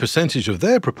tiny percentage of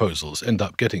their proposals end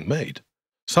up getting made.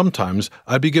 Sometimes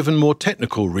I'd be given more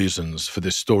technical reasons for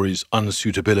this story's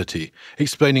unsuitability,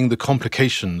 explaining the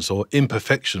complications or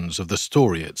imperfections of the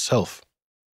story itself.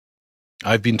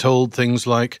 I've been told things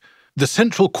like, the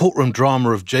central courtroom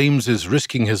drama of James's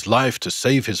risking his life to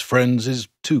save his friends is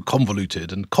too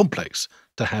convoluted and complex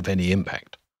to have any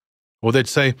impact. Or they'd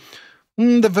say,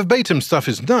 the verbatim stuff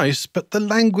is nice, but the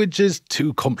language is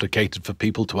too complicated for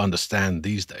people to understand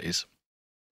these days.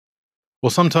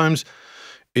 Or sometimes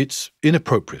it's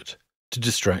inappropriate to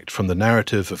distract from the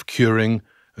narrative of curing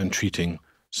and treating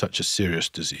such a serious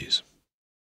disease.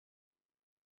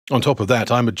 On top of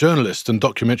that, I'm a journalist and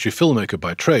documentary filmmaker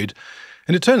by trade,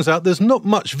 and it turns out there's not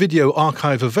much video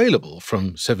archive available from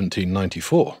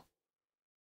 1794.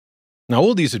 Now,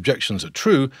 all these objections are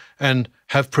true and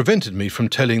have prevented me from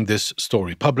telling this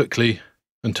story publicly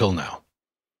until now.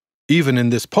 Even in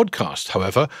this podcast,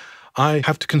 however, I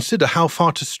have to consider how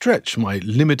far to stretch my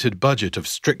limited budget of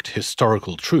strict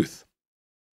historical truth.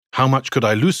 How much could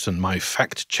I loosen my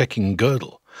fact-checking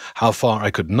girdle? How far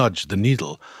I could nudge the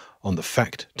needle on the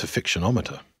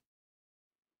fact-to-fictionometer?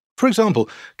 For example,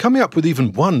 coming up with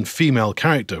even one female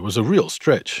character was a real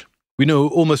stretch. We know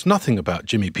almost nothing about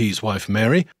Jimmy P's wife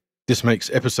Mary. This makes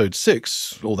episode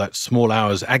 6, all that small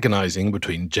hours agonizing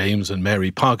between James and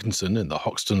Mary Parkinson in the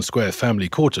Hoxton Square family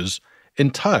quarters,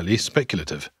 entirely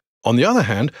speculative. On the other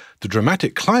hand, the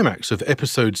dramatic climax of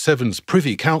episode 7's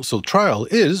Privy Council trial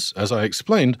is, as I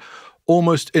explained,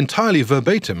 almost entirely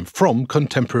verbatim from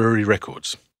contemporary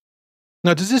records.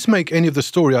 Now, does this make any of the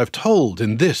story I've told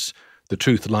in this The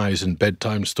Truth Lies in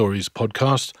Bedtime Stories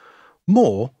podcast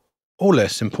more or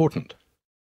less important?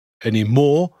 Any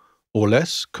more or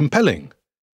less compelling,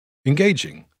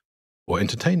 engaging, or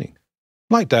entertaining?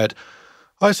 Like Dad,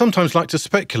 I sometimes like to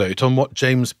speculate on what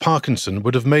James Parkinson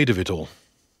would have made of it all.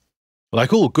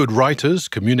 Like all good writers,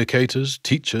 communicators,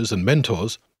 teachers, and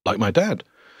mentors, like my dad,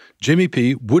 Jimmy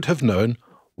P would have known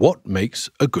what makes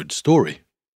a good story.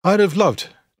 I'd have loved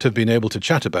to have been able to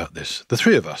chat about this, the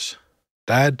three of us,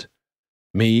 Dad,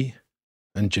 me,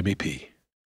 and Jimmy P.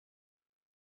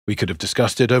 We could have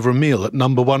discussed it over a meal at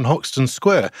number 1 Hoxton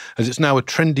Square, as it's now a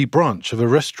trendy branch of a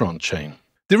restaurant chain.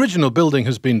 The original building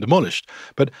has been demolished,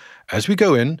 but as we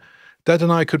go in, Dad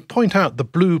and I could point out the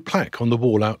blue plaque on the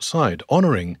wall outside,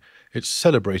 honouring its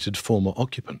celebrated former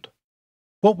occupant.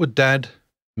 What would Dad,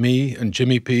 me, and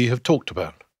Jimmy P have talked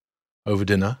about? Over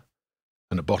dinner,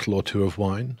 and a bottle or two of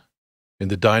wine, in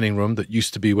the dining room that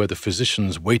used to be where the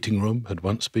physician's waiting room had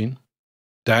once been?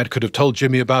 Dad could have told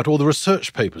Jimmy about all the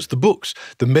research papers, the books,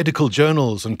 the medical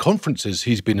journals and conferences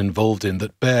he's been involved in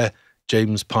that bear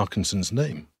James Parkinson's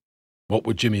name. What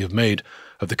would Jimmy have made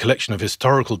of the collection of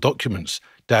historical documents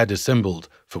Dad assembled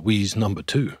for Wheeze number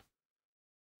 2?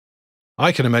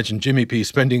 I can imagine Jimmy P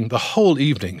spending the whole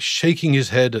evening shaking his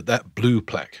head at that blue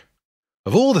plaque.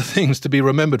 Of all the things to be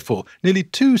remembered for, nearly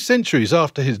 2 centuries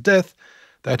after his death,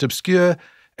 that obscure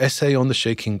essay on the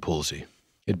shaking palsy.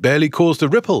 It barely caused a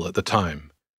ripple at the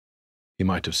time, he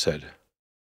might have said.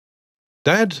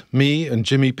 Dad, me, and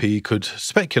Jimmy P could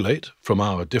speculate, from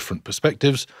our different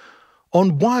perspectives,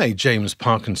 on why James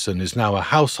Parkinson is now a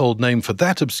household name for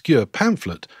that obscure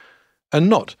pamphlet, and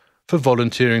not for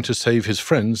volunteering to save his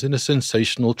friends in a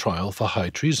sensational trial for high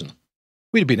treason.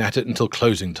 We'd been at it until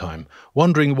closing time,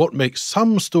 wondering what makes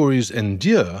some stories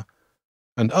endure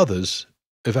and others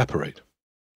evaporate.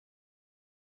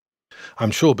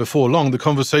 I'm sure before long the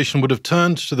conversation would have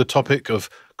turned to the topic of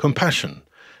compassion,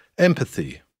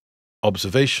 empathy,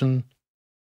 observation,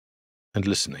 and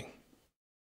listening.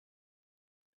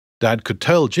 Dad could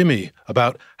tell Jimmy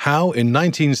about how in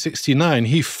 1969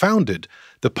 he founded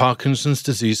the Parkinson's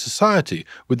Disease Society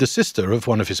with the sister of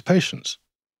one of his patients.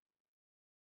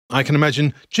 I can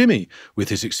imagine Jimmy, with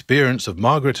his experience of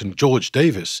Margaret and George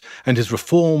Davis and his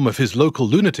reform of his local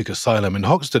lunatic asylum in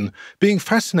Hoxton, being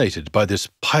fascinated by this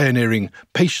pioneering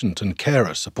patient and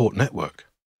carer support network.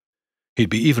 He'd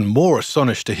be even more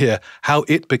astonished to hear how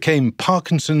it became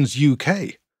Parkinson's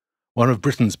UK, one of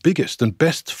Britain's biggest and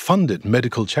best-funded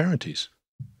medical charities.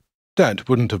 Dad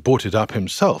wouldn't have brought it up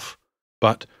himself,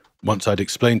 but once I'd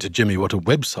explained to Jimmy what a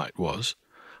website was,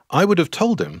 I would have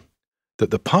told him that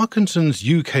the Parkinson's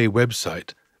UK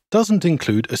website doesn't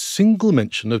include a single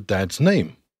mention of Dad's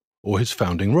name or his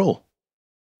founding role.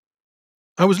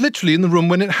 I was literally in the room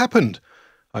when it happened,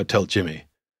 I'd tell Jimmy,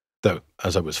 though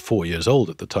as I was 4 years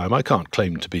old at the time, I can't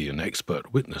claim to be an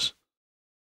expert witness.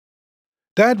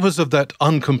 Dad was of that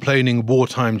uncomplaining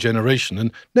wartime generation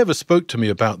and never spoke to me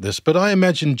about this, but I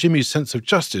imagine Jimmy's sense of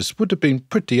justice would have been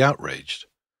pretty outraged.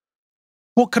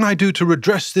 What can I do to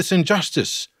redress this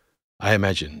injustice? I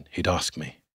imagine he'd ask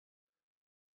me.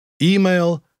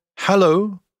 Email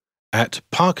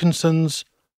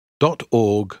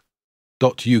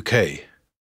hello@parkinsons.org.uk,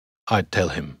 I'd tell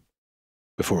him,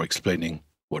 before explaining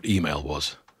what email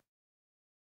was.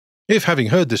 If, having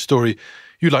heard this story,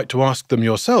 you'd like to ask them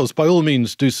yourselves, by all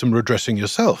means do some redressing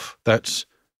yourself. That's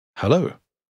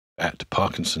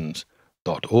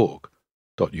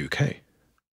hello@parkinsons.org.uk.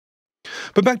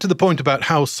 But back to the point about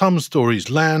how some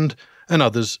stories land and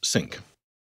others sink.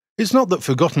 It's not that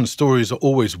forgotten stories are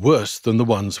always worse than the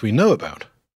ones we know about.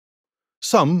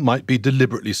 Some might be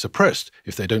deliberately suppressed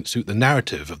if they don't suit the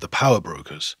narrative of the power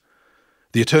brokers.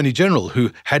 The Attorney General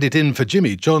who had it in for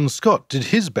Jimmy, John Scott, did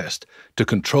his best to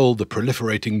control the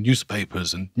proliferating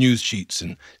newspapers and news sheets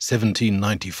in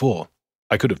 1794.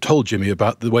 I could have told Jimmy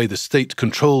about the way the state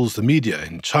controls the media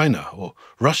in China or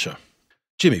Russia.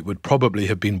 Jimmy would probably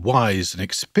have been wise and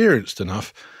experienced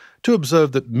enough to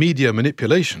observe that media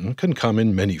manipulation can come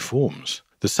in many forms.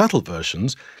 The subtle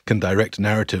versions can direct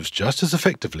narratives just as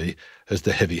effectively as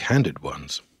the heavy-handed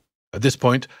ones. At this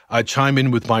point, I chime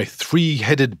in with my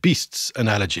 3-headed beasts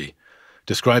analogy,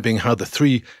 describing how the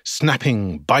 3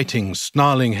 snapping, biting,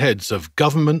 snarling heads of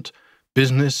government,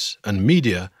 business, and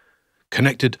media,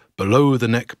 connected below the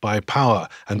neck by power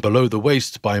and below the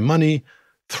waist by money,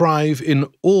 thrive in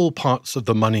all parts of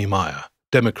the money mire,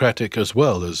 democratic as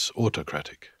well as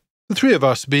autocratic. The 3 of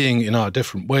us being, in our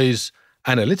different ways,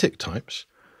 analytic types,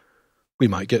 we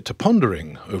might get to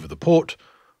pondering over the port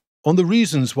on the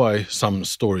reasons why some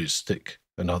stories stick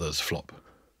and others flop.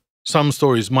 Some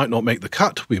stories might not make the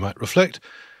cut, we might reflect,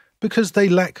 because they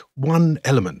lack one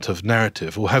element of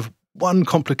narrative or have one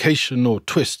complication or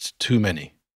twist too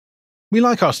many. We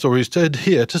like our stories to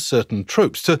adhere to certain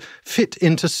tropes, to fit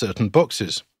into certain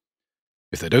boxes.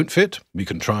 If they don't fit, we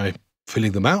can try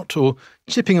filling them out or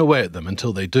chipping away at them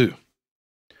until they do.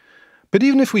 But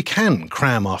even if we can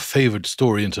cram our favoured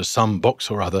story into some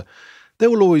box or other, there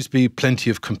will always be plenty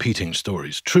of competing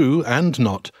stories, true and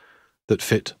not, that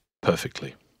fit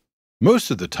perfectly. Most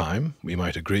of the time, we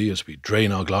might agree as we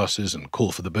drain our glasses and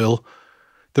call for the bill,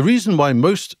 the reason why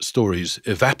most stories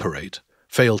evaporate,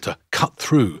 fail to cut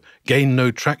through, gain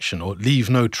no traction or leave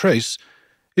no trace,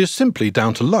 is simply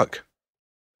down to luck.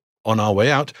 On our way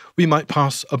out, we might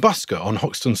pass a busker on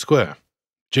Hoxton Square.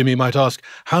 Jimmy might ask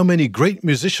how many great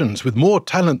musicians with more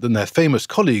talent than their famous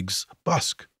colleagues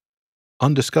busk.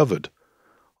 undiscovered,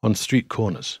 on street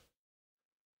corners.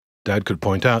 Dad could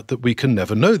point out that we can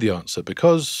never know the answer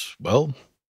because, well,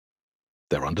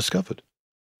 they're undiscovered.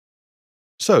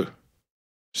 So,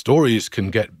 stories can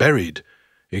get buried,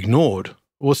 ignored,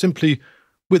 or simply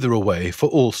wither away for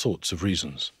all sorts of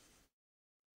reasons.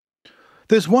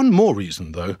 There's one more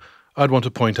reason, though, I'd want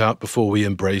to point out before we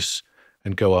embrace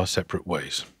and go our separate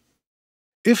ways.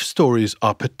 If stories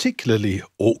are particularly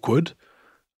awkward,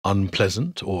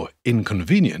 unpleasant, or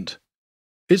inconvenient,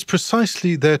 it's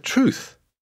precisely their truth,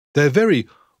 their very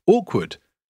awkward,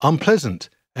 unpleasant,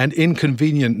 and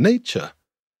inconvenient nature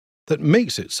that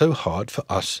makes it so hard for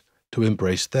us to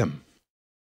embrace them.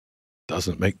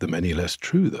 Doesn't make them any less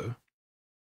true, though.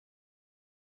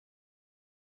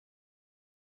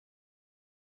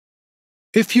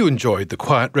 If you enjoyed The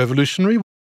Quiet Revolutionary,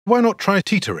 why not try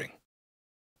teetering?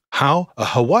 How a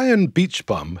Hawaiian beach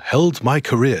bum held my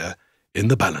career in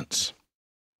the balance.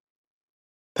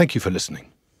 Thank you for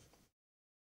listening.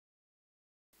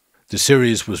 The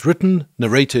series was written,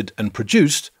 narrated, and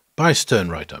produced by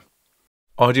Sternwriter.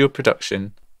 Audio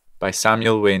production by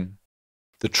Samuel Wynne.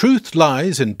 The Truth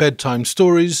Lies in Bedtime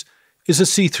Stories is a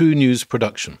See-Through News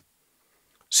production.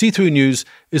 See-Through News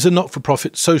is a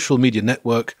not-for-profit social media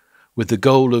network with the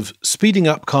goal of speeding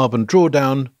up carbon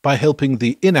drawdown by helping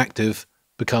the inactive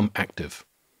become active.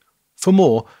 For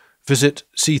more, visit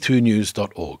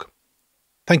seethroughnews.org.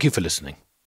 Thank you for listening.